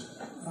players.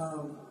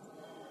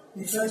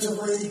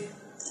 Defensively,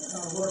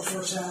 what a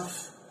first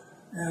half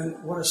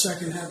and what a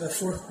second half. That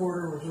fourth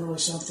quarter was really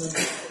something.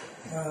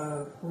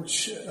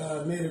 Which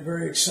made it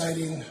very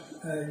exciting.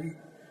 The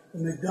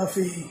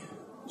McDuffie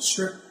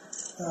strip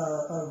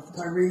of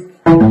Tyreek,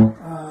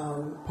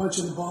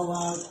 punching the ball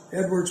out,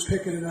 Edwards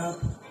picking it up,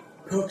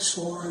 Cook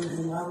scoring,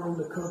 and lateral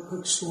to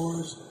Cook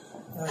scores.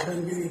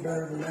 Doesn't get any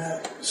better than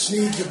that.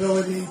 Snead's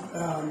ability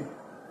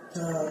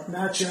to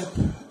match up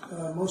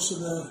most of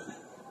the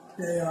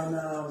day on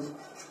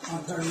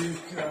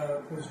Tyreek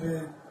was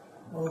big.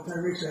 Well,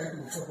 Tyreek's a heck of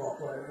a football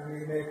player. I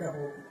mean, he made a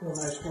couple real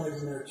nice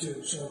plays in there,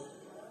 too. So,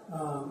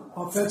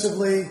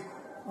 offensively,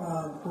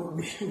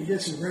 we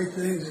did some great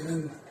things, and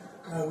then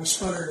we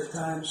sputtered at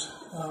times.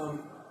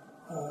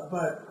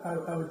 But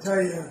I would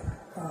tell you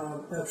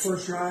that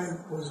first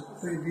drive was a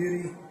pretty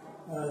beauty.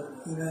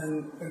 And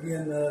then,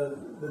 again,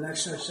 the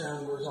next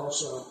touchdown was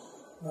also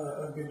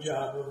a good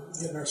job of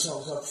getting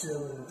ourselves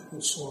upfield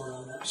and scoring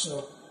on that.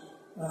 So,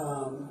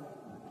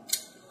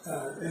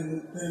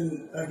 and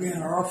then,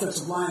 again, our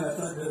offensive line, I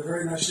thought, did a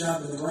very nice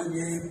job in the run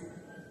game.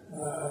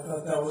 I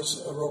thought that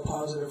was a real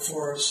positive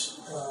for us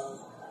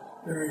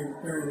during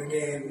the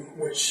game,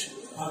 which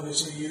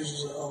obviously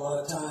uses a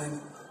lot of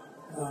time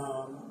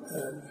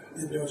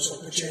in doing so.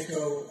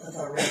 Pacheco, I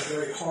thought, ran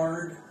very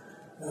hard,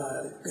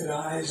 good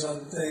eyes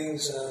on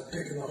things,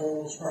 picking the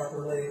holes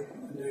properly,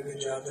 and did a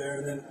good job there.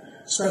 And then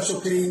special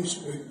teams,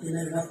 we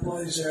made enough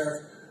plays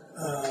there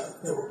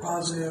that were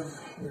positive.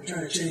 We're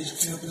trying to change the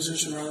field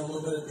position around a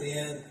little bit at the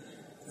end.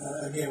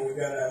 Again, we've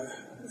got to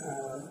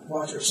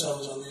watch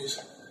ourselves on these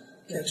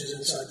catches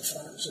inside the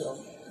 5. So,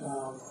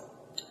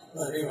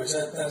 but anyways,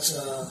 that's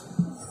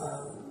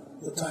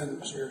the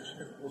time is yours.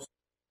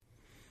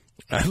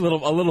 A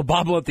little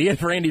bobble at the end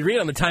for Andy Reid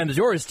on the time is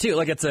yours too.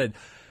 Like it's a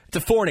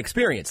foreign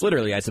experience,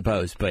 literally, I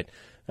suppose. But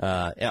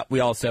yeah, we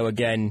also,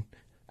 again,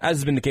 as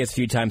has been the case a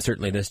few times,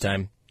 certainly this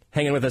time,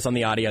 hanging with us on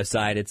the audio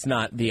side. It's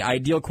not the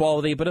ideal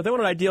quality, but if they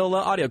wanted ideal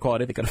audio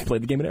quality, they could have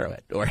played the game at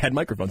Arrowhead or had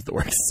microphones that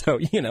work. So,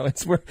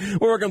 we're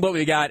working with what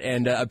we got,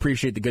 and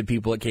appreciate the good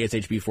people at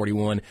KSHB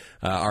 41,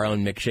 our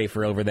own Mick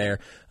Schaefer over there,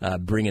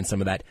 bringing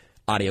some of that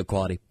audio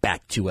quality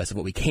back to us of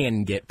what we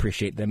can get.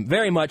 Appreciate them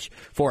very much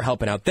for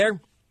helping out there.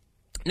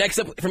 Next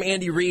up from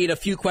Andy Reid, a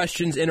few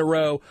questions in a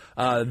row.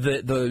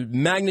 The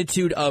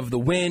magnitude of the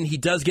win. He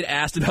does get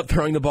asked about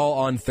throwing the ball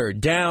on third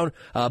down,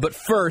 but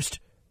first,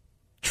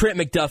 Trent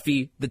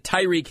McDuffie, the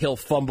Tyreek Hill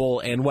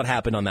fumble, and what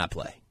happened on that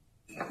play?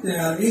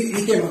 Yeah,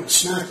 he came up and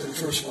smacked him,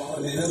 first of all.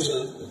 I mean, that was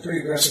a pretty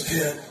aggressive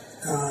hit.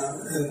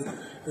 And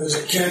it was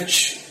a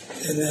catch,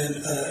 and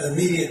then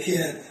immediate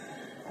hit,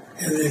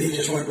 and then he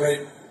just went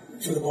right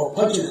for the ball,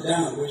 punching it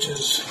down, which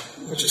is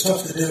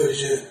tough to do as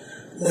you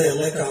lay a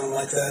lick on him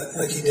like that,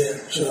 like he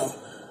did. So,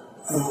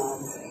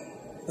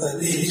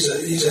 but he's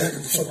a heck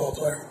of a football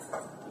player.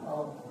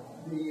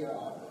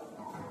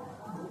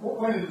 what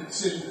went into the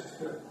decision to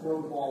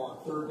throw the ball on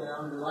third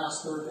down, your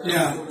last third down?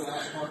 Yeah. The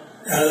last one?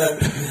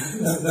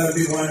 That would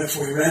be one. If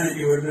we ran it,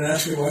 you would have been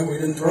asking why we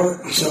didn't throw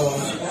it. So,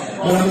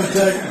 but I'm gonna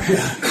tell you,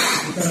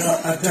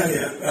 I tell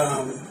you,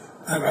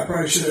 I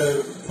probably should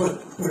have put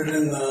it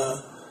in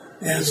the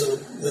hands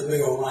of the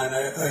big old line.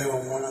 I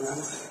own one on that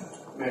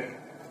one.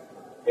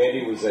 Andy,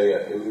 it was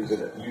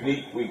a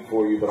unique week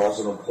for you, but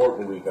also an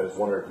important week. I was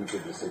wondering if you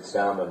could just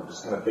expound on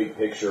just kind of big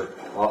picture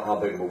how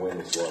big of a win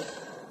this was.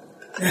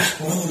 Yeah,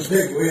 well, it was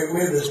big. We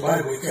have this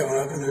bye week coming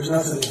up, and there's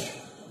nothing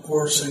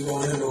worse than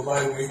going into a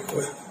bye week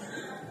with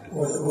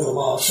a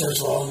loss,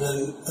 first of all, and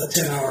then a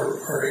 10-hour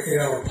or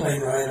 8-hour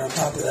plane ride on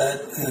top of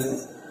that, and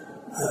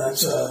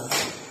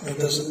that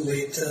doesn't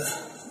lead to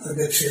a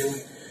good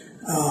feeling.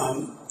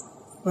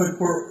 But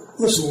we're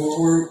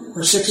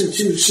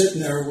 6-2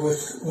 sitting there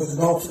with the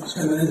Dolphins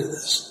coming into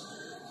this,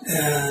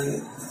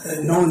 and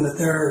knowing that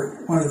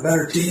they're one of the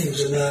better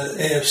teams in the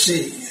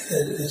AFC.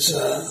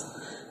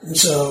 And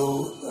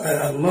so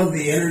I love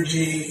the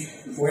energy,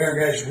 the way our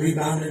guys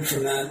rebounded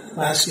from that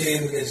last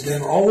game against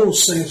Denver. All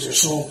those things are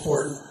so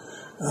important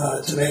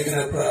to making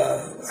up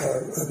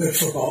a good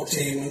football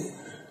team. And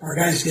our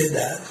guys did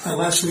that.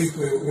 Last week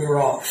we were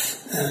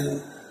off,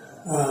 and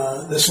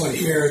this one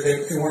here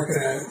they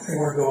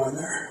weren't going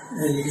there,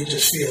 and you could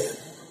just feel it.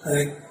 I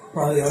think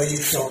probably all you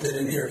felt it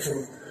in here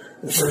from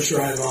the first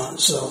drive on.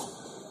 So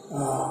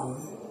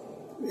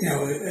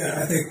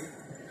I think.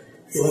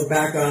 You look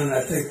back on it,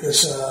 I think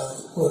this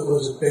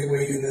was a big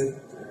week, and then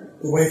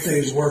the way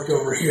things worked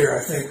over here,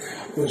 I think,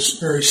 was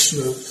very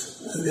smooth.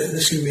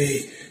 This can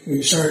be, when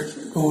you start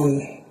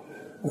going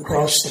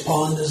across the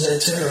pond, as they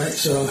say, right?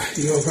 So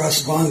you go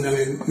across the pond, I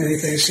mean, many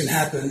things can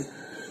happen,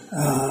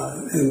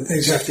 and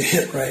things have to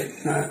hit right.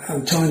 And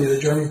I'm telling you, the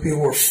German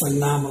people were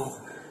phenomenal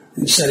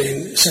in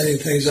setting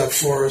things up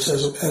for us,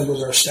 as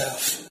was our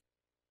staff.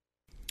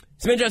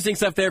 Some interesting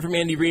stuff there from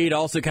Andy Reid,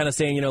 also kind of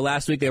saying,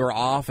 last week they were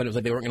off, and it was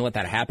like they weren't going to let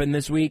that happen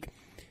this week.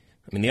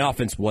 I mean, the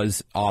offense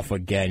was off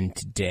again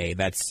today.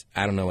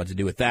 I don't know what to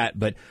do with that,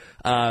 but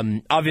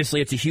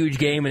obviously it's a huge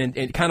game,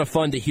 and kind of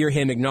fun to hear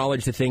him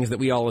acknowledge the things that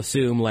we all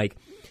assume, like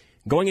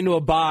going into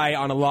a bye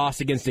on a loss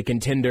against a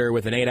contender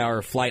with an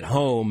 8-hour flight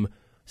home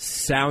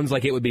sounds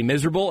like it would be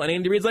miserable, and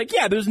Andy Reid's like,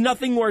 yeah, there's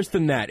nothing worse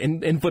than that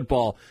in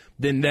football,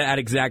 than that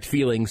exact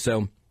feeling,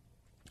 so...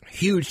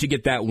 Huge to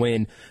get that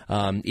win,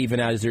 even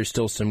as there's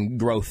still some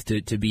growth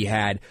to be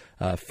had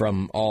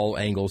from all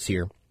angles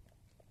here.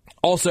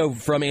 Also,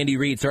 from Andy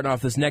Reid, starting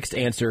off this next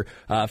answer,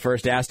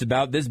 first asked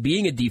about this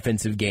being a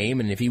defensive game,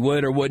 and if he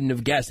would or wouldn't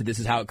have guessed that this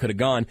is how it could have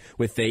gone,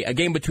 with a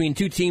game between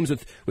two teams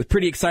with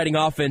pretty exciting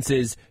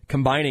offenses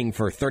combining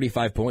for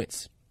 35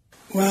 points.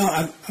 Well,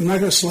 I'm not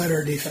going to slight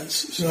our defense,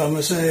 so I'm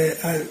going to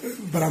say,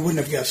 but I wouldn't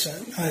have guessed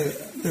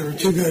that. There were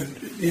two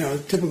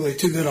good, typically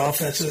two good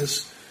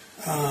offenses.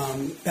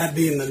 That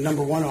being the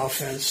number one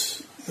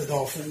offense, the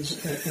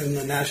Dolphins, in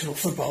the National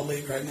Football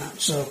League right now.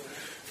 So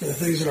for the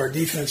things that our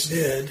defense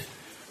did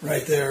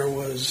right there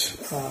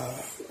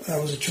that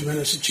was a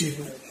tremendous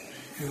achievement.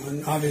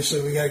 And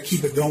obviously we got to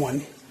keep it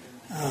going.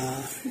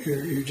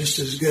 You're just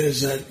as good as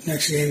that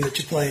next game that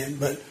you play in,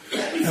 but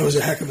that was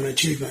a heck of an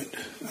achievement.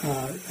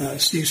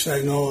 Steve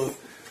Spagnuolo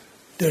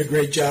did a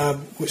great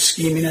job with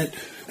scheming it,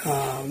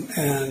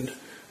 and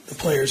the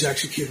players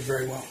executed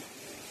very well.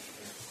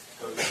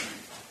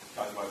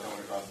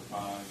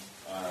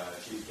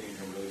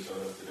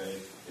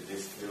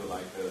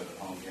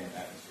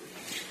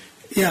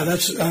 Yeah,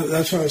 that's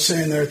what I was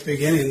saying there at the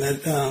beginning,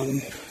 that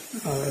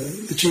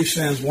the Chiefs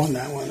fans won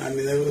that one. I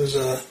mean, it was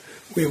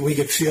we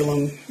could feel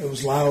them. It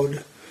was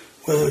loud,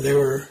 whether they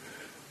were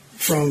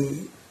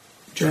from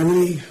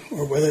Germany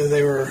or whether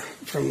they were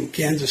from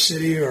Kansas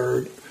City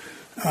or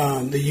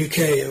the UK.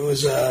 It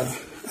was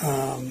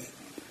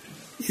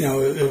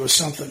it was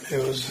something.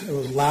 It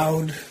was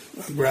loud,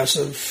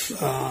 aggressive,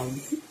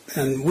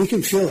 and we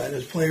can feel that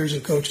as players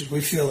and coaches.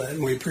 We feel that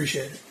and we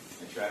appreciate it.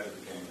 And Travis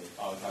became an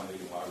all-time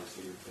leading wide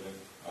receiver today.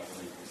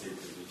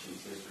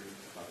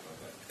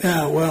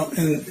 Yeah, well,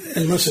 and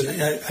listen,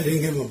 I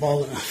didn't give him the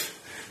ball enough,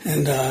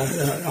 and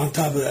on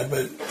top of that,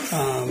 but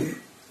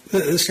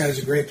this guy's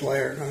a great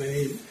player. I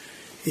mean,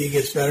 he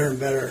gets better and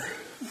better,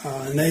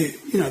 and they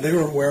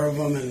were aware of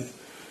him and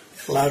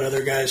allowed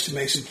other guys to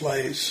make some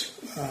plays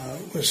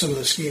with some of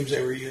the schemes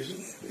they were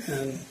using.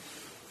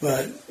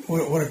 But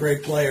what a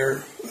great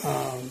player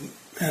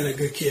and a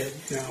good kid,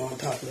 on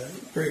top of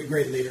that,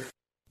 great leader.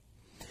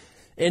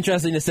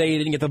 Interesting to say you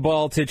didn't get the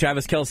ball to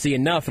Travis Kelce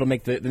enough. It'll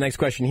make the next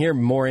question here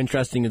more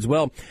interesting as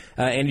well.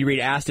 Andy Reid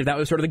asked if that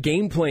was sort of the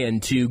game plan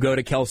to go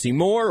to Kelce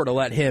more or to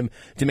let him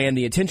demand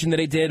the attention that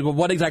he did. But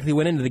what exactly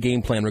went into the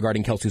game plan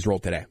regarding Kelce's role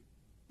today?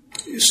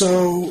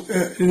 So,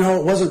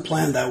 it wasn't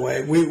planned that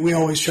way. We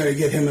always try to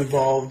get him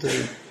involved,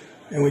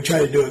 and we try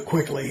to do it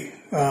quickly.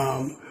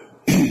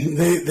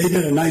 They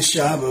did a nice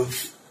job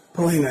of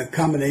pulling a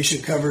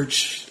combination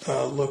coverage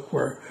look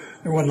where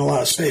there wasn't a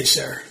lot of space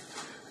there.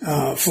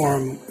 For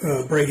him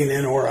breaking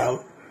in or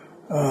out.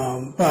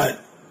 But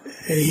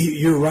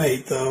you're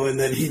right, though, in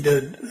that he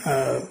did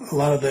a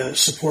lot of the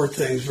support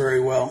things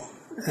very well.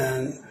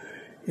 And,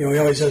 he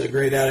always has a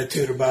great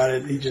attitude about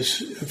it.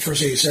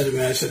 First thing he said to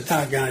me, I said,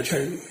 Todd, I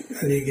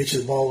need to get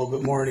you the ball a little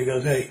bit more. And he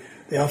goes, hey,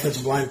 the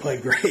offensive line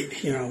played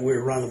great. We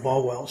were running the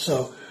ball well.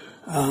 So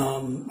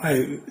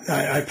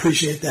I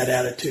appreciate that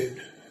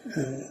attitude.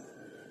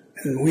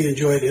 And we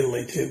enjoyed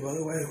Italy, too, by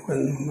the way,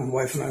 when my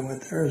wife and I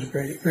went there. It was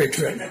a great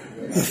trip.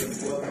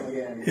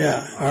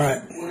 Yeah, all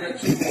right. We're going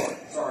to 2 more.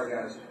 Sorry,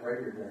 guys. Right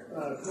here,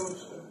 Coach,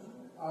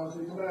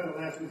 obviously, coming out of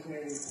last week's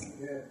game,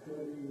 you had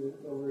Kennedy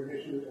over an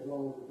issue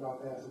along with the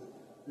drop passes.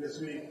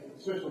 This week,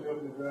 especially on the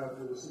opening drive,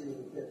 the receivers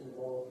were catching the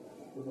ball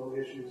with no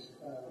issues.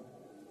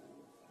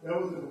 That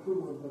was an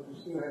improvement, but you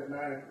still have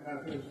 9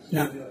 finishes.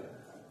 Yeah.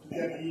 You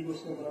got the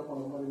Eagles coming up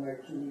on the Monday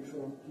night 2 weeks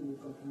from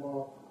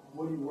tomorrow.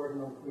 What are you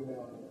working on between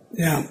now and then?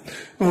 Yeah,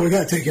 well, we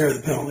got to take care of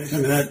the penalties. I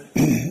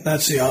mean,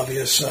 that's the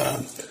obvious,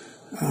 and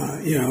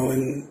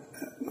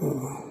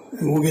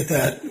we'll get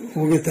that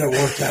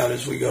worked out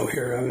as we go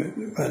here. I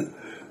mean, but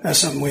that's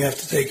something we have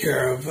to take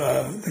care of.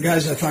 The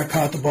guys that thought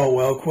caught the ball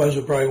well, Quez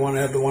would probably want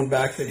to have the one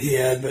back that he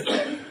had, but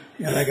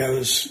that guy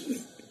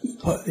was,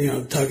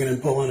 tugging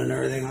and pulling and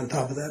everything on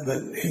top of that.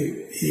 But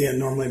he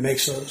normally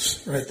makes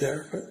those right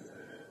there. But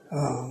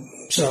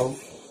so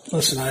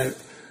listen,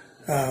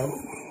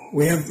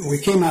 we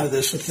came out of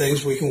this with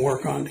things we can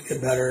work on to get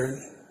better,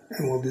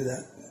 and we'll do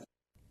that.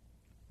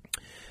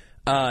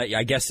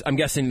 I'm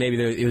guessing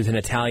maybe it was an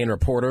Italian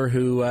reporter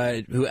who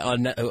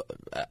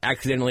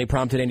accidentally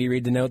prompted Andy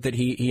Reid to note that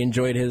he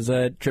enjoyed his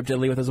trip to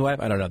Italy with his wife.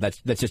 I don't know. That's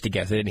just a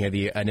guess. I didn't hear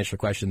the initial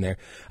question there.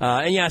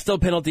 Still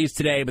penalties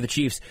today, but the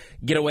Chiefs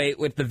get away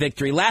with the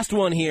victory. Last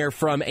one here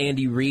from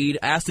Andy Reid.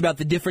 Asked about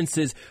the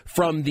differences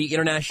from the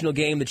international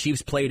game the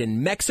Chiefs played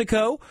in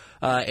Mexico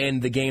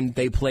and the game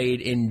they played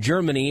in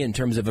Germany in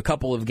terms of a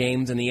couple of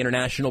games in the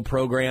international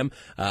program.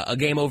 A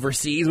game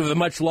overseas with a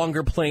much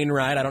longer plane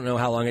ride. I don't know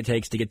how long it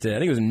takes to get to. I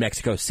think it was in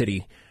Mexico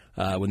City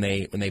when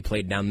they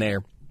played down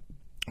there.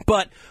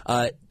 But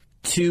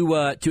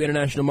to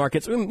international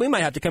markets, we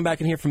might have to come back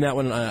and hear from that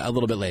one a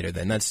little bit later.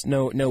 Then that's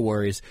no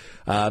worries.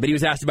 But he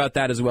was asked about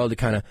that as well to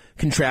kind of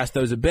contrast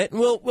those a bit. And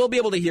we'll be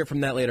able to hear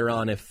from that later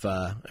on if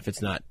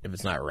it's not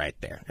right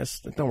there.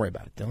 Don't worry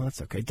about it, Dylan.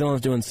 That's okay.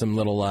 Dylan's doing some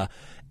little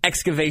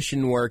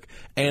excavation work.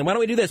 And why don't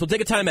we do this? We'll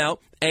take a timeout,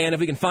 and if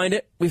we can find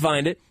it, we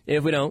find it.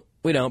 If we don't,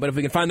 we don't. But if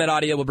we can find that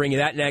audio, we'll bring you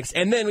that next.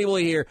 And then we will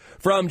hear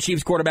from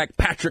Chiefs quarterback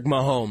Patrick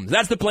Mahomes.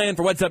 That's the plan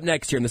for what's up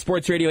next here in the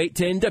Sports Radio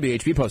 810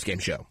 WHB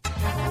Postgame Show.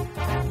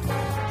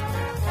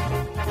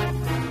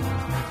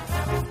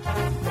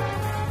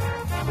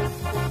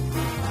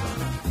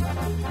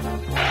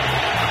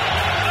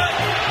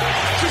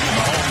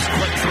 Mahomes,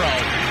 quick throw.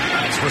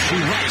 That's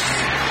Rashee Rice.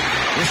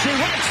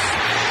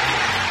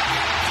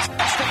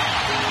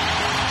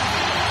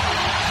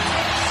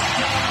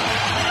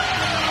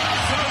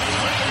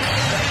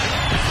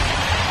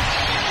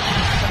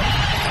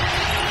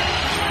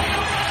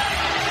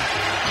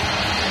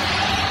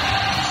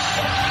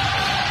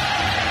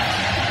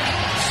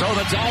 So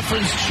the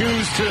Dolphins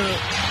choose to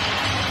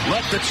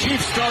let the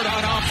Chiefs start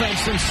on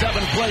offense, and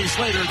 7 plays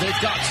later,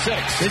 they've got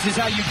 6. This is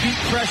how you beat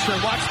pressure.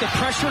 Watch the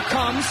pressure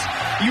comes.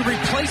 You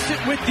replace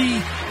it with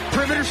the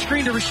perimeter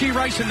screen to Rashee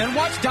Rice, and then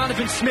watch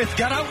Donovan Smith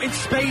got out in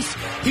space.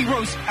 He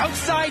rose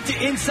outside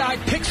to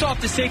inside, picks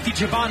off the safety,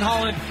 Javon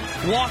Holland.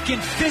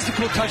 Walk-in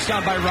physical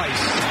touchdown by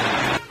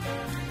Rice.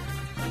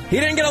 He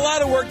didn't get a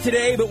lot of work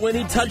today, but when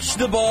he touched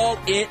the ball,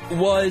 it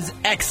was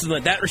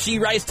excellent. That Rashee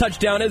Rice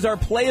touchdown is our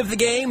play of the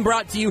game,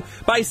 brought to you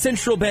by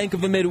Central Bank of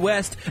the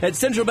Midwest. At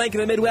Central Bank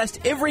of the Midwest,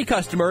 every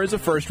customer is a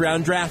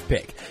first-round draft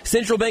pick.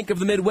 Central Bank of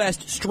the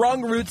Midwest,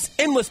 strong roots,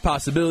 endless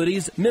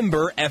possibilities,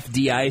 member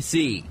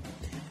FDIC.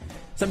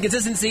 Some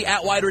consistency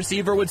at wide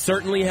receiver would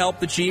certainly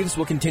help the Chiefs.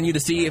 We'll continue to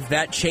see if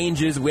that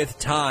changes with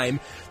time.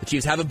 The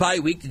Chiefs have a bye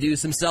week to do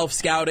some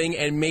self-scouting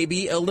and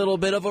maybe a little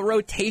bit of a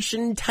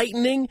rotation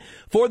tightening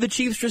for the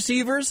Chiefs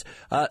receivers.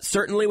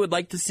 Certainly would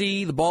like to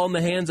see the ball in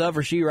the hands of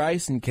Rashee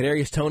Rice and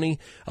Kadarius Toney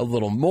a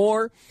little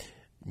more.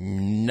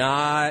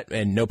 Not,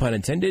 and no pun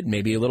intended,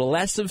 maybe a little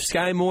less of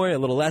Sky Moore, a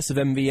little less of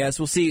MVS.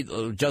 We'll see.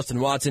 Justin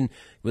Watson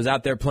was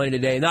out there playing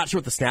today. Not sure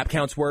what the snap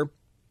counts were.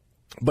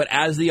 But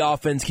as the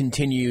offense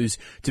continues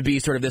to be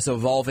sort of this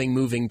evolving,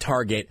 moving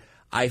target,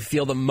 I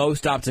feel the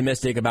most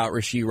optimistic about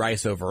Rashee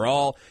Rice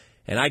overall.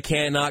 And I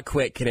cannot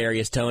quit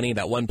Kadarius Toney.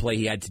 That one play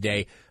he had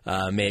today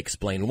may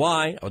explain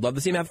why. I would love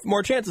to see him have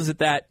more chances at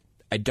that.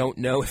 I don't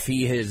know if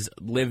he has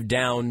lived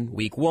down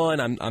week 1.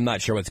 I'm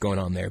not sure what's going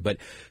on there. But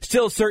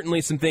still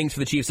certainly some things for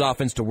the Chiefs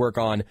offense to work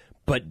on.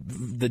 But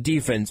the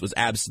defense was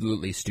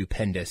absolutely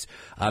stupendous.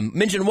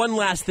 Mention one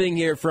last thing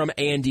here from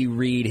Andy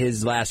Reid,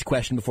 his last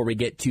question before we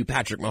get to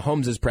Patrick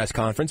Mahomes' press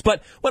conference.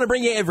 But want to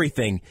bring you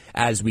everything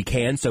as we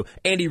can. So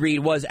Andy Reid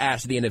was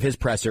asked at the end of his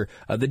presser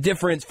the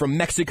difference from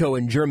Mexico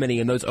and Germany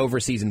in those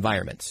overseas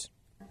environments.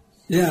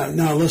 Yeah,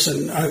 no,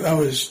 listen, I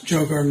always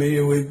joke our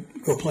media, we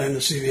go play in the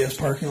CVS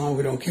parking lot,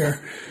 we don't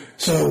care.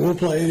 So we'll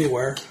play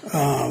anywhere,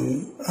 at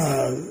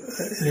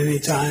any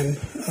time.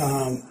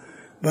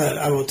 But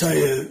I will tell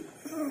you,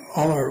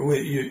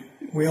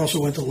 we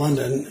also went to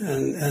London,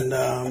 and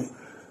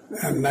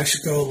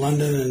Mexico,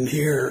 London, and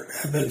here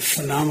have been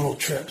phenomenal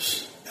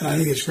trips. And I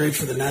think it's great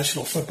for the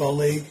National Football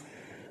League.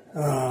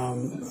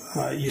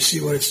 You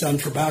see what it's done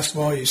for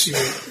basketball. You see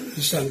what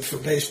it's done for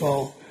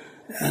baseball.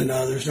 And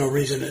there's no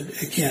reason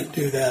it can't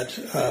do that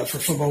for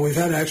football. We've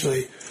had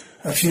actually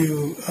a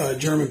few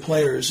German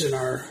players in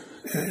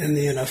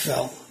the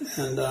NFL.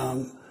 And,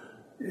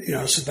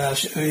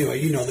 Sebastian, anyway,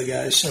 you know the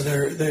guys. So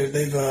they've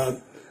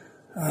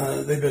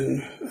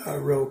been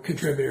real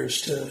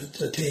contributors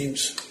to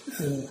teams.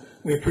 And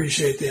we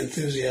appreciate the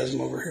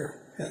enthusiasm over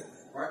here. Yeah.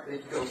 All right,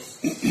 thank you,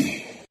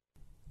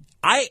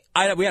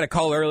 we had a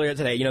call earlier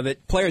today,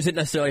 that players didn't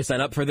necessarily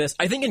sign up for this.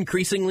 I think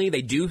increasingly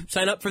they do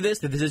sign up for this,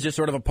 that this is just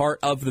sort of a part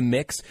of the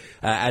mix.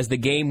 As the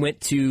season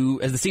went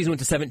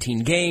to 17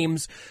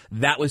 games,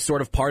 that was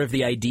sort of part of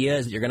the idea,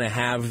 is that you're going to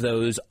have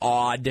those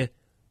odd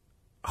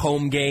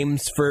home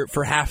games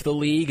for half the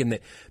league, and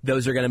that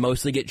those are going to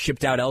mostly get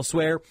shipped out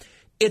elsewhere.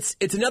 It's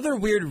another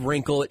weird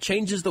wrinkle. It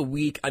changes the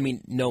week. I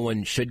mean, no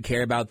one should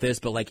care about this,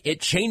 but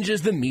it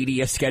changes the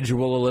media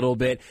schedule a little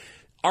bit.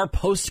 Our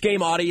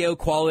post-game audio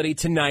quality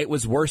tonight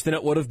was worse than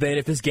it would have been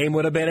if this game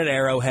would have been at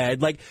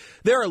Arrowhead.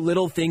 There are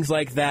little things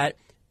like that.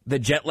 The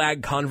jet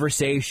lag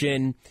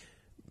conversation,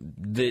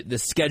 the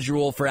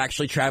schedule for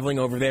actually traveling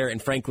over there, and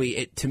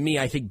frankly, to me,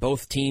 I think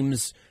both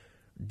teams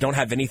don't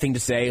have anything to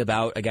say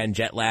about, again,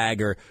 jet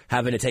lag or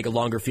having to take a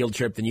longer field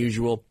trip than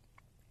usual.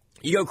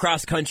 You go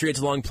cross-country, it's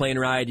a long plane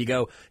ride. You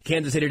go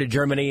Kansas City to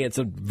Germany, it's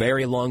a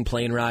very long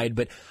plane ride.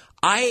 But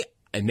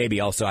and maybe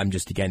also I'm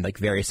just, again,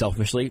 very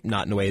selfishly,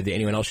 not in a way that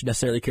anyone else should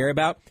necessarily care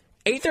about.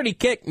 8:30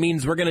 kick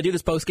means we're going to do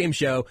this post-game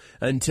show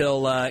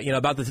until,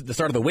 about the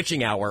start of the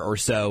witching hour or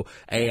so,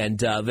 and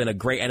then a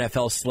great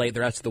NFL slate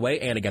the rest of the way.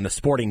 And, again, the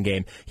sporting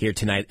game here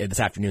tonight, this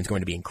afternoon, is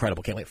going to be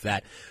incredible. Can't wait for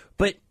that.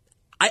 But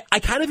I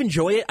kind of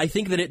enjoy it. I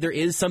think that there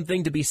is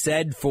something to be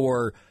said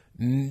for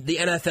the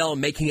NFL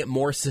making it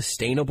more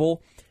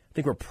sustainable. I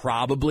think we're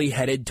probably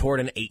headed toward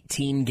an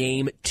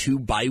 18-game,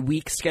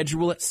 2-bye-week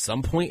schedule at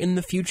some point in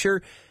the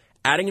future.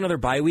 Adding another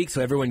bye week so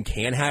everyone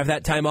can have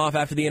that time off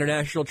after the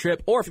international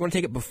trip, or if you want to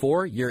take it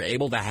before, you're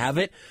able to have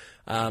it.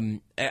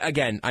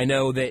 Again, I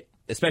know that,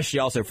 especially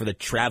also for the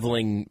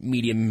traveling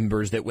media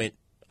members that went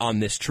on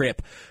this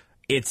trip,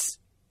 it's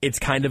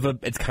kind of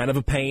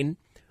a pain.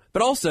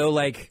 But also,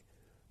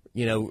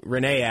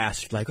 Renee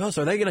asked, so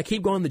are they going to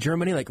keep going to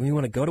Germany? We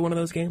want to go to one of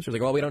those games? We're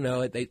well, we don't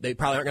know. They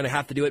probably aren't going to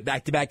have to do it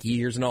back-to-back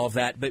years and all of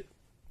that, but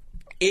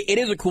it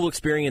is a cool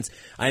experience.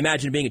 I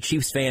imagine being a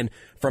Chiefs fan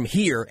from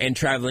here and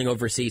traveling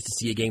overseas to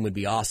see a game would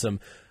be awesome.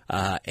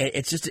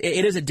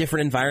 It is a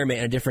different environment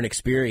and a different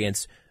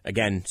experience.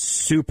 Again,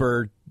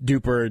 super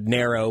duper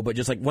narrow, but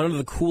just one of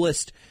the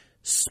coolest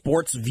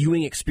sports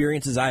viewing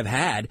experiences I've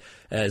had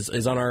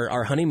is on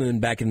our honeymoon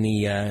back in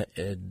the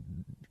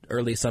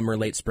early summer,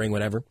 late spring,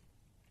 whatever.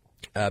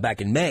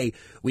 Back in May,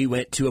 we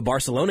went to a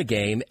Barcelona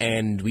game,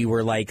 and we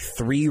were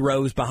 3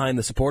 rows behind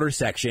the supporters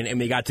section, and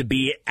we got to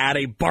be at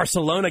a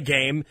Barcelona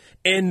game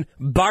in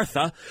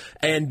Barça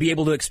and be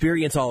able to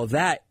experience all of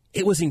that.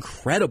 It was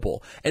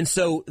incredible. And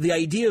so the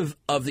idea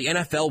of the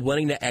NFL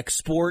wanting to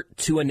export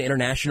to an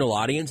international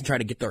audience and try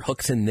to get their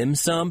hooks in them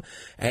some,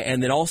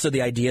 and then also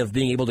the idea of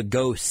being able to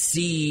go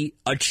see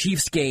a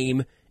Chiefs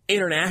game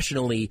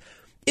internationally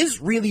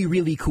is really,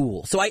 really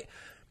cool. So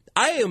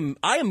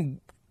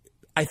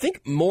I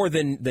think more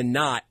than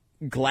not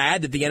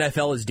glad that the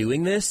NFL is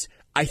doing this.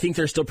 I think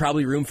there's still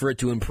probably room for it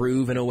to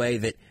improve in a way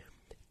that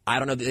I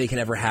don't know that they can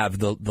ever have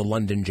the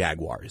London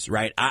Jaguars,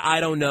 right? I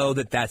don't know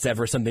that that's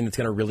ever something that's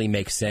going to really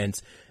make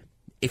sense.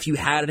 If you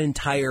had an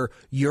entire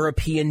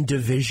European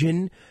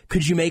division,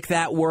 could you make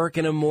that work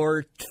in a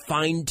more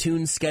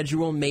fine-tuned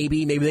schedule?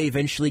 Maybe they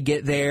eventually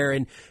get there,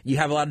 and you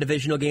have a lot of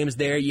divisional games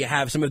there. You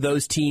have some of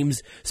those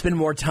teams spend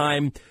more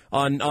time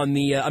on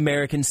the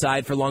American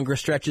side for longer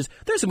stretches.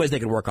 There's some ways they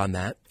could work on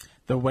that.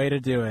 The way to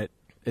do it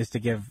is to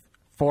give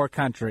 4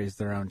 countries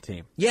their own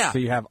team. Yeah. So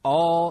you have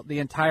the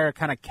entire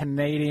kind of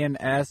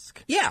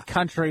Canadian-esque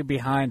country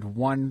behind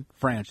one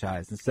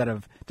franchise instead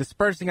of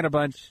dispersing it a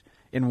bunch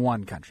in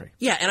one country.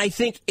 Yeah, and I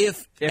think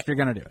if you're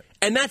going to do it.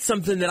 And that's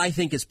something that I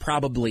think is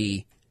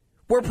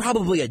we're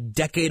probably a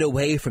decade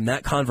away from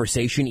that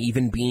conversation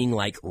even being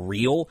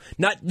real.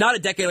 Not a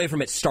decade away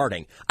from it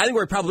starting. I think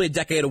we're probably a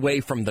decade away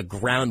from the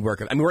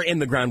groundwork we're in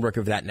the groundwork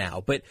of that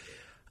now, but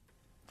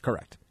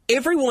correct.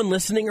 Everyone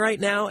listening right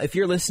now, if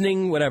you're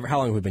listening, how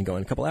long have we been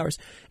going? A couple hours?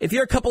 If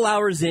you're a couple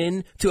hours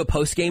in to a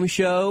post-game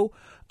show,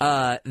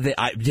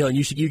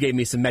 Dylan, you gave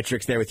me some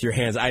metrics there with your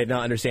hands. I did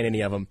not understand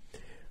any of them.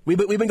 We've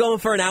been going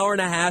for an hour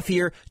and a half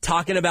here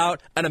talking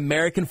about an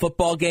American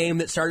football game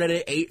that started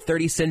at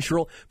 8:30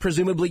 Central.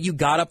 Presumably you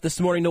got up this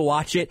morning to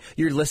watch it.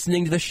 You're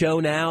listening to the show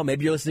now.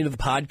 Maybe you're listening to the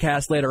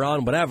podcast later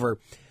on, whatever.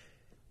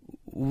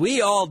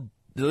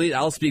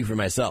 I'll speak for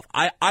myself.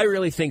 I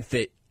really think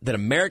that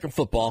American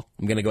football,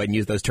 I'm going to go ahead and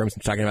use those terms.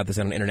 I'm talking about this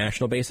on an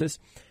international basis.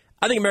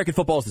 I think American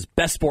football is the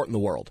best sport in the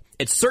world.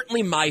 It's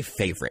certainly my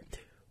favorite,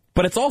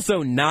 but it's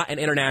also not an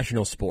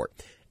international sport.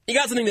 You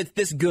got something that's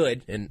this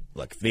good, and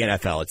look, the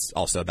NFL, it's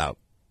also about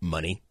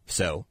money,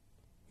 so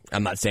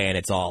I'm not saying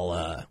it's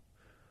all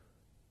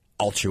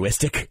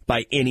altruistic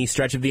by any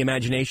stretch of the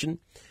imagination.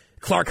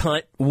 Clark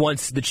Hunt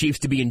wants the Chiefs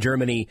to be in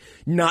Germany,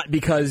 not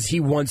because he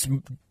wants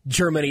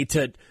Germany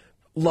to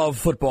love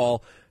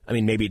football. I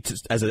mean, maybe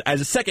as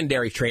a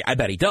secondary trait, I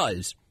bet he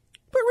does.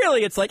 But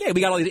really, it's like, hey,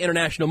 we got all these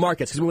international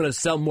markets because we want to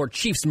sell more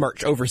Chiefs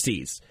merch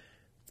overseas.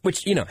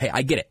 Which, hey,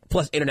 I get it.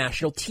 Plus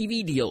international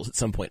TV deals at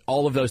some point.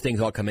 All of those things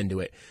all come into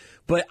it.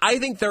 But I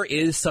think there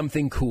is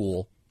something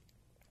cool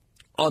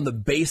on the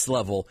base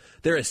level.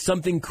 There is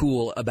something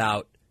cool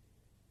about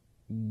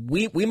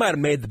we might have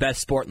made the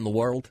best sport in the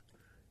world.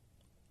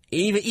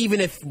 Even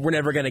if we're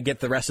never going to get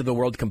the rest of the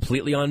world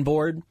completely on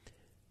board,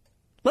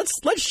 let's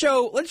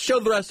show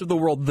the rest of the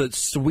world the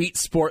sweet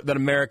sport that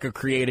America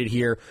created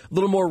here a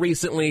little more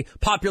recently,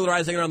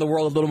 popularizing around the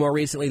world a little more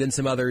recently than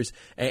some others,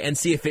 and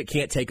see if it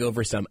can't take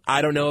over some.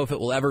 I don't know if it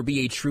will ever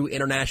be a true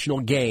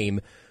international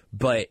game,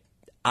 but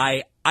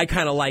I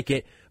kind of like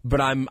it. But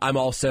I'm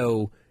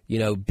also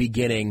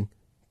beginning,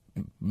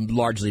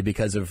 largely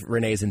because of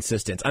Renee's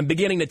insistence, I'm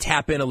beginning to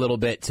tap in a little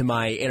bit to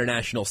my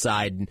international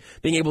side, and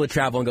being able to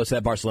travel and go to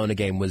that Barcelona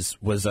game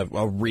was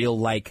a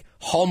real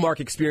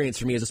hallmark experience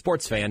for me as a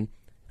sports fan.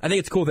 I think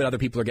it's cool that other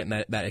people are getting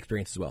that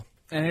experience as well.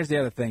 And here's the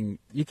other thing.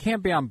 You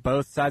can't be on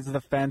both sides of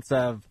the fence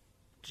of,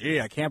 gee,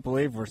 I can't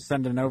believe we're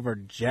sending over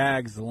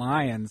Jags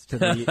Lions to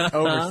the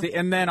overseas,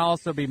 and then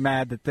also be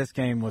mad that this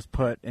game was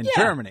put in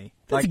Germany.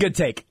 That's a good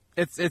take.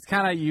 It's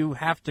kind of, you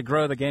have to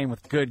grow the game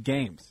with good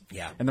games.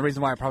 Yeah. And the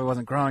reason why it probably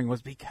wasn't growing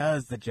was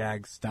because the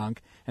Jags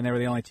stunk, and they were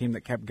the only team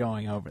that kept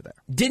going over there.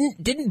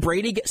 Didn't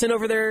Brady get sent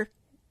over there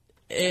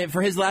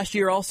for his last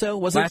year also?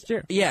 Was last it?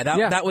 Year? Yeah,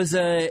 that was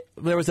there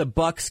was a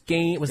Bucks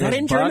game. Was that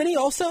in Bucks, Germany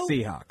also?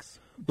 Seahawks.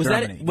 Was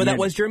Germany. that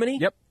was Germany?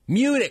 Yep.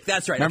 Munich,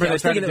 that's right. Remember okay, they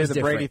tried to do the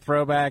different. Brady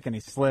throwback, and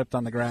he slipped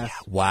on the grass?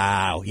 Yeah,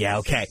 wow. Yeah,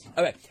 okay.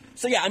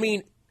 So, yeah, I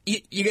mean,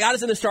 you got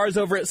us in the stars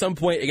over at some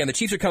point. Again, the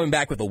Chiefs are coming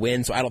back with a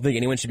win, so I don't think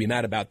anyone should be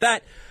mad about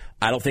that.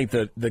 I don't think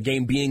the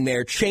game being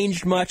there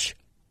changed much.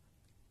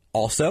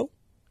 Also,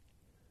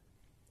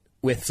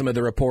 with some of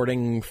the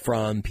reporting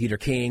from Peter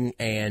King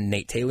and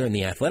Nate Taylor in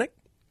The Athletic,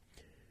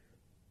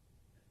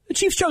 the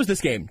Chiefs chose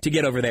this game to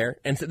get over there,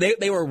 and so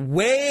they were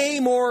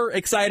way more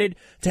excited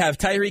to have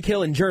Tyreek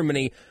Hill in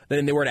Germany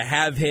than they were to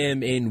have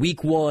him in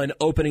Week 1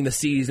 opening the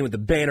season with the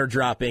banner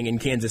dropping in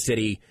Kansas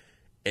City.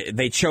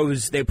 They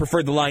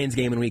preferred the Lions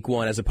game in Week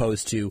 1 as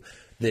opposed to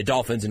the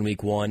Dolphins in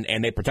Week 1,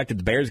 and they protected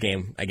the Bears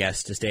game, I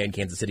guess, to stay in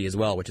Kansas City as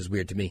well, which is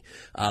weird to me.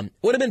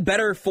 Would have been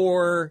better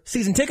for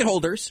season ticket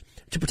holders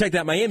to protect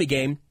that Miami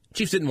game.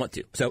 Chiefs didn't want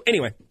to. So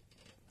anyway,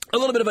 a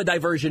little bit of a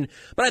diversion,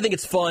 but I think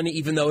it's fun,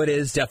 even though it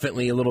is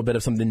definitely a little bit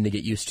of something to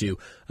get used to.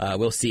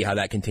 We'll see how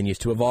that continues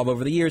to evolve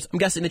over the years. I'm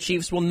guessing the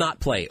Chiefs will not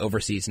play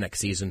overseas next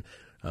season.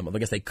 I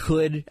guess they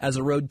could as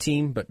a road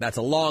team, but that's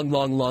a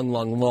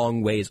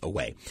long ways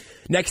away.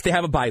 Next, they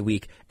have a bye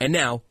week, and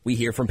now we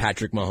hear from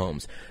Patrick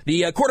Mahomes.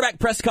 The quarterback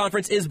press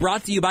conference is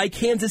brought to you by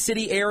Kansas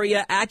City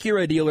area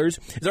Acura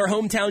dealers. As our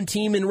hometown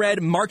team in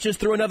red marches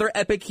through another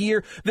epic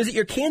year, visit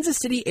your Kansas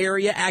City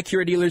area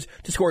Acura dealers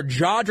to score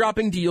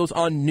jaw-dropping deals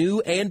on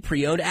new and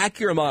pre-owned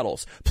Acura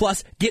models.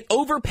 Plus, get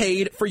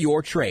overpaid for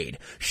your trade.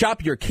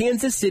 Shop your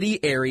Kansas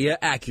City area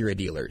Acura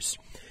dealers.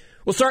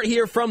 We'll start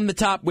here from the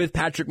top with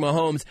Patrick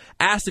Mahomes,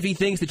 asked if he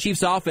thinks the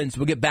Chiefs' offense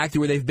will get back to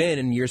where they've been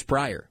in years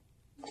prior.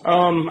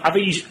 I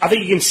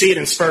think you can see it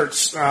in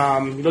spurts. You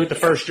look at the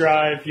first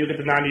drive, you look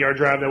at the 90-yard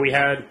drive that we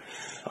had.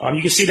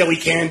 You can see that we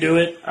can do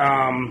it.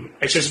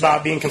 It's just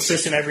about being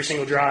consistent every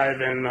single drive,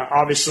 and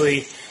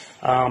obviously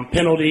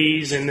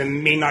penalties and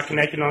then me not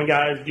connecting on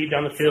guys deep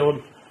down the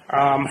field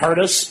hurt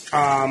us.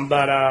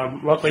 But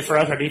luckily for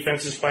us, our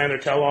defense is playing their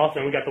tail off,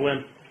 and we got the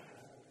win.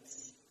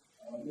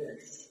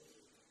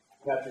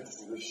 Patrick,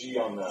 Rasheed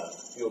on the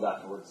field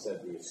afterwards said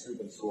the scoop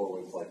and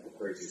score was like the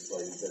craziest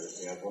play he's ever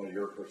seen. I want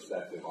your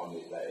perspective on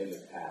that in the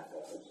path.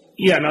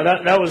 Yeah, no,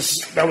 that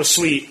was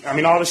sweet. I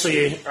mean,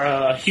 obviously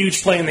a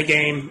huge play in the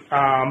game,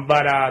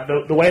 but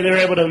the way they were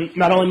able to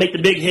not only make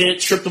the big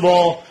hit, strip the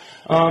ball.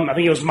 I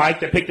think it was Mike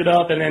that picked it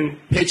up and then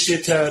pitched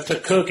it to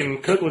Cook,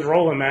 and Cook was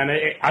rolling, man.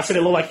 I said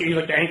it looked like he was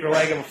like the anchor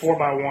leg of a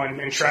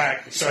 4x1 in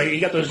track. So he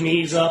got those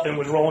knees up and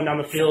was rolling down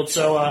the field.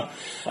 So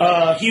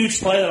huge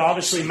play that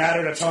obviously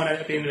mattered a ton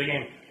at the end of the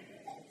game.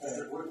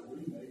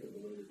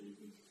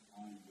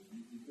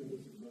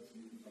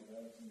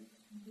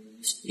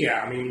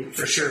 Yeah, I mean,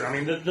 for sure. I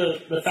mean,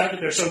 the fact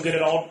that they're so good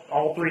at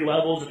all three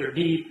levels, that they're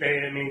deep,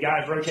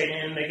 guys rotate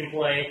in, they can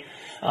play.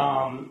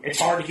 It's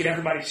hard to get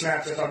everybody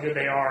snaps. That's how good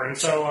they are. And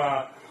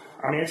so,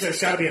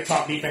 it's got to be a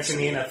top defense in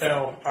the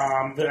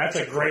NFL. That's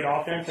a great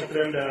offense. And for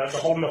them to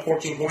hold them to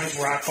 14 points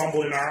where I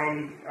fumbled in our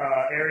own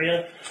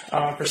area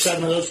for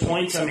 7 of those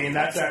points, I mean,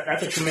 that's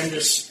a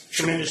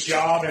tremendous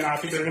job. And I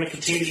think they're going to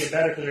continue to get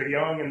better because they're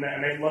young and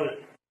they love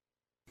it.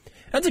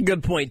 That's a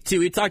good point, too.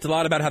 We talked a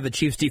lot about how the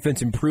Chiefs'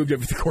 defense improved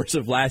over the course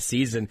of last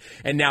season,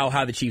 and now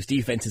how the Chiefs'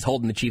 defense is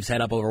holding the Chiefs'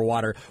 head up over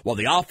water while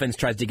the offense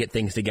tries to get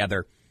things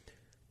together.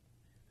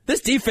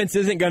 This defense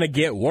isn't going to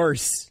get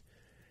worse.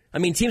 I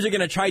mean, teams are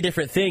going to try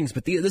different things,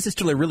 but this is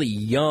still a really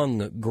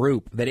young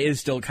group that is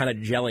still kind of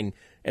gelling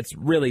It's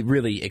really,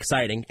 really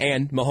exciting.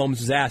 And Mahomes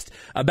was asked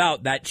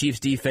about that Chiefs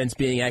defense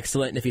being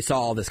excellent and if he saw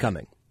all this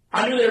coming.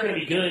 I knew they were going to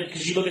be good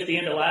because you look at the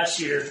end of last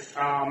year,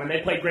 and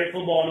they played great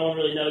football. No one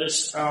really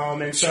noticed.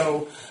 And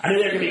so I knew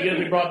they were going to be good.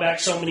 We brought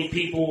back so many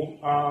people,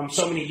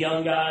 so many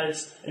young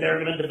guys, and they were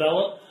going to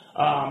develop.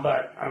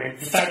 But, I mean,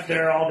 the fact that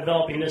they're all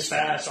developing this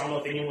fast, I don't know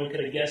if anyone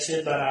could have guessed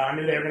it, but I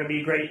knew they were going to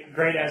be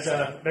great as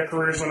their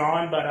careers went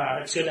on. But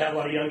it's good to have a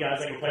lot of young guys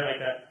that can play like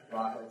that.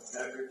 Patrick,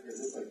 it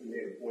looks like you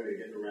made a point of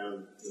getting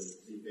around to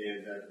see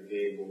fans after the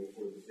game, going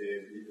towards the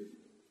stands. Can you just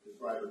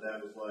describe what that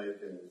was like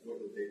and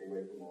what the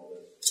takeaway from all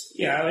this?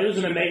 Yeah, it was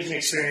an amazing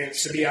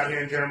experience to be out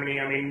here in Germany.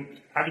 I mean,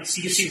 you could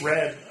see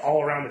red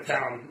all around the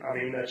town. I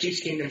mean, the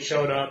Chiefs Kingdom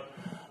showed up,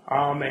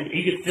 and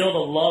you could feel the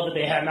love that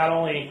they had not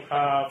only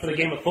for the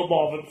game of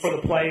football, but for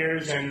the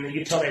players, and you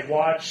could tell they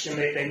watched and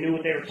they knew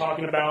what they were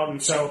talking about.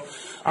 And so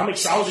I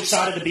was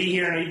excited to be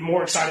here and even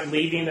more excited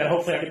leaving that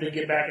hopefully I get to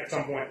get back at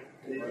some point.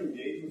 Did you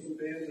engage with some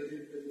fans as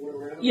you went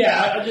around?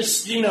 Yeah, I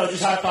just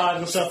high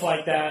fives and stuff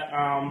like that.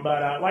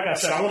 But like I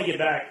said, I want to get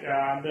back.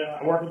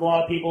 I work with a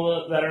lot of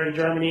people that are in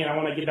Germany, and I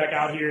want to get back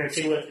out here and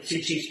see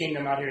Chiefs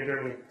Kingdom out here in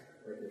Germany.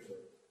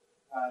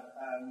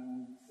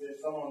 There's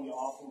someone you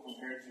often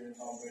compare to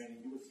Tom Brady.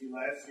 You would see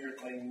last year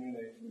playing in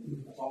Munich.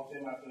 I talked to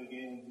him after the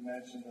game, and he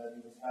mentioned that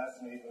he was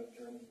fascinated with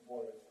German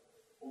supporters.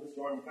 What was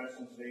your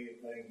impression today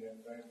playing in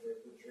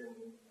Frankfurt with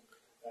Germany?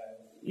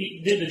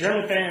 The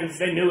German fans,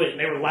 they knew it.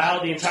 They were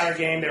loud the entire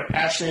game. They were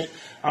passionate.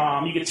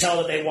 You could tell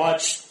that they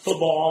watched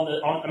football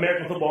on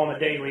American football on the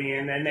daily,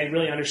 and they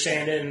really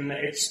understand it. And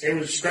it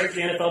was great for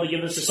the NFL to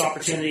give us this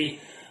opportunity.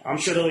 I'm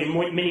sure there'll be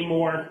many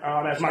more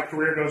as my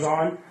career goes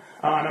on.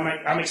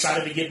 I'm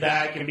excited to get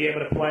back and be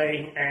able to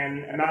play,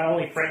 and not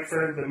only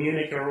Frankfurt, but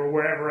Munich or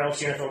wherever else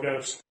the NFL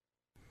goes.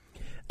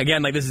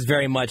 Again, this is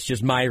very much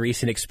just my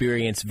recent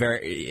experience.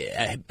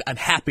 I'm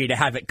happy to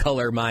have it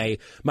color my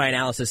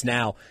analysis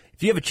now.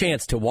 If you have a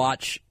chance to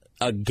watch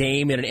a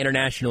game in an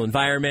international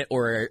environment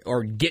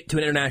or get to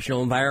an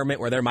international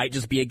environment where there might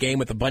just be a game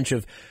with a bunch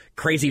of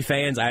crazy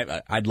fans,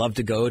 I'd love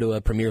to go to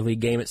a Premier League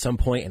game at some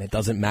point, and it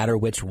doesn't matter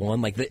which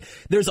one.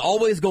 There's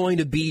always going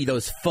to be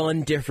those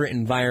fun, different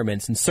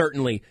environments, and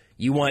certainly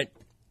you want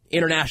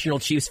international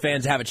Chiefs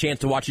fans to have a chance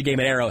to watch a game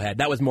at Arrowhead.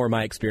 That was more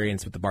my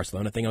experience with the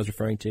Barcelona thing I was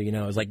referring to.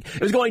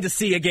 It was going to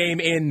see a game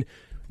in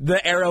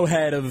the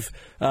Arrowhead of,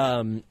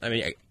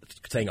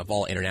 saying of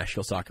all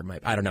international soccer,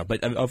 I don't know,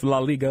 but of La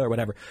Liga or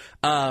whatever.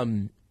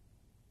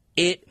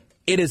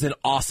 It is an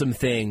awesome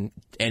thing,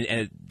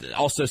 and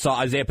also saw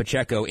Isaiah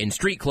Pacheco in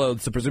street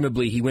clothes, so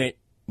presumably he went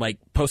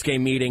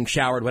post-game meeting,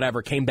 showered,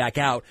 whatever, came back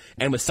out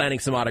and was signing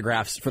some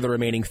autographs for the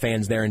remaining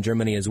fans there in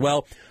Germany as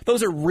well.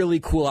 Those are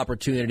really cool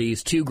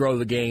opportunities to grow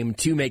the game,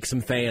 to make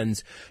some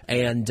fans,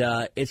 and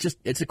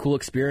it's a cool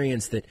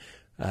experience that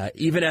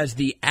even as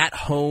the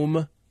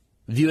at-home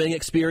viewing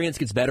experience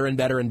gets better and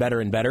better and better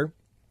and better,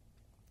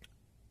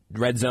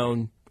 Red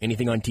Zone,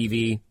 anything on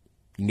TV, you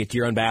can get to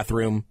your own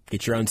bathroom,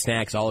 get your own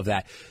snacks, all of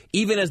that.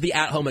 Even as the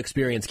at-home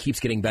experience keeps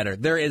getting better,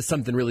 there is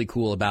something really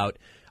cool about,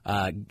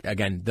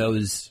 again,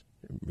 those,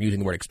 using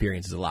the word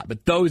experiences a lot,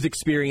 but those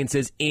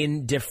experiences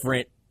in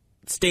different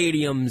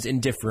stadiums, in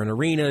different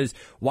arenas,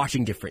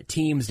 watching different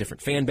teams,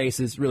 different fan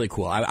bases, really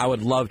cool. I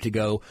would love to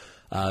go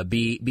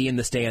be in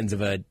the stands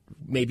of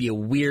maybe a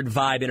weird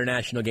vibe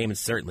international game, and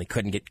certainly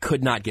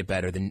could not get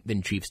better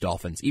than Chiefs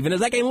Dolphins, even as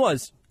that game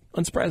was,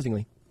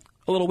 unsurprisingly,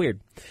 a little weird.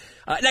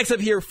 Next up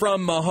here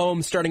from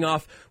Mahomes, starting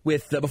off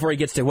with, before he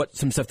gets to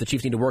some stuff the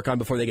Chiefs need to work on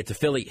before they get to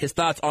Philly, his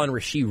thoughts on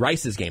Rashee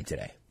Rice's game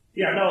today.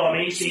 Yeah, no, I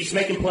mean, he's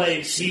making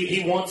plays.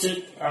 He wants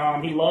it.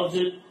 He loves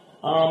it.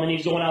 And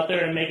he's going out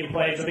there and making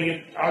plays. I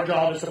think our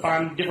job is to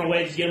find different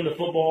ways to get him the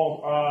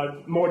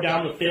football more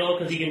down the field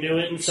because he can do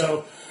it. And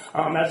so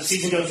as the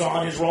season goes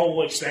on, his role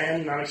will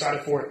expand, and I'm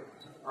excited for it.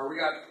 We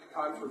got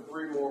time for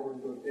three more. We're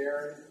going to go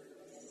Darren.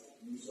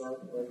 You start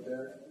right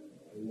there.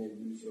 And then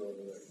you start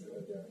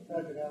right there.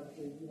 Patrick,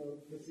 obviously,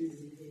 this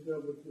season you can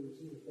go with the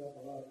receiver stuff,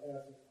 a lot of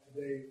passes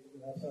today,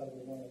 outside of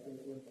the one I think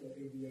with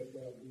the ABS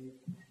down deep.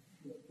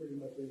 Pretty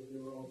much is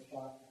their own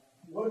spot.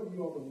 What have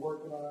you all been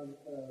working on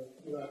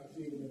throughout the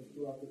season and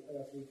throughout the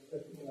past week,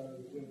 especially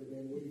the Denver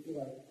game? What do you feel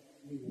like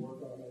you need to work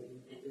on as you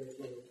prepare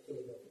for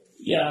the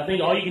Yeah, I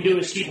think all you can do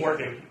is keep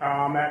working.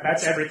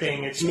 That's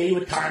everything. It's me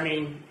with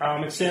timing.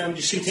 It's them.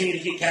 Just continue to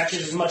get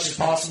catches as much as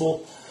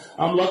possible.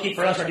 Lucky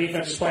for us, our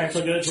defense is playing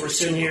so good, so we're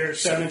sitting here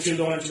 7-2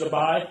 going into the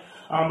bye.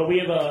 But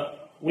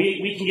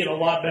we can get a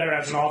lot better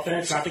as an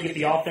offense. And I think if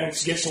the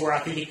offense gets to where I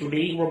think it can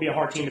be, we'll be a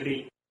hard team to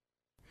beat.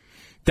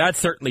 That's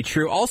certainly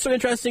true. Also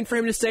interesting for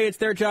him to say it's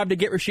their job to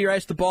get Rashee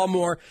Rice the ball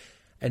more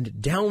and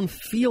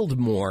downfield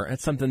more.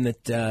 That's something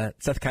that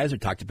Seth Kaiser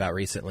talked about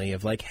recently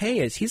of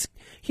hey, he's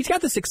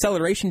got this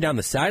acceleration down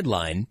the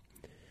sideline.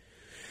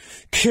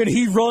 Can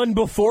he run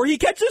before he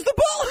catches the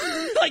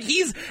ball?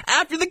 He's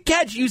after the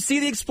catch. You see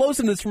the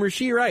explosiveness from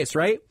Rashee Rice,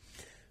 right?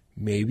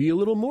 Maybe a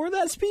little more of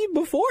that speed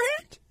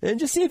beforehand and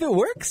just see if it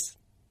works.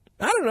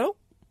 I don't know.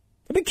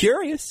 I'd be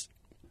curious.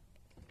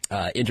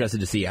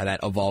 Interested to see how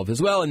that evolves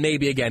as well, and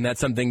maybe again that's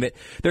something that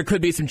there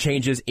could be some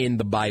changes in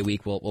the bye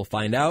week. We'll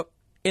find out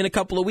in a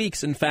couple of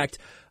weeks. In fact,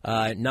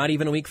 not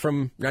even 2 weeks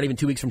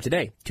from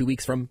today, 2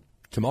 weeks from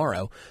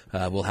tomorrow,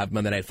 we'll have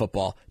Monday Night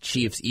Football,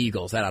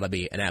 Chiefs-Eagles. That ought to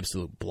be an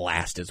absolute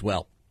blast as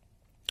well.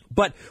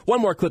 But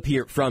one more clip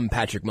here from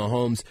Patrick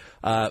Mahomes.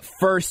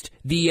 First,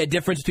 the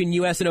difference between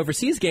U.S. and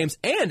overseas games,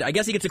 and I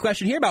guess he gets a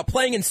question here about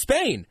playing in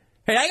Spain.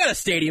 Hey, I got a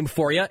stadium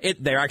for you.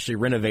 They're actually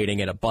renovating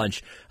it a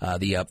bunch,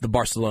 the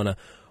Barcelona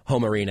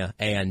home arena,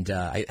 and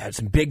I had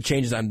some big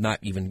changes. I'm not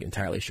even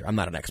entirely sure. I'm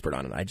not an expert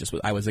on it.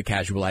 I was a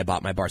casual. I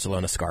bought my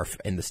Barcelona scarf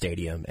in the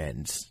stadium,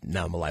 and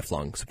now I'm a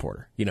lifelong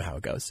supporter. You know how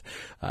it goes.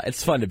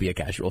 It's fun to be a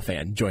casual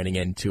fan joining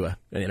into an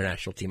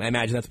international team. I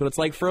imagine that's what it's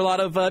like for a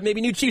lot of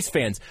maybe new Chiefs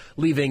fans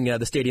leaving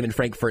the stadium in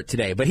Frankfurt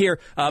today. But here,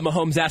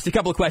 Mahomes asked a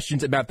couple of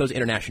questions about those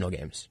international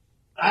games.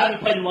 I haven't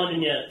played in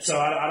London yet, so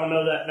I don't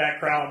know that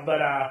crowd, but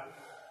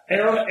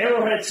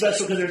Arrowhead's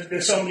special because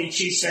there's so many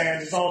Chiefs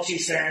fans. It's all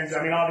Chiefs fans.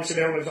 I mean, obviously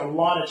there was a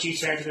lot of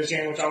Chiefs fans in this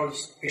game, which I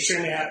was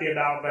extremely happy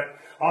about. But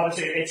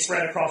obviously it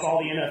spread across all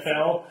the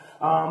NFL.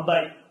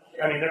 But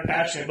I mean, they're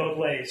passionate both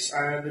ways.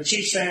 The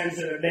Chiefs fans,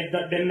 they've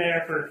been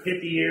there for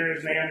 50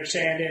 years, and they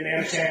understand it. And they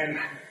understand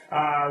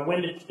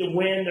when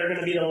they're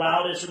going to be the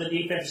loudest for the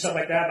defense and stuff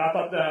like that. But I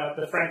thought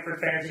the Frankfurt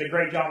fans did a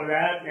great job of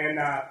that, and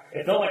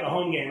it felt like a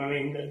home game. I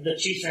mean, the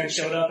Chiefs fans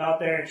showed up out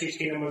there, and Chiefs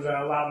Kingdom was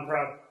loud and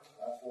proud.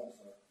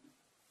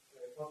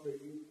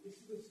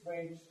 Is it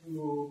strange to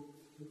feel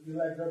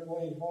like you're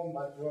playing home,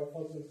 but you are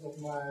thousands of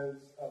miles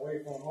away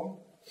from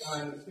home?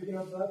 And speaking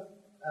of that,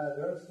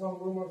 there are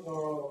some rumors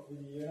of the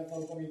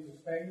NFL coming to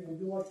Spain. Would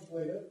you like to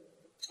play it?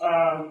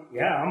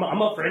 Yeah, I'm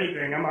up for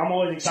anything. I'm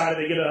always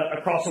excited to get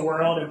across the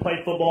world and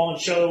play football and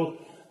show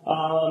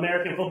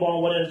American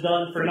football what it has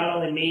done for not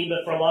only me,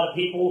 but for a lot of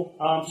people,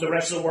 to the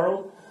rest of the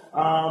world.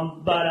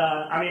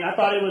 I mean, I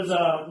thought it was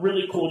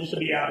really cool just to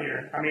be out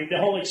here. I mean, the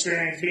whole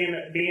experience,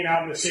 being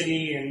out in the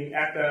city and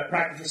at the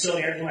practice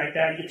facility, everything like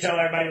that, you could tell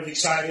everybody was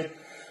excited.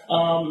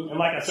 And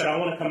like I said, I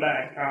want to come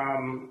back.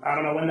 I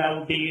don't know when that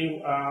will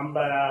be,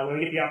 but when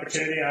we get the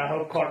opportunity, I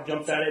hope Clark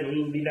jumps at it and we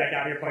can be back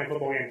out here playing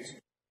football games.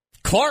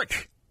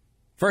 Clark!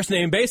 First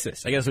name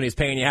basis. I guess when he's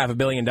paying you $500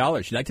 million,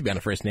 you'd like to be on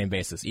a first name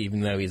basis,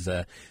 even though he's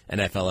an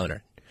NFL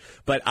owner.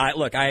 But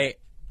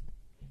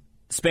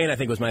Spain, I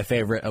think, was my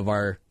favorite of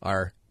our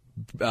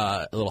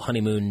little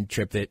honeymoon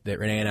trip that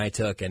Renee and I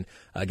took. And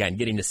again,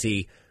 getting to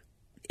see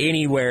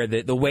anywhere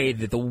the way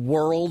that the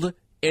world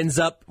ends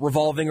up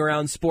revolving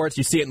around sports.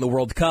 You see it in the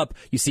World Cup,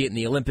 you see it in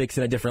the Olympics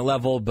at a different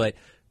level, but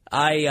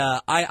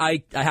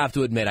I have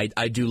to admit,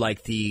 I do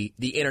like the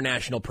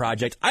international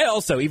project. I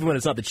also, even when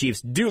it's not the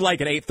Chiefs, do like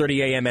an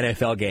 8:30 a.m.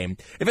 NFL game.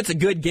 If it's a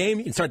good game,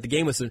 you can start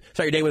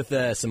your day with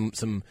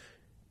some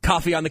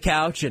coffee on the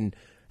couch and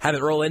have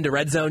it roll into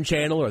Red Zone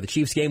Channel or the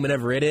Chiefs game,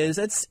 whenever it is.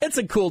 It's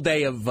a cool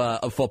day of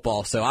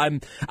football. So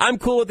I'm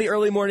cool with the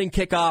early morning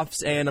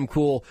kickoffs, and I'm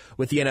cool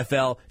with the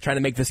NFL trying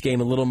to make this game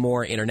a little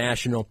more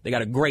international. They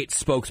got a great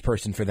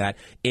spokesperson for that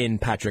in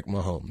Patrick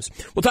Mahomes.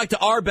 We'll talk to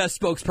our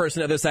best spokesperson on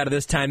the other side of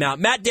this timeout.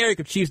 Matt Derrick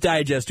of Chiefs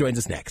Digest joins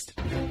us next.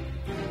 The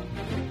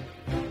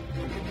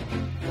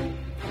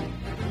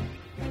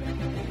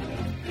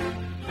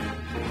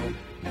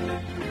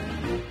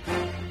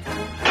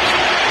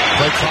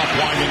clock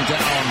winding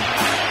down.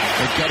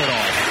 They get it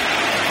all.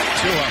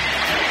 Tua.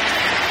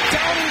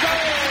 Down he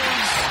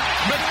goes.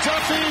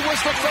 McDuffie was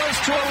the first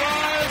to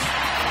arrive.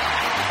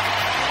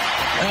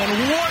 And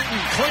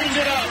Wharton cleaned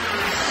it up.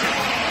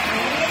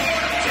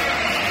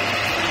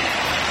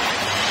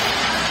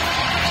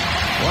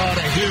 What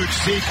a huge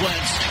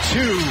sequence.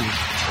 2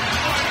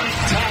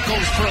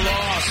 tackles for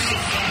loss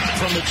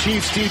from the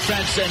Chiefs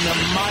defense, and the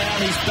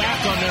Miami's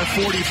back on their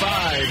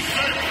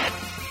 45.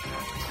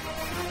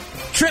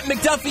 Trent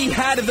McDuffie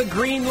had the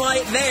green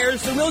light there,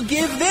 so we'll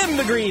give them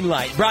the green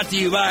light. Brought to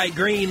you by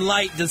Green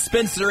Light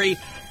Dispensary.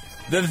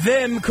 The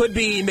them could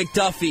be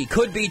McDuffie,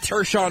 could be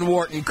Tershawn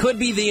Wharton, could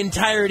be the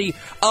entirety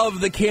of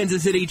the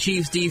Kansas City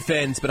Chiefs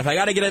defense. But if I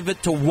got to give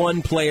it to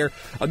one player,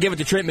 I'll give it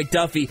to Trent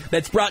McDuffie.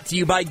 That's brought to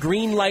you by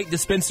Green Light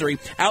Dispensary.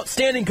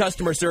 Outstanding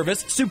customer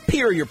service,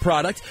 superior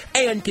product,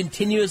 and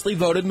continuously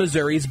voted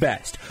Missouri's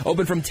best.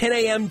 Open from 10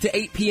 a.m. to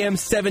 8 p.m.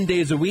 7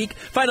 days a week.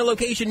 Find a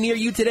location near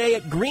you today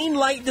at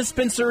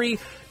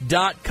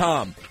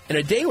greenlightdispensary.com. In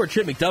a day where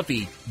Trent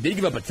McDuffie did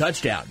give up a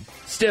touchdown,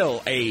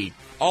 still a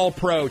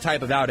all-pro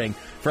type of outing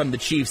from the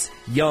Chiefs'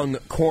 young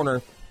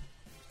corner.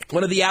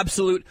 One of the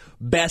absolute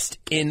best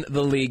in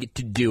the league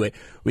to do it.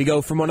 We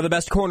go from one of the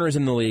best corners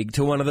in the league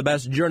to one of the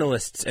best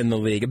journalists in the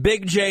league. A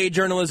Big J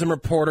journalism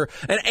reporter,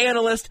 an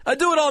analyst, a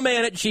do-it-all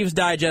man at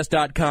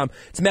ChiefsDigest.com.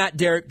 It's Matt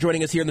Derrick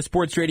joining us here on the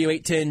Sports Radio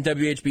 810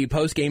 WHB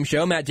postgame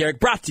show. Matt Derrick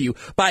brought to you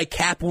by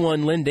Cap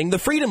One Lending. The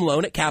Freedom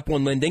Loan at Cap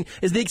One Lending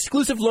is the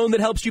exclusive loan that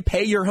helps you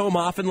pay your home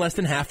off in less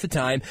than half the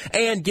time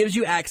and gives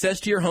you access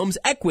to your home's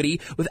equity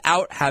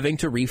without having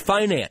to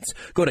refinance.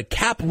 Go to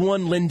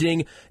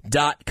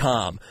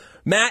CapOneLending.com.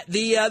 Matt,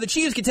 the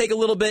Chiefs could take a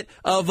little bit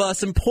of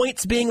some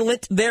points being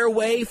lent their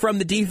way from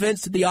the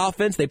defense to the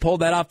offense. They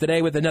pulled that off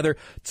today with another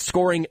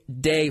scoring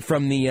day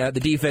from the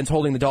defense,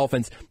 holding the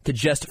Dolphins to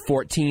just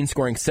 14,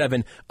 scoring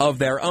 7 of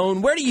their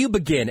own. Where do you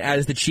begin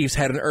as the Chiefs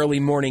had an early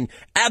morning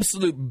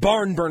absolute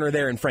barn burner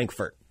there in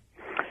Frankfurt?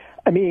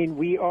 I mean,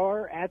 we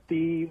are at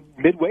the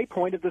midway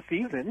point of the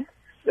season,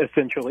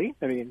 essentially.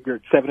 I mean, we're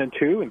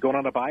 7-2 and going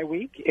on a bye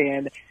week,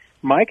 and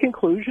my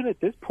conclusion at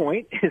this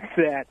point is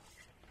that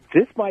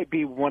this might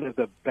be one of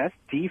the best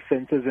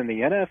defenses in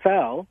the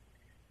NFL,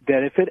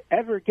 that if it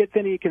ever gets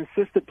any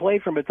consistent play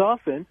from its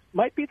offense,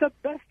 might be the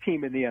best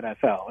team in the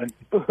NFL. And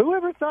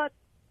whoever thought,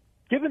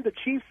 given the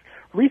Chiefs'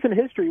 recent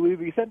history, we would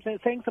be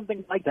saying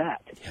something like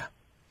that? Yeah.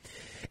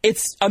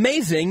 It's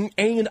amazing,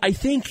 and I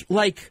think,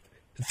 like,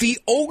 the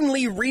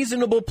only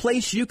reasonable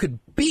place you could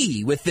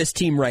be with this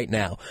team right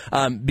now,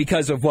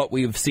 because of what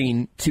we've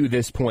seen to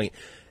this point.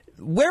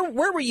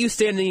 Where were you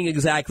standing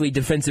exactly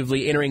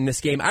defensively entering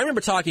this game? I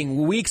remember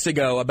talking weeks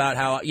ago about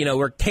how,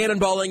 we're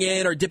cannonballing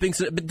in or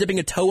dipping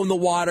a toe in the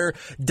water,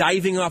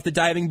 diving off the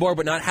diving board,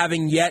 but not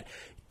having yet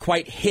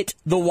quite hit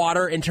the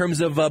water in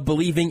terms of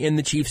believing in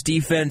the Chiefs'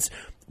 defense.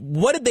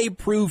 What did they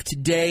prove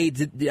today?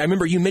 I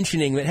remember you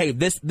mentioning that, hey,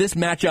 this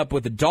matchup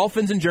with the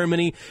Dolphins in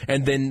Germany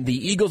and then the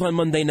Eagles on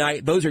Monday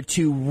night, those are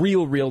two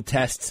real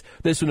tests.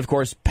 This one, of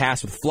course,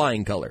 passed with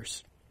flying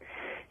colors.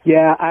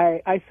 Yeah,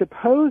 I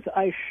suppose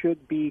I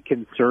should be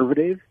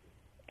conservative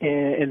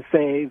and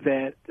say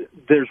that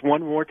there's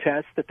one more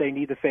test that they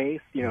need to face.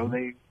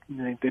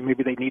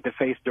 Maybe they need to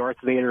face Darth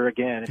Vader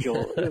again, if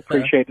you'll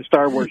appreciate the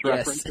Star Wars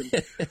reference.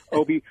 And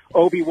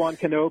Obi-Wan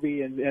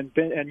Kenobi and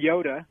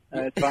Yoda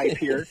type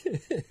here.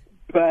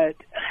 But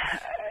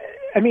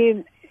I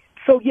mean,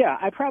 so yeah,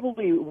 I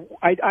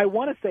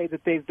want to say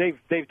that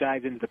they've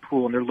dived into the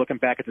pool and they're looking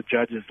back at the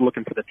judges,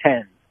 looking for the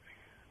 10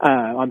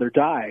 on their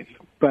dive.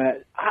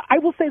 But I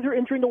will say they're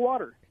entering the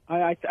water.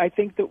 I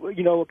think that,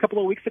 a couple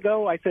of weeks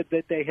ago I said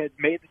that they had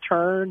made the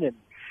turn and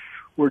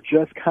were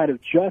just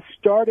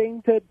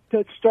starting to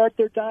start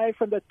their dive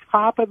from the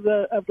top of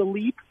the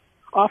leap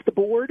off the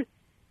board.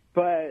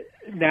 But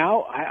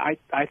now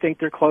I think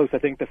they're close. I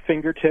think the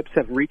fingertips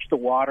have reached the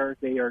water.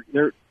 They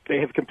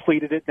have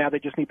completed it. Now they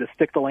just need to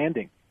stick the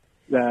landing.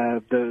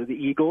 The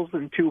Eagles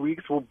in 2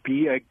 weeks will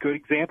be a good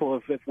example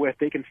of if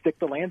they can stick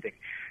the landing.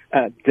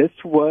 This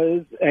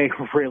was a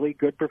really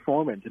good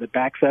performance, and it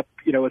backs up,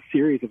 a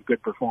series of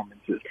good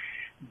performances.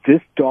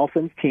 This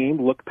Dolphins team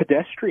looked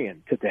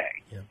pedestrian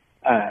today.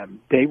 Yeah.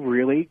 They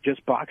really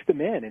just boxed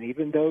them in, and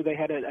even though they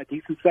had a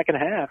decent second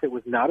half, it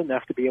was not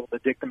enough to be able to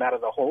dig them out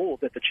of the hole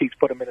that the Chiefs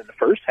put them in the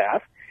first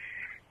half.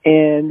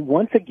 And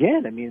once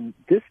again, I mean,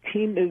 this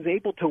team is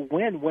able to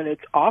win when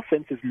its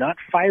offense is not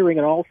firing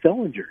on all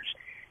cylinders.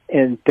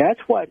 And that's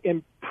what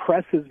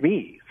impresses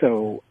me.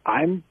 So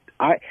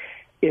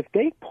if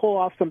they pull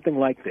off something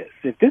like this,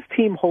 if this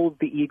team holds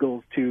the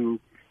Eagles to,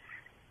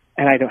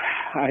 and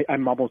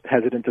I'm almost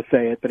hesitant to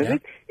say it, but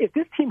if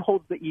this team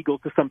holds the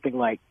Eagles to something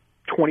like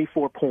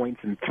 24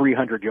 points and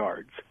 300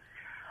 yards,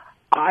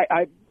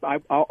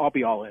 I'll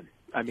be all in.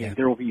 I mean,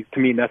 there will be, to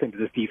me, nothing that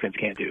this defense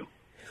can't do.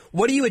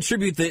 What do you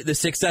attribute the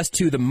success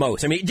to the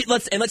most? I mean,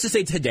 let's just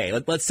say today.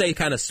 Let's say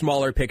kind of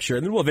smaller picture,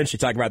 and then we'll eventually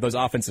talk about those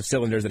offensive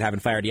cylinders that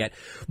haven't fired yet.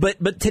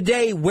 But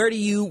today, where do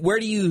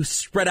you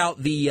spread out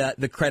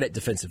the credit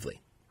defensively?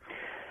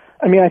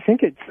 I mean, I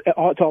think it's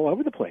all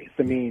over the place.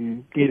 I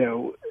mean,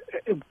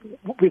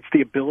 it's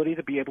the ability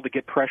to be able to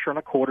get pressure on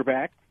a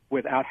quarterback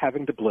without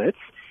having to blitz.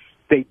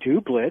 They do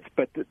blitz,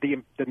 but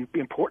the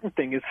important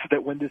thing is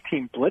that when this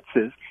team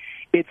blitzes,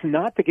 it's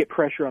not to get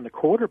pressure on the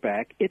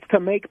quarterback, it's to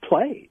make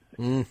plays.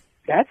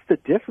 That's the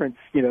difference,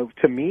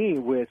 to me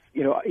with,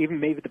 even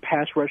maybe the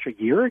pass rush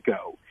a year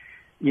ago.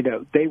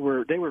 They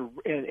were,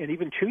 and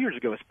even 2 years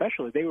ago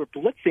especially, they were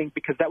blitzing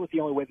because that was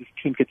the only way this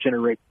team could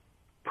generate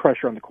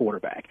pressure on the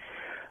quarterback.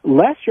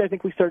 Last year, I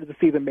think we started to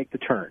see them make the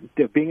turn,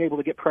 being able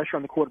to get pressure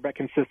on the quarterback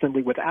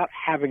consistently without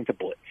having to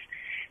blitz.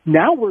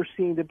 Now we're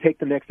seeing them take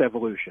the next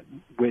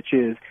evolution, which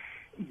is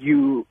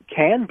you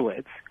can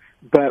blitz,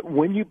 but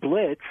when you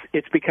blitz,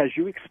 it's because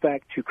you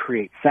expect to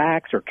create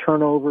sacks or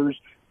turnovers,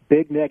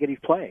 big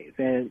negative plays,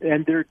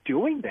 and they're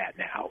doing that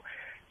now.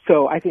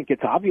 So I think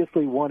it's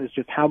obviously one is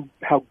just how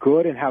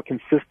good and how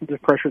consistent the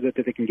pressure that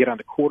they can get on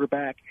the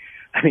quarterback.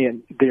 I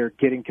mean, they're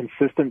getting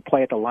consistent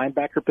play at the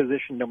linebacker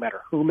position no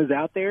matter whom is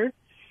out there.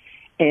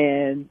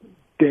 And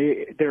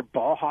they're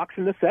ball hawks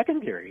in the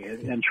secondary.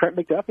 And Trent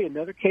McDuffie,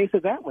 another case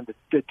of that one.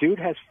 The dude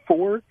has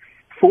 4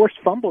 forced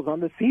fumbles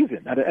on the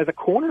season as a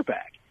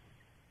cornerback.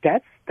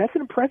 That's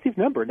an impressive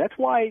number. And that's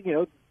why,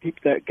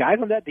 the guys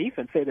on that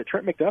defense say that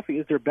Trent McDuffie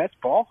is their best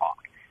ball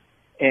hawk.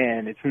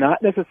 And it's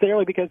not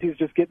necessarily because he's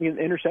just getting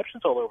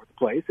interceptions all over the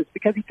place. It's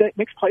because he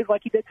makes plays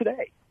like he did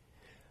today.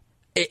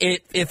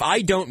 If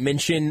I don't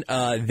mention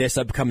this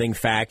upcoming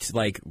fact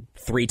like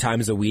 3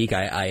 times a week,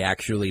 I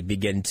actually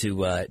begin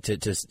to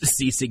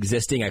cease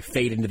existing. I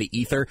fade into the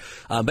ether.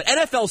 But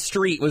NFL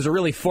Street was a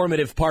really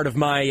formative part of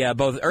my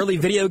both early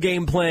video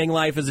game playing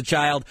life as a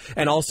child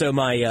and also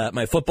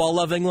my football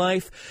loving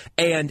life.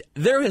 And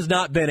there has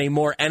not been a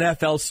more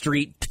NFL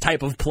Street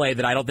type of play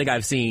that I don't think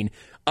I've seen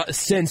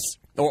since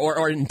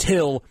or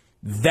until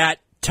that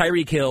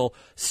Tyreek Hill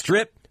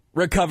strip,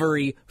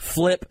 recovery,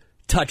 flip,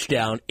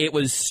 touchdown. It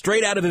was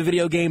straight out of a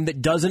video game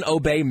that doesn't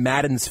obey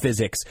Madden's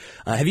physics.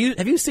 Have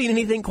you seen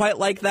anything quite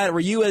like that? Were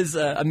you as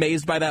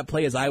amazed by that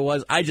play as I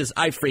was? I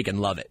freaking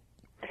love it.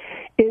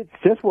 It's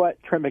just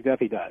what Trent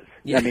McDuffie does.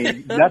 Yeah. I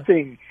mean,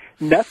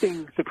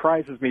 nothing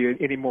surprises me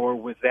anymore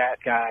with that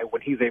guy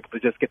when he's able to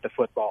just get the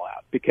football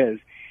out, because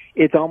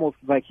it's almost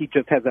like he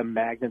just has a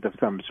magnet of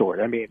some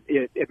sort. I mean,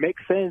 it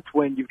makes sense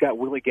when you've got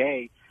Willie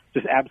Gay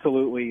just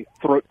absolutely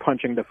throat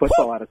punching the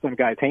football out of some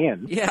guy's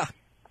hands. Yeah.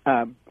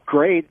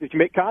 Great. If you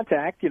make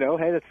contact, hey,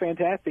 that's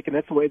fantastic. And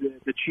that's the way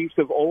the Chiefs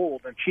of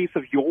old and Chiefs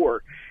of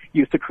yore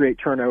used to create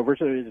turnovers,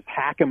 so they just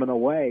hack them in a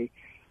way.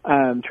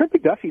 Trent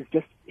McDuffie's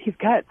he's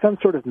got some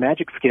sort of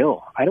magic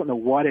skill. I don't know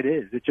what it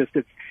is.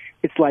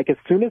 It's like as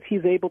soon as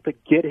he's able to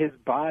get his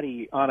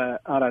body on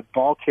a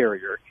ball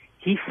carrier,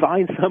 he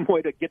finds some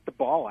way to get the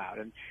ball out.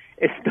 And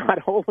it's not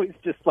always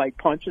just like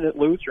punching it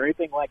loose or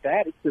anything like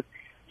that. It's just,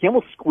 he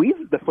almost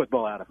squeezes the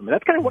football out of him. And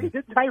that's kind of what he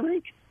did to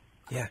Tyreek.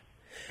 Yeah.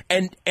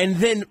 And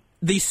then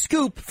the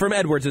scoop from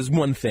Edwards is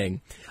one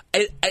thing.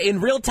 In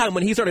real time,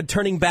 when he started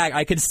turning back,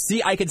 I could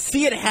see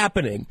it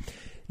happening.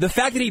 The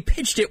fact that he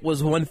pitched it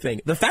was one thing.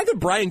 The fact that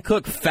Brian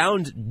Cook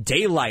found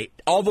daylight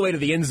all the way to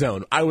the end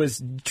zone, I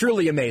was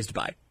truly amazed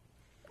by.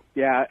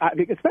 Yeah,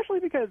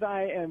 especially because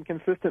I am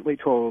consistently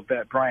told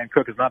that Brian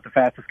Cook is not the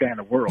fastest guy in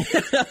the world.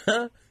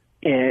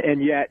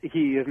 And yet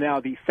he is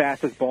now the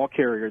fastest ball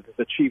carrier that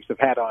the Chiefs have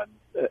had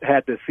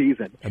this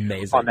season.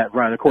 Amazing. On that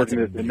run, according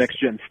to the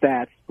next gen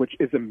stats, which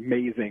is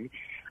amazing.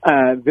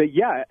 But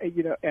yeah,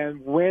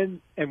 and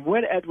when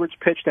Edwards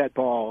pitched that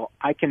ball,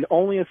 I can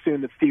only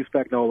assume that Steve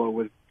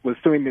Spagnuolo was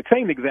saying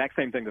the exact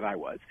same thing that I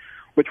was,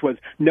 which was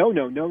no,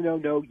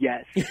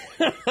 yes.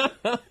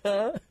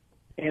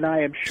 And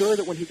I am sure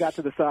that when he got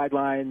to the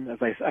sideline,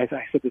 as I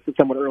said this to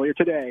someone earlier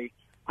today,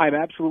 I'm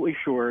absolutely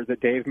sure that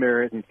Dave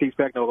Merritt and Steve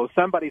Spagnuolo,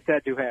 somebody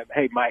said to him,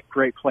 "Hey, Mike,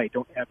 great play.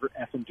 Don't ever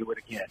effing do it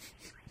again."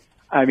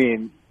 I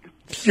mean,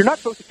 you're not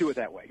supposed to do it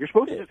that way. You're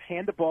supposed to just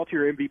hand the ball to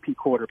your MVP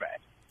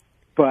quarterback.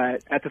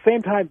 But at the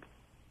same time,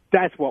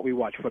 that's what we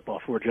watch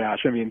football for, Josh.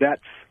 I mean,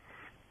 that's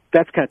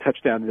kind of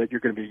touchdown that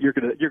you're going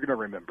to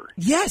remember.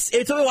 Yes,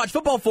 it's what we watch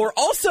football for.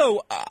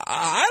 Also,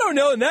 I don't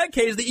know in that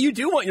case that you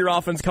do want your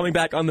offense coming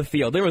back on the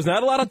field. There was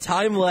not a lot of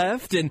time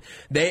left, and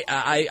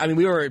I mean,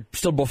 we were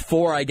still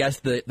before, I guess,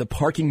 the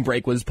parking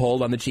brake was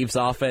pulled on the Chiefs'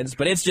 offense.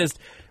 But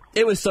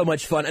it was so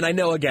much fun. And I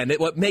know, again,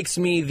 what makes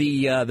me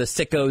the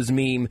sickos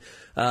meme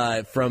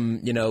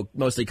from,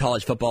 mostly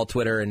college football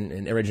Twitter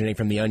and originating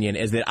from The Onion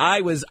is that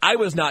I was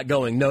not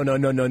going, no,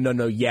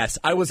 yes.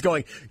 I was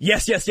going,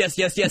 yes. Like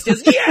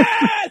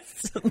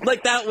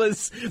that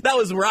was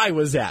where I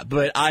was at.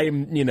 But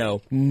I'm,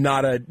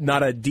 not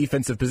a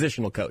defensive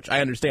positional coach. I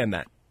understand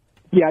that.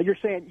 Yeah, you're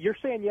saying yes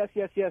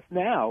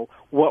now.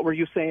 What were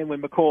you saying when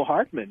McCole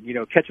Hardman,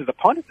 catches a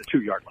punt at the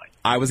 2-yard line?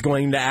 I was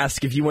going to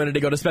ask if you wanted to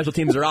go to special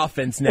teams or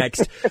offense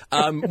next.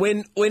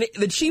 When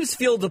the Chiefs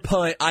field the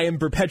punt, I am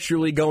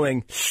perpetually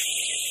going,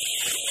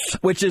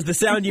 which is the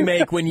sound you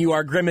make when you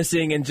are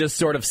grimacing and just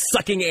sort of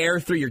sucking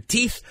air through your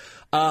teeth.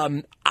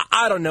 I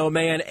don't know,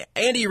 man.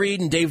 Andy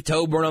Reid and Dave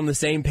Tobe weren't on the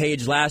same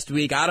page last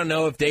week. I don't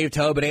know if Dave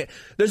Tobe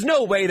there's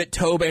no way that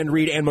Tobe and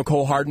Reid and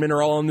McCole Hardman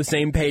are all on the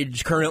same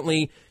page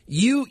currently.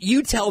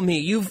 You tell me.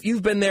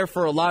 You've been there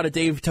for a lot of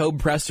Dave Tobe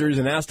pressers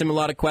and asked him a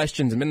lot of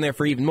questions, and been there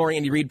for even more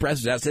Andy Reid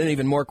pressers, asked him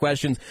even more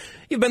questions.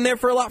 You've been there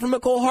for a lot from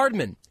McCole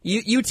Hardman.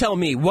 You tell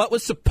me, what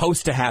was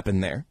supposed to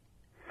happen there?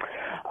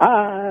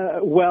 I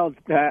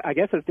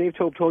guess as Dave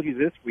Tobe told you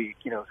this week,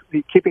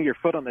 keeping your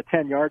foot on the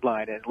 10-yard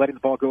line and letting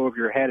the ball go over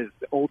your head is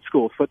old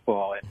school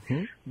football,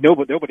 and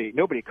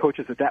nobody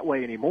coaches it that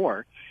way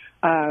anymore.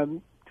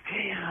 I'm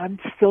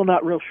still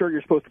not real sure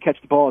you're supposed to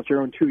catch the ball at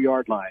your own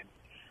 2-yard line.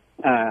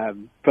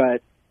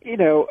 But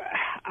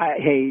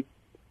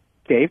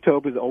Dave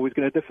Tobe is always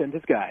going to defend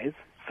his guys,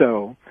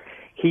 so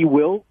he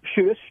will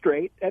shoot us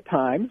straight at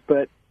times.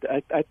 But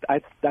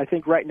I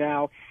think right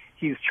now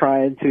he's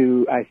trying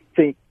to,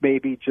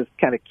 maybe just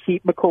kind of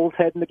keep McColl's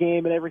head in the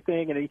game and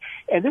everything. And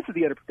this is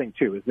the other thing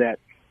too, is that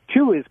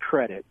to his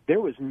credit,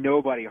 there was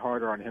nobody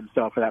harder on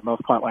himself for that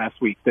most punt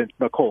last week than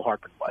McCole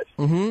Hardman was.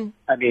 Mm-hmm.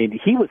 I mean,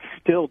 he was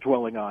still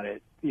dwelling on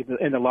it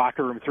in the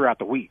locker room throughout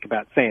the week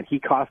about saying he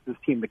cost his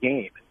team the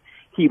game.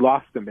 He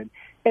lost them, and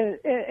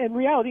in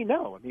reality,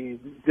 no. I mean,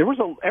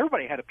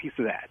 everybody had a piece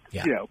of that,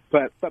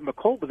 But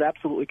McCole was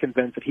absolutely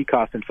convinced that he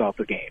cost himself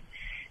the game,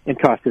 and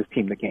cost his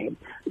team the game.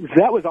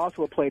 That was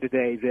also a play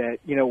today that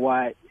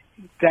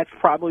that's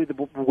probably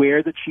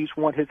where the Chiefs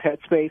want his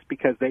headspace,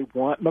 because they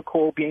want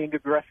McColl being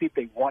aggressive.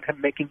 They want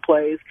him making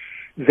plays.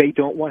 They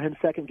don't want him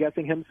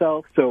second-guessing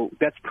himself. So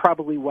that's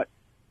probably what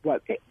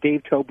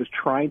Dave Toub was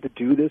trying to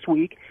do this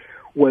week,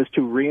 was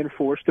to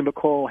reinforce to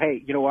McColl,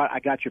 hey, you know what, I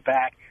got your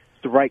back.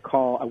 It's the right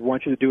call. I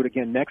want you to do it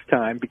again next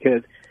time,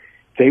 because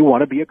they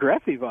want to be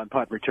aggressive on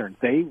punt returns.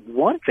 They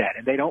want that,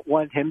 and they don't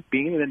want him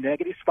being in a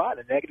negative spot,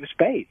 a negative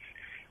space.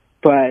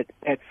 But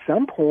at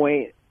some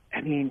point,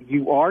 I mean,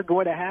 you are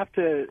going to have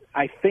to,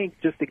 I think,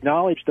 just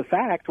acknowledge the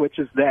fact, which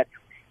is that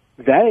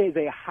is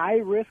a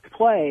high-risk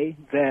play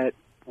that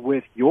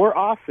with your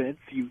offense,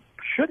 you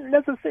shouldn't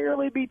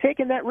necessarily be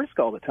taking that risk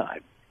all the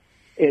time.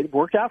 It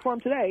worked out for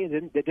them today.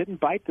 It didn't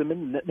bite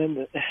them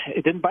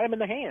it didn't bite them in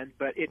the hand,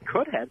 but it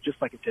could have,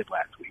 just like it did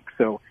last week.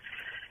 So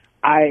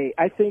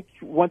I think,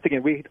 once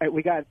again,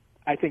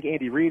 I think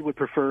Andy Reid would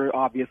prefer,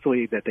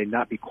 obviously, that they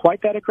not be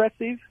quite that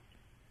aggressive.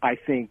 I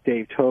think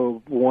Dave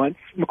Toub wants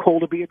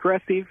McColl to be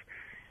aggressive.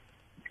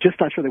 Just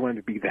not sure they want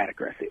him to be that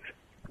aggressive.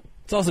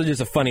 It's also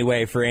just a funny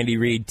way for Andy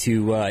Reid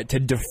to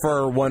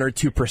defer 1 or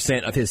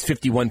 2% of his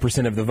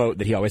 51% of the vote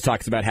that he always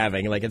talks about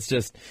having. Like, it's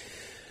just,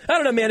 I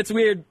don't know, man. It's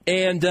weird.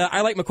 And I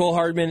like McCole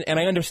Hardman, and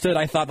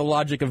I thought the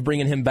logic of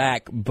bringing him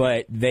back,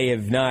 but they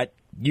have not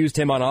used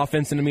him on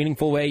offense in a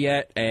meaningful way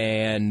yet,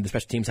 and the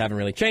special teams haven't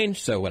really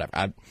changed, so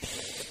whatever.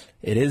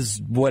 It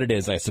is what it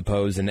is, I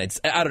suppose, and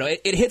it's, I don't know,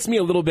 it hits me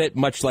a little bit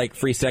much like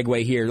free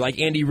segue here, like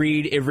Andy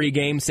Reid every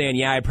game saying,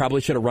 yeah, I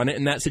probably should have run it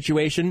in that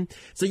situation.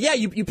 So yeah,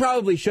 you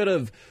probably should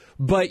have,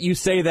 but you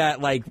say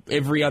that like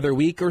every other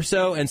week or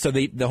so, and so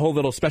the whole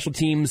little special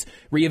teams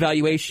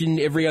reevaluation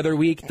every other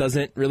week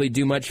doesn't really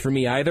do much for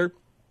me either.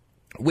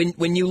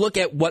 When you look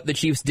at what the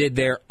Chiefs did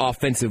there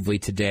offensively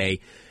today,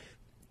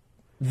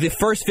 the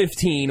first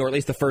 15, or at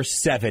least the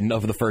first 7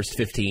 of the first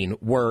 15,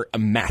 were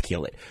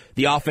immaculate.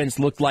 The offense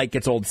looked like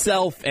its old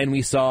self, and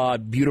we saw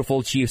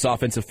beautiful Chiefs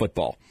offensive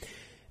football.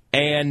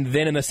 And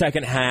then in the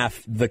second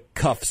half, the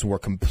cuffs were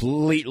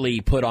completely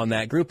put on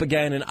that group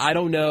again, and I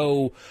don't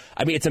know.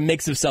 I mean, it's a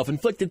mix of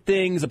self-inflicted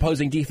things,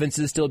 opposing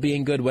defenses still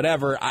being good,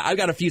 whatever. I've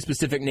got a few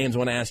specific names I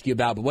want to ask you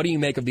about, but what do you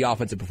make of the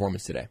offensive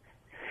performance today?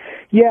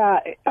 Yeah,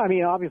 I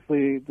mean,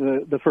 obviously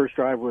the first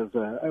drive was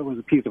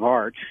a piece of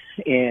art,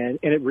 and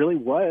it really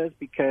was,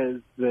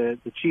 because the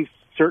Chiefs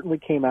certainly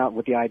came out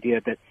with the idea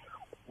that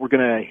we're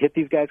going to hit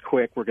these guys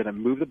quick, we're going to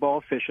move the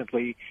ball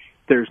efficiently,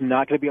 there's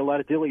not going to be a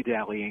lot of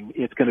dilly-dallying,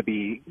 it's going to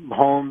be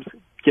Mahomes,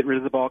 get rid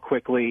of the ball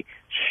quickly,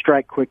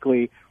 strike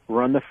quickly,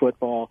 run the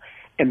football,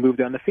 and move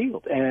down the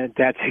field. And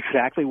that's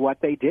exactly what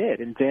they did.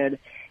 And then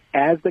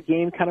as the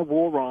game kind of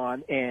wore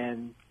on,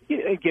 and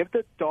give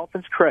the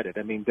Dolphins credit.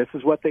 I mean, this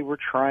is what they were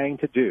trying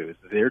to do.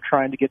 They're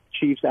trying to get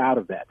the Chiefs out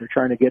of that. They're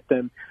trying to get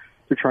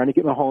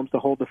Mahomes to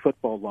hold the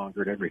football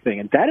longer and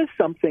everything. And that is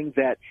something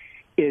that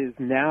is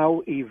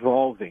now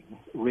evolving,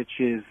 which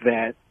is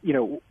that,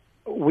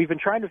 we've been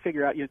trying to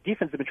figure out,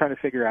 defense has been trying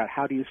to figure out,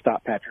 how do you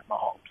stop Patrick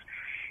Mahomes?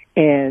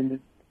 And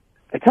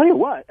I tell you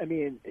what, I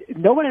mean,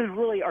 no one has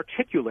really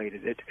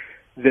articulated it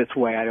this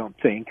way, I don't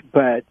think,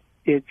 but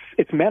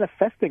it's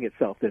manifesting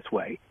itself this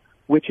way,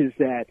 which is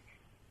that,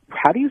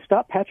 how do you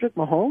stop Patrick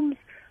Mahomes?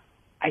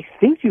 I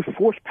think you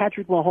force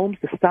Patrick Mahomes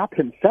to stop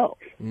himself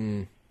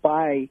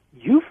by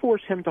you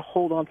force him to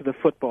hold on to the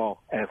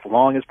football as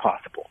long as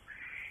possible.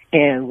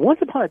 And once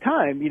upon a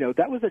time,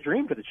 that was a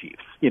dream for the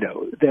Chiefs.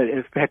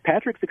 That if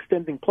Patrick's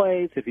extending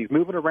plays, if he's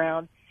moving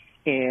around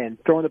and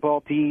throwing the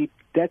ball deep,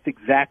 that's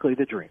exactly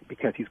the dream,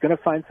 because he's going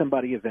to find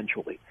somebody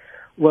eventually.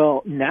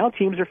 Well, now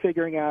teams are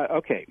figuring out,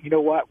 okay, you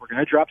know what? We're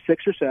going to drop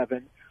 6 or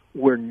 7.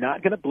 We're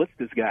not going to blitz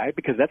this guy,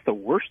 because that's the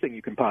worst thing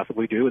you can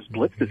possibly do, is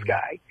blitz this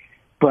guy.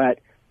 But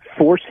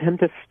force him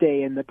to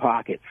stay in the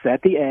pocket,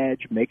 set the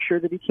edge, make sure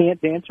that he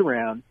can't dance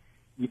around.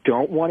 You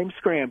don't want him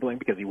scrambling,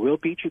 because he will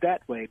beat you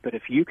that way. But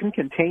if you can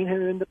contain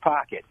him in the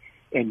pocket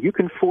and you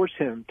can force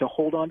him to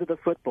hold on to the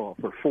football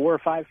for 4 or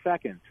 5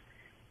 seconds,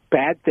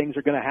 bad things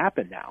are going to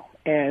happen now.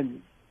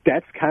 And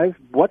that's kind of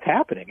what's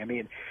happening. I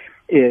mean,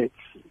 it's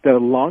the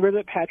longer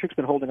that Patrick's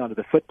been holding onto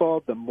the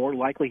football, the more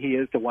likely he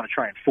is to want to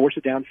try and force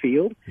it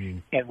downfield.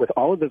 And with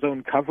all of his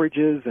own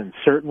coverages, and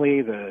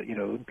certainly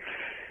we're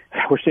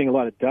seeing a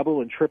lot of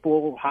double and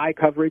triple high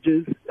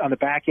coverages on the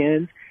back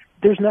end,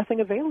 there's nothing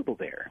available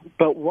there.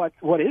 But what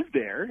is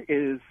there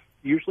is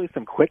usually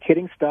some quick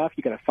hitting stuff.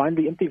 You got to find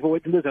the empty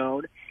voids in the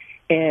zone,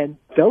 and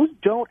those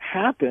don't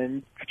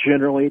happen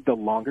generally the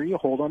longer you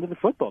hold onto the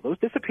football. Those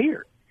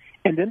disappear,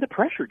 and then the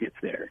pressure gets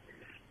there.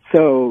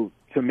 So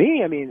to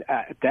me, I mean,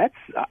 that's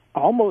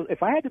almost,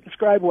 if I had to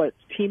describe what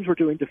teams were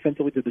doing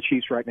defensively to the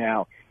Chiefs right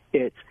now,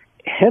 it's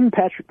hem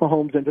Patrick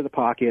Mahomes into the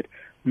pocket,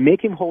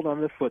 make him hold on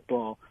to the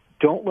football,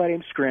 don't let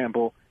him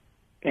scramble,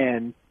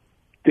 and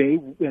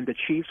the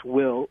Chiefs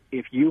will,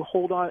 if you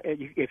hold on,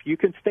 if you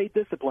can stay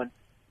disciplined,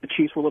 the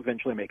Chiefs will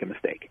eventually make a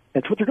mistake.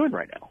 That's what they're doing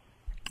right now.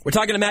 We're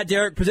talking to Matt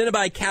Derrick, presented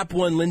by Cap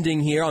One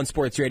Lending here on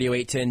Sports Radio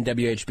 810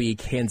 WHB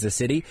Kansas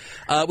City.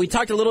 We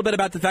talked a little bit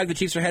about the fact the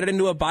Chiefs are headed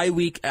into a bye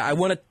week. I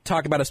want to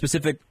talk about a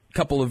specific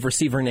couple of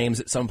receiver names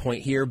at some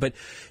point here, but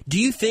do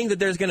you think that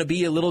there's going to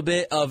be a little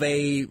bit of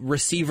a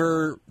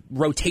receiver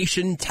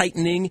rotation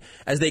tightening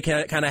as they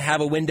kind of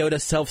have a window to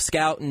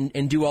self-scout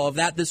and do all of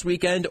that this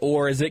weekend,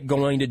 or is it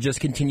going to just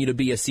continue to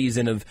be a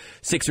season of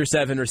 6 or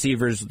 7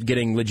 receivers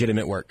getting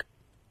legitimate work?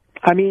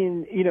 I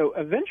mean,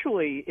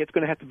 eventually it's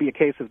going to have to be a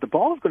case of the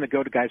ball is going to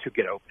go to guys who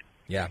get open.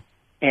 Yeah.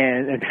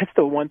 And that's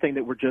the one thing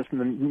that we're just,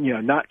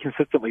 not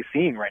consistently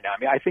seeing right now. I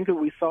mean, I think that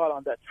we saw it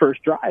on that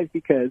first drive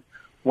because,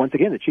 once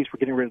again, the Chiefs were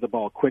getting rid of the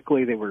ball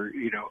quickly. They were,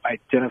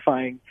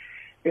 identifying,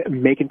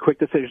 making quick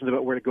decisions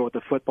about where to go with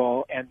the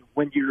football. And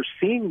when you're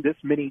seeing this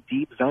many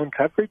deep zone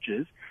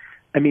coverages,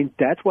 I mean,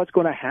 that's what's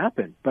going to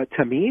happen. But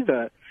to me,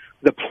 the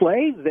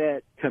play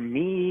that, to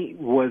me,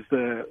 was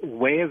the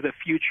way of the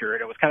future,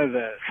 and it was kind of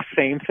the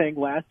same thing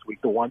last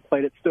week, the one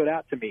play that stood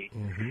out to me,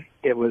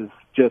 it was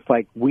just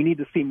like, we need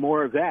to see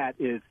more of that,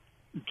 is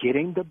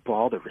getting the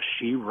ball to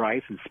Rashee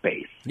Rice in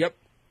space. Yep.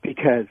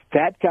 Because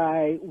that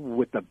guy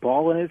with the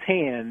ball in his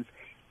hands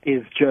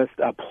is just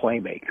a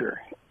playmaker,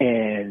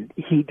 and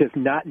he does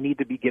not need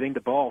to be getting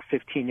the ball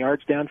 15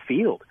 yards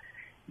downfield.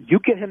 You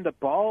get him the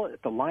ball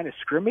at the line of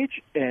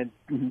scrimmage, and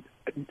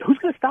who's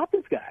going to stop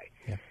this guy?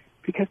 Yeah.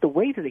 Because the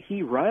way that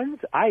he runs,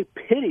 I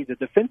pity the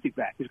defensive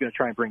back who's going to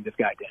try and bring this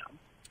guy down.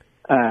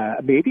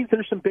 Maybe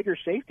there's some bigger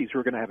safeties who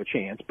are going to have a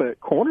chance, but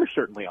corners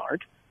certainly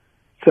aren't.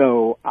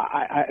 So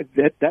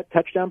that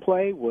touchdown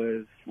play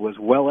was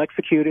well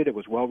executed. It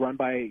was well run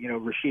by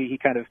Rashee.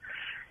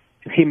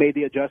 He made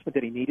the adjustment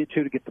that he needed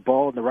to get the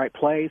ball in the right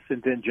place,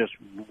 and then just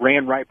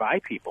ran right by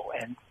people.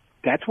 And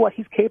that's what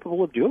he's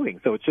capable of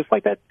doing. So it's just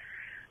like that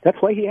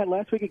play he had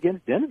last week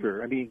against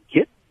Denver. I mean,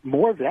 get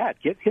more of that.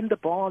 Get him the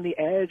ball on the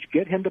edge.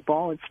 Get him the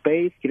ball in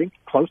space. Get him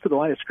close to the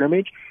line of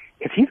scrimmage.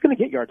 If he's going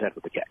to get yards after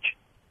the catch.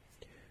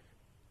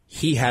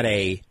 He had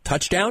a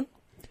touchdown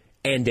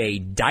and a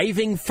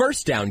diving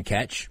first down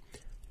catch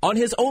on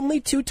his only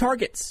 2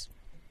 targets.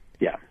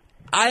 Yeah.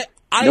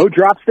 No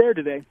drops there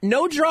today.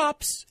 No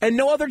drops and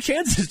no other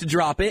chances to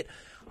drop it.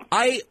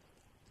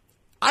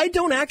 I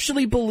don't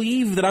actually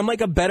believe that I'm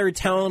like a better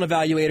talent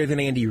evaluator than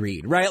Andy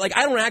Reid, right? Like,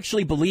 I don't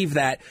actually believe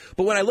that.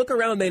 But when I look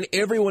around, then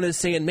everyone is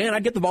saying, man,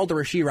 I'd get the ball to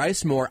Rashee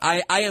Rice more.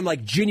 I am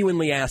like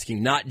genuinely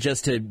asking, not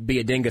just to be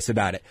a dingus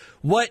about it.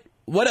 What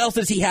else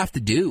does he have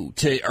to do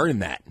to earn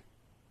that?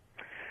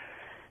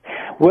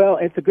 Well,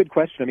 it's a good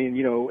question. I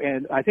mean,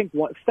 and I think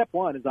step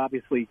one is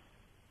obviously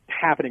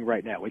happening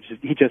right now, which is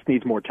he just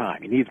needs more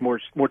time. He needs more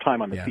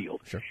time on the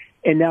field. Sure.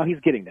 And now he's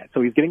getting that.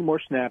 So he's getting more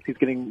snaps. He's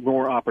getting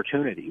more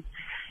opportunities.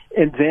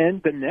 And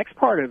then the next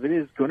part of it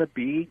is going to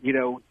be,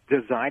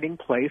 designing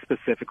plays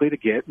specifically to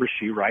get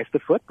Rashee Rice the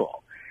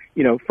football.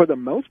 For the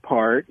most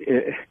part,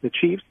 the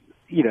Chiefs,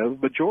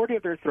 majority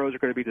of their throws are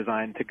going to be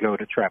designed to go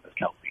to Travis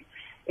Kelce.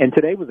 And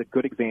today was a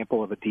good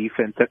example of a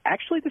defense that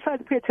actually decided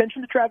to pay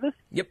attention to Travis.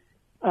 Yep.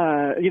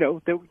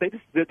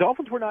 The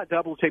Dolphins were not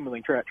double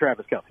teaming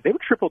Travis Kelce. They were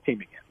triple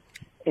teaming him.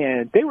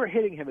 And they were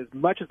hitting him as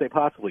much as they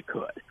possibly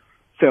could.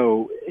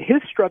 So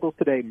his struggles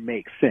today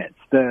make sense.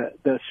 The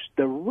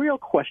real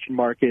question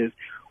mark is,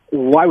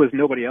 why was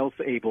nobody else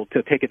able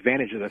to take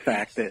advantage of the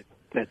fact that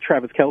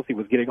Travis Kelce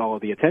was getting all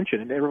of the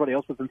attention and everybody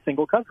else was in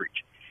single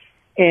coverage?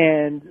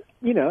 And,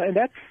 and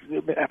that's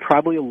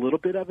probably a little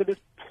bit of it is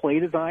play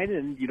design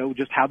and,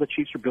 just how the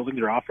Chiefs are building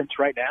their offense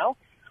right now.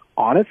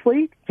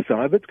 Honestly, some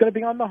of it's going to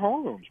be on the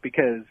Mahomes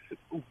because,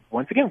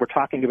 once again, we're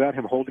talking about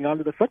him holding on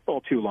to the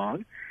football too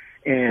long,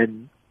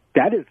 and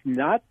that is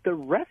not the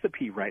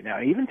recipe right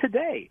now. Even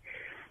today,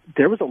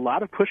 there was a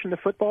lot of pushing the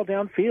football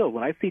downfield.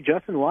 When I see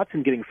Justin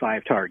Watson getting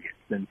 5 targets,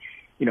 and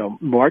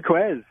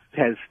Marquez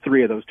has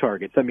 3 of those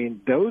targets. I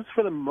mean, those,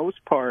 for the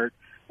most part,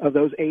 of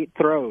those 8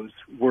 throws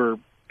were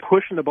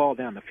pushing the ball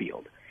down the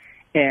field.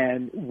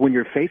 And when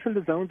you're facing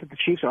the zones that the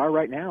Chiefs are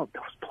right now,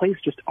 those plays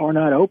just are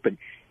not open.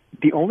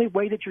 The only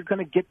way that you're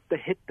going to get to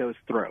hit those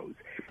throws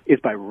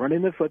is by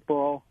running the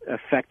football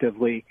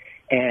effectively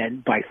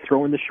and by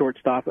throwing the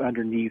shortstop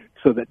underneath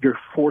so that you're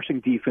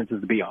forcing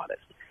defenses to be honest.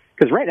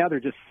 Because right now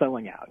they're just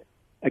selling out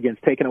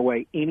against taking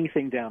away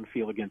anything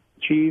downfield against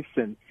the Chiefs,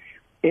 and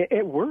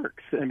it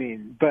works. I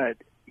mean, but,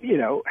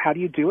 how do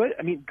you do it?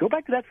 I mean, go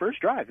back to that first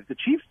drive. If the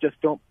Chiefs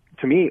just don't,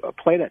 to me,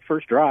 play that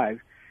first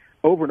drive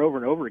over and over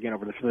and over again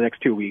for the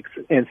next 2 weeks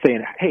and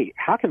saying, hey,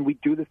 how can we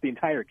do this the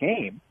entire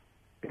game?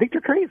 I think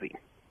they're crazy.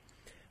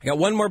 I got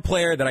one more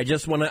player that I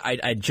just want to.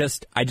 I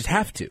just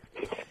have to.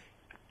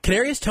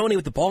 Kadarius Toney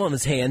with the ball in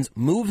his hands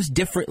moves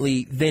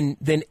differently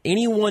than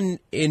anyone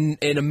in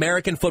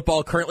American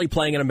football currently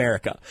playing in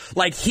America.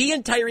 Like, he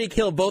and Tyreek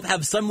Hill both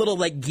have some little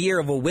gear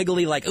of a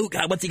wiggly oh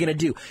God, what's he gonna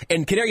do?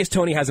 And Kadarius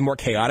Toney has a more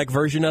chaotic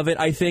version of it,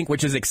 I think,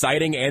 which is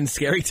exciting and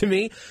scary to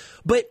me.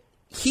 But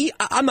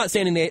I'm not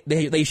saying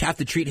they have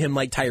to treat him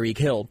like Tyreek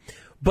Hill,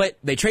 but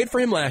they traded for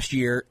him last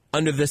year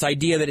under this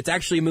idea that it's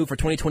actually a move for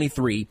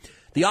 2023.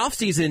 The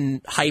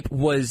offseason hype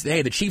was,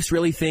 hey, the Chiefs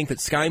really think that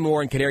Sky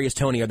Moore and Kadarius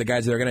Toney are the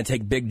guys that are going to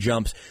take big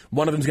jumps.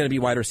 One of them is going to be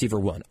wide receiver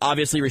 1.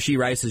 Obviously, Rashee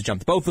Rice has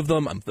jumped both of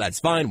them. That's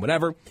fine,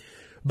 whatever.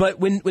 But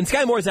when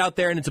Sky Moore's out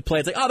there and it's a play,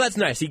 it's like, oh, that's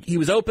nice. He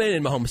was open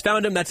and Mahomes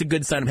found him. That's a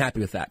good sign. I'm happy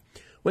with that.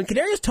 when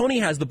Kadarius Toney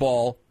has the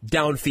ball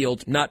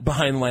downfield, not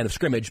behind the line of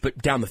scrimmage, but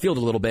down the field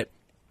a little bit,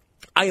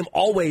 I am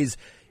always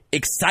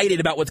excited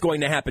about what's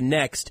going to happen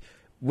next.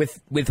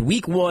 With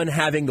week 1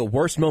 having the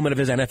worst moment of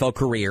his NFL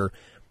career,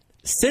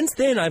 since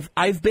then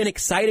I've been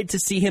excited to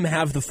see him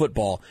have the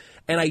football,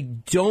 and I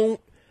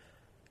don't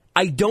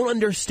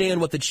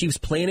understand what the Chiefs'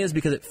 plan is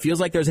because it feels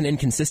like there's an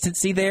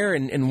inconsistency there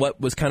in what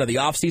was kind of the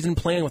offseason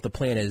plan, what the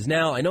plan is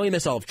now. I know he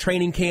missed all of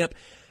training camp.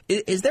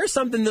 Is there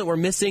something that we're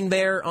missing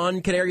there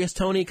on Kadarius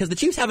Toney? Because the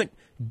Chiefs haven't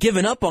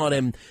given up on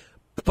him,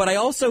 but I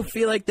also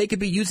feel like they could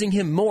be using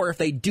him more if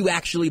they do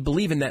actually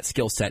believe in that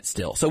skill set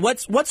still. So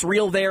what's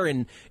real there,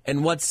 and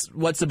what's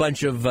a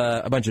bunch of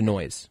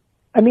noise?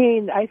 I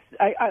mean,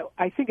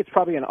 I think it's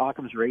probably an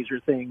Occam's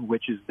razor thing,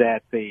 which is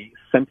that the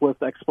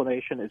simplest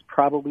explanation is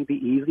probably the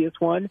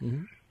easiest one.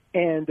 Mm-hmm.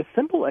 And the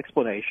simple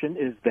explanation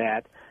is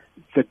that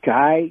the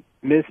guy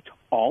missed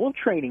all of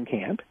training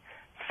camp.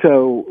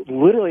 So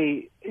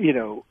literally,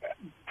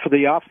 for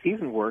the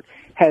off-season work,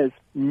 has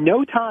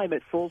no time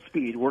at full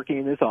speed working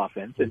in this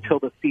offense until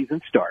the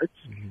season starts.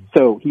 Mm-hmm.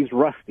 So he's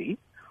rusty.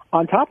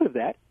 On top of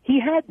that, he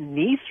had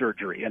knee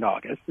surgery in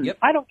August. Yep.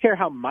 I don't care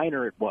how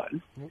minor it was.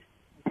 Yep.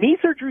 Knee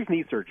surgery is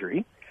knee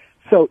surgery.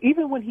 So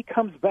even when he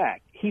comes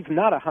back, he's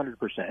not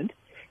 100%.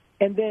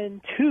 And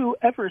then,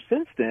 ever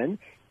since then,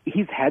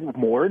 he's had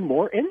more and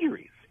more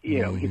injuries. He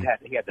had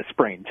the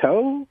sprained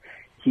toe.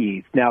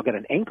 He's now got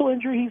an ankle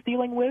injury he's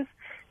dealing with.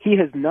 He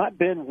has not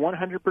been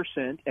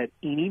 100% at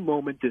any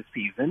moment this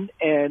season,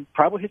 and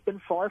probably has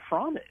been far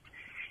from it.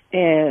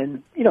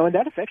 And and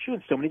that affects you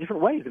in so many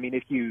different ways. I mean,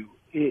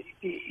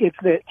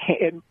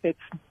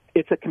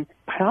 it's a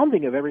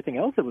compounding of everything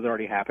else that was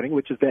already happening,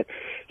 which is that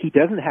he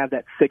doesn't have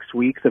that 6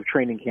 weeks of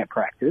training camp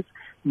practice.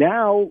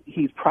 Now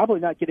he's probably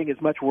not getting as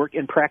much work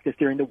in practice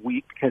during the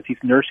week because he's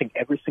nursing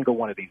every single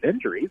one of these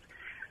injuries.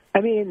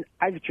 I mean,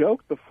 I've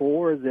joked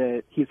before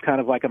that he's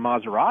kind of like a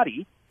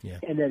Maserati. Yeah.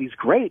 And that he's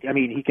great. I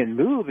mean, he can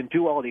move and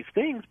do all these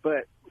things,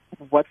 but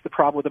what's the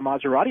problem with the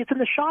Maserati? It's in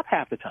the shop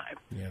half the time.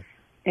 Yeah.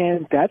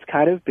 And that's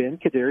kind of been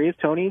Kadarius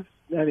Toney's,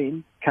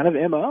 kind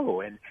of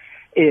MO. And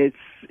it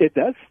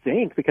does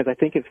stink because I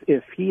think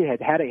if he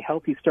had a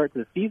healthy start to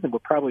the season, we're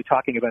probably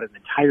talking about an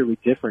entirely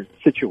different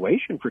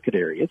situation for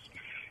Kadarius.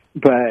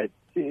 But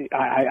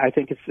I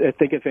think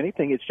if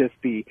anything, it's just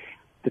the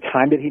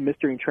time that he missed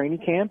during training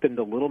camp and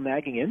the little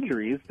nagging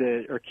injuries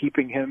that are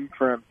keeping him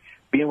from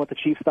being what the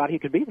Chiefs thought he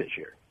could be this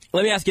year.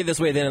 Let me ask you this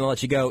way then, and I'll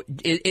let you go.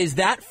 Is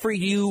that for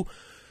you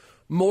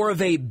more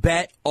of a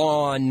bet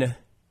on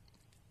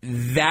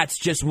that's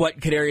just what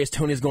Kadarius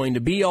Toney is going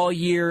to be all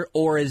year,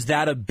 or is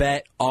that a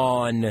bet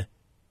on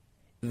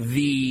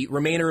the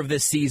remainder of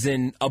this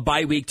season, a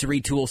bye week to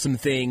retool some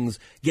things,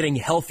 getting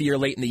healthier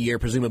late in the year,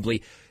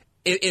 presumably?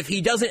 If he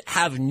doesn't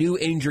have new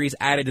injuries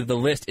added to the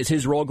list, is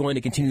his role going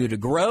to continue to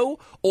grow,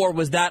 or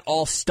was that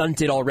all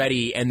stunted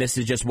already and this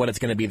is just what it's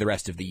going to be the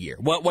rest of the year?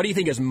 What do you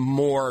think is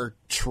more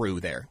true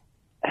there?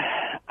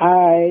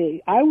 I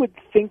would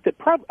think that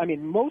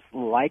most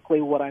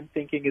likely what I'm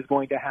thinking is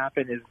going to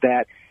happen is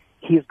that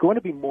he's going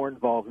to be more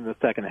involved in the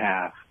second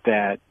half,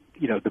 that,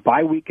 the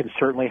bye week can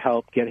certainly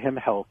help get him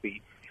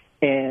healthy,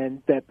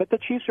 but the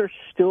Chiefs are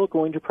still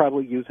going to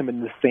probably use him in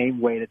the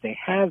same way that they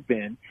have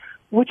been,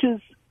 which is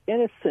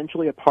in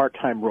essentially a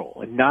part-time role,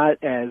 and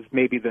not as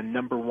maybe the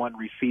number one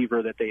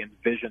receiver that they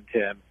envisioned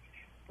him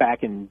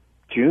back in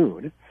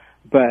June,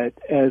 but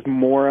as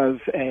more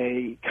of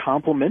a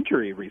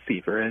complementary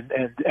receiver and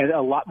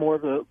a lot more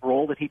of the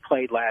role that he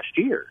played last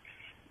year.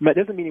 That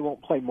doesn't mean he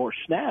won't play more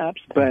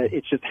snaps, but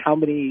it's just how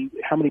many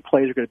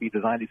plays are going to be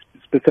designed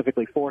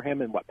specifically for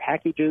him and what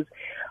packages.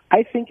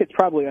 I think it's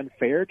probably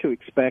unfair to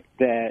expect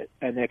that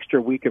an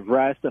extra week of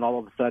rest and all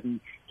of a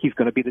sudden he's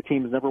going to be the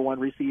team's number one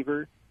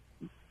receiver.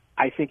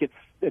 I think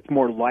it's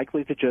more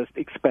likely to just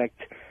expect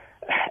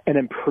an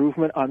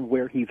improvement on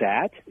where he's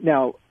at.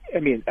 Now,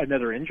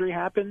 another injury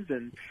happens,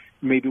 and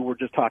maybe we're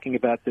just talking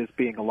about this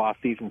being a lost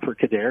season for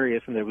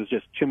Kadarius, and there was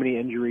just too many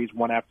injuries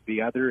one after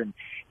the other, and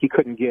he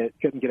couldn't get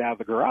out of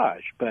the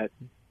garage. But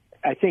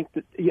I think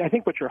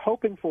what you're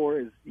hoping for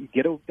is you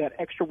get that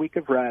extra week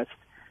of rest,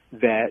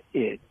 that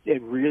it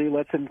really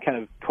lets him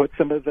kind of put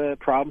some of the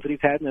problems that he's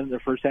had in the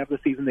first half of the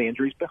season, the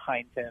injuries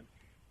behind him,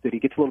 that he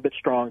gets a little bit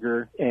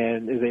stronger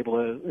and is able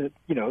to,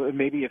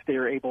 maybe if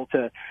they're able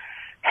to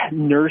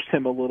nurse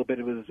him a little bit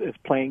of his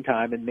playing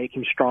time and make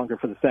him stronger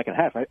for the second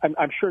half.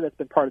 I'm sure that's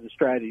been part of the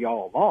strategy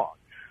all along,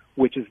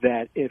 which is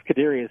that if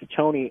Kadarius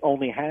Toney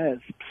only has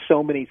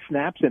so many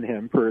snaps in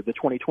him for the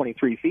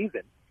 2023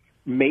 season,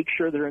 make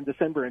sure they're in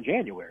December and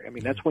January.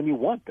 That's when you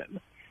want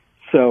them.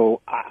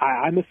 So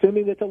I'm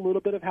assuming that's a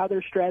little bit of how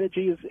their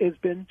strategy has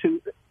been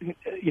to,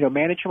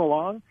 manage him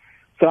along.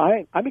 So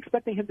I'm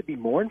expecting him to be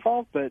more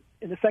involved, but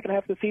in the second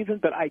half of the season.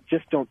 But I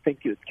just don't think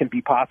it can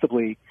be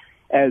possibly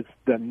as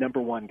the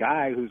number one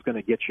guy who's going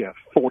to get you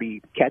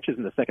 40 catches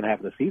in the second half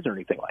of the season or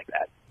anything like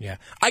that. Yeah,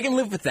 I can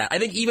live with that. I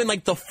think even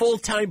like the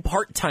full-time,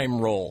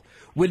 part-time role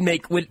would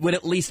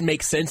at least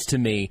make sense to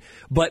me.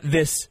 But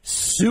this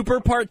super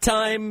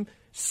part-time,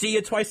 see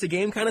you twice a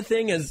game kind of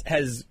thing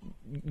has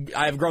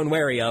I've grown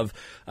wary of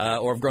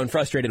or have grown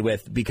frustrated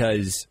with,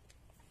 because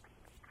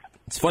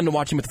it's fun to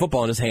watch him with the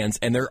football in his hands,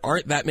 and there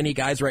aren't that many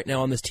guys right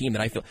now on this team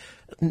that I feel.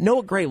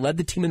 Noah Gray led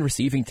the team in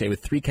receiving today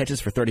with 3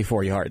 catches for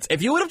 34 yards.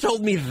 If you would have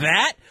told me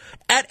that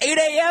at 8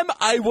 a.m.,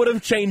 I would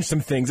have changed some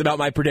things about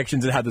my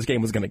predictions and how this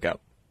game was going to go.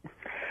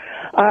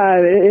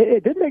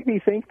 It did make me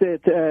think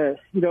that,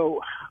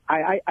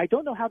 I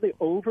don't know how the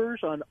overs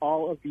on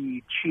all of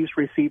the Chiefs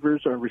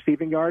receivers or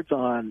receiving yards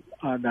on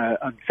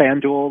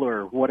FanDuel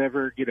or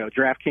whatever,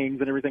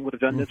 DraftKings and everything would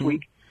have done this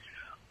week.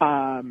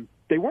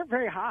 They weren't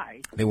very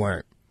high. They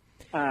weren't.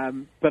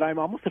 But I'm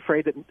almost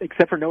afraid that,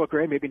 except for Noah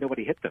Gray, maybe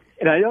nobody hit them.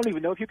 And I don't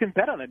even know if you can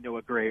bet on a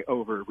Noah Gray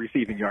over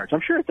receiving yards.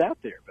 I'm sure it's out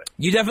there. But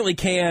you definitely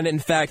can. In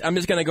fact, I'm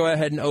just going to go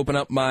ahead and open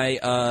up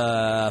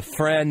my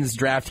friend's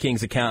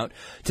DraftKings account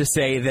to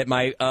say that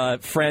my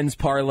friend's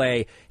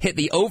parlay hit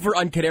the over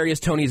on Kadarius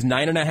Toney's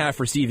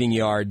 9.5 receiving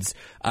yards.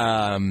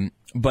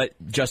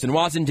 But Justin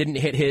Watson didn't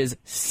hit his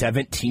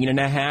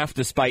 17.5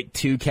 despite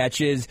 2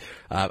 catches.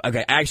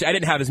 Okay, actually, I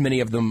didn't have as many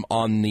of them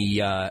on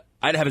the. I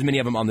didn't have as many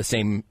of them on the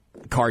same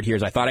card here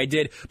as I thought I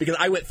did, because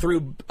I went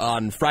through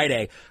on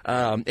Friday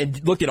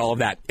and looked at all of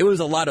that. It was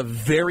a lot of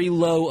very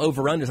low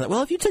over-unders. Like,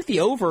 well, if you took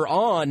the over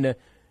on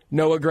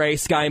Noah Gray,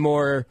 Sky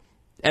Moore,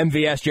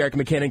 MVS, Jerick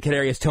McKinnon,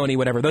 Kadarius Toney,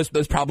 whatever,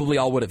 those probably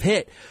all would have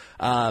hit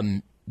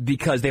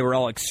because they were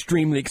all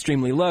extremely,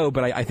 extremely low,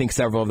 but I think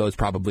several of those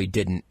probably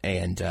didn't.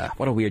 And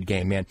what a weird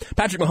game, man.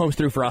 Patrick Mahomes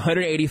threw for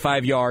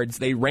 185 yards.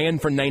 They ran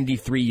for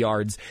 93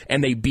 yards,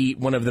 and they beat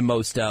one of the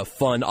most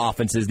fun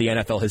offenses the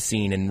NFL has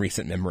seen in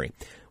recent memory.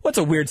 What's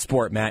a weird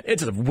sport, Matt?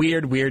 It's a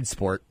weird, weird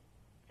sport.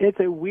 It's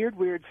a weird,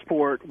 weird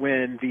sport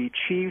when the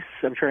Chiefs,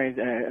 I'm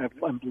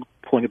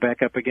pulling it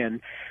back up again,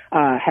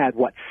 had,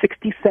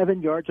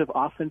 67 yards of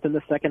offense in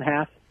the second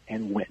half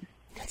and win.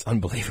 It's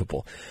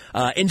unbelievable.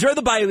 Enjoy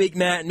the bye week,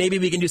 Matt. Maybe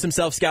we can do some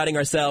self-scouting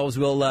ourselves.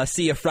 We'll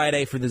see you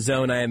Friday for the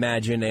Zone, I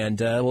imagine, and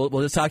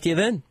we'll just talk to you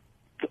then.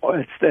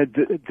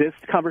 This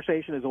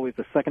conversation is always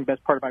the second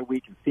best part of my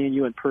week, and seeing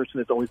you in person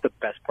is always the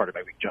best part of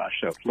my week, Josh.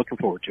 So looking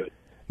forward to it.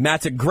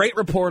 Matt's a great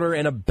reporter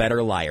and a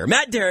better liar.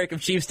 Matt Derrick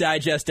of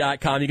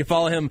ChiefsDigest.com. You can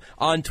follow him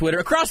on Twitter,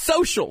 across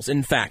socials,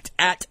 in fact,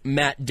 at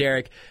Matt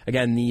Derrick.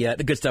 Again, the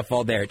good stuff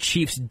all there at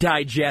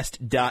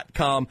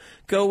ChiefsDigest.com.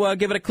 Go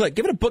give it a click.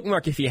 Give it a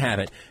bookmark if you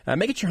haven't.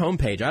 Make it your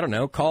homepage. I don't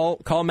know.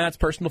 Call Matt's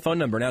personal phone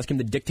number and ask him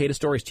to dictate a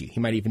stories to you. He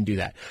might even do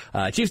that.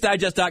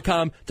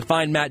 ChiefsDigest.com to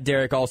find Matt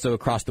Derrick, also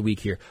across the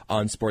week here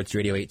on Sports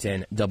Radio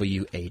 810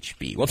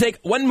 WHB. We'll take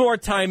one more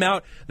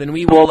timeout, then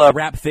we will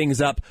wrap things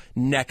up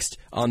next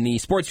on the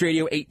Sports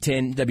Radio 810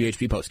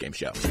 WHB postgame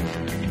show. And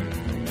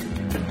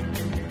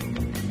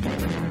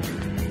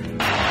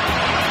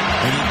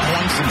he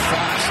points and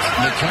fast.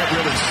 They can't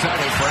really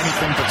settle for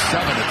anything but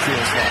 7, it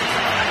feels like.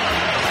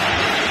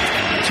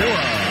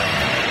 Tua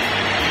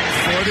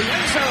for the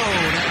end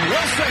zone, and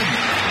Wilson.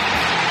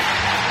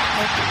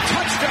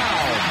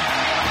 Touchdown.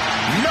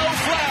 No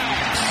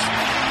flags.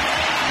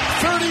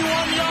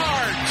 31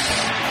 yards.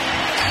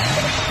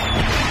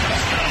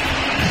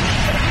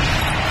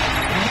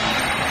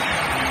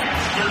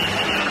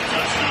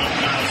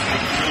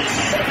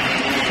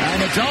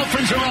 And the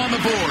Dolphins are on the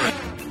board.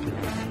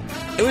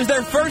 It was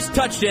their first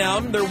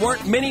touchdown. There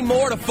weren't many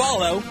more to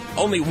follow,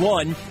 only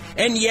one.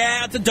 And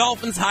yeah, it's a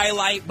Dolphins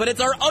highlight, but it's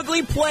our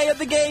ugly play of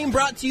the game,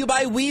 brought to you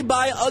by We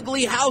Buy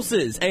Ugly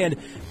Houses. And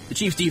the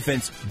Chiefs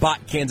defense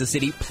bought Kansas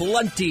City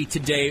plenty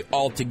today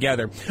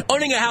altogether.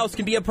 Owning a house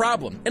can be a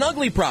problem, an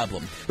ugly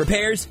problem.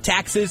 Repairs,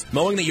 taxes,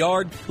 mowing the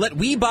yard. Let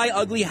We Buy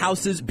Ugly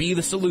Houses be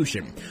the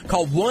solution.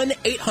 Call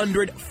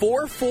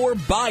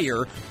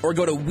 1-800-44-BUYER or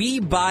go to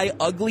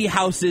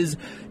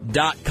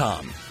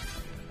WeBuyUglyHouses.com.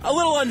 A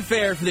little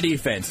unfair for the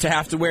defense to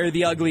have to wear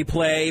the ugly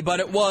play, but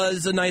it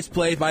was a nice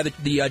play by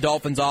the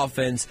Dolphins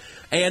offense.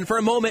 And for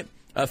a moment,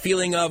 a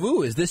feeling of,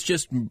 is this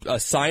just a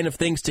sign of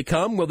things to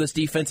come? Will this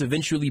defense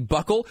eventually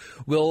buckle?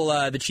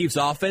 Will the Chiefs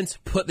offense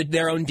put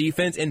their own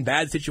defense in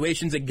bad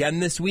situations again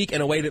this week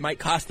in a way that might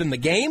cost them the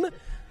game?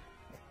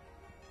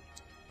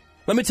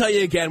 Let me tell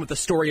you again what the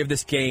story of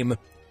this game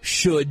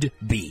should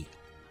be.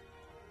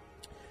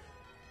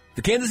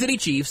 The Kansas City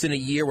Chiefs, in a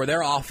year where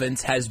their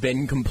offense has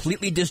been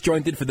completely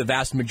disjointed for the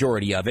vast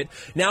majority of it,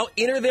 now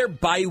enter their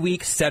bye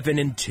week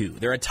 7-2.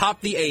 They're atop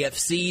the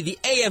AFC. The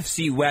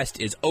AFC West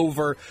is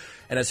over.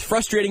 And as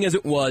frustrating as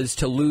it was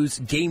to lose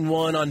Game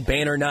 1 on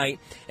Banner Night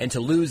and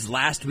to lose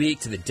last week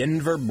to the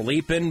Denver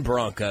bleepin'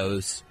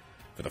 Broncos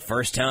for the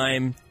first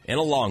time in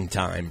a long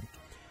time,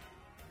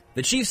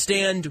 the Chiefs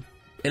stand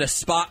in a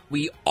spot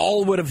we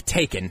all would have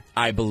taken,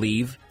 I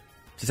believe,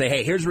 to say,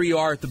 hey, here's where you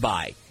are at the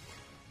bye.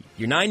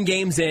 You're 9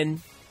 games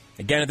in,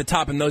 again at the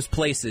top in those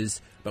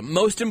places, but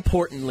most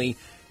importantly,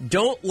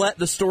 don't let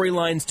the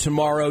storylines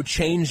tomorrow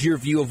change your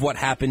view of what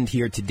happened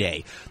here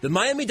today. The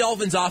Miami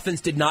Dolphins offense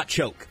did not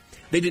choke.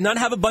 They did not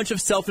have a bunch of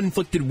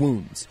self-inflicted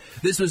wounds.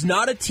 This was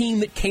not a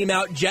team that came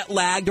out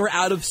jet-lagged or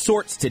out of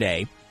sorts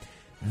today.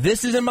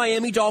 This is a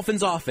Miami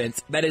Dolphins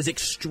offense that is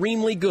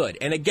extremely good.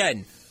 And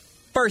again,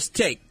 first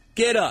take,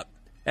 get up.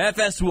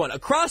 FS1.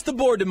 Across the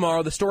board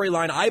tomorrow, the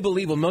storyline, I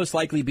believe, will most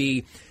likely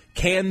be,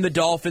 can the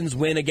Dolphins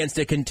win against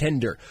a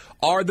contender?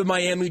 Are the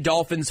Miami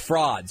Dolphins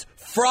frauds?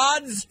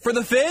 Frauds for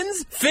the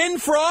Finns? Finn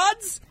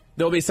frauds?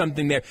 There'll be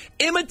something there.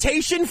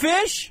 Imitation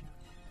fish?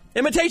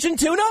 Imitation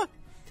tuna?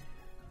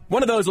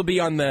 One of those will be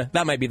on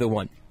that might be the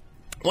one.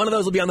 One of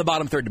those will be on the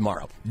bottom third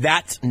tomorrow.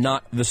 That's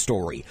not the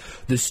story.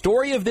 The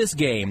story of this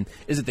game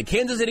is that the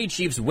Kansas City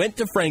Chiefs went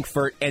to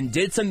Frankfurt and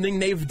did something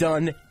they've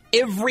done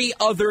every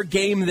other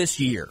game this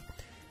year.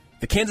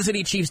 The Kansas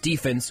City Chiefs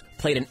defense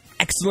played an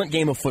excellent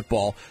game of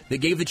football that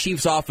gave the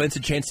Chiefs offense a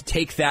chance to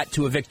take that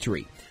to a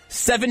victory.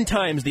 7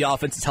 times the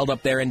offense has held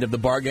up their end of the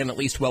bargain, at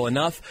least well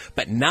enough,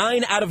 but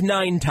 9 out of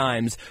 9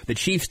 times the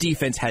Chiefs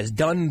defense has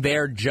done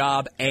their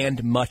job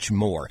and much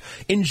more.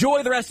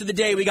 Enjoy the rest of the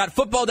day. We got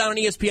football down on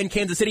ESPN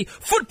Kansas City.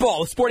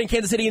 Football Sporting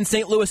Kansas City in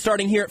St. Louis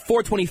starting here at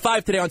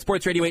 4:25 today on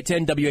Sports Radio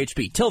 810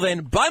 WHB. Till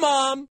then, bye, Mom!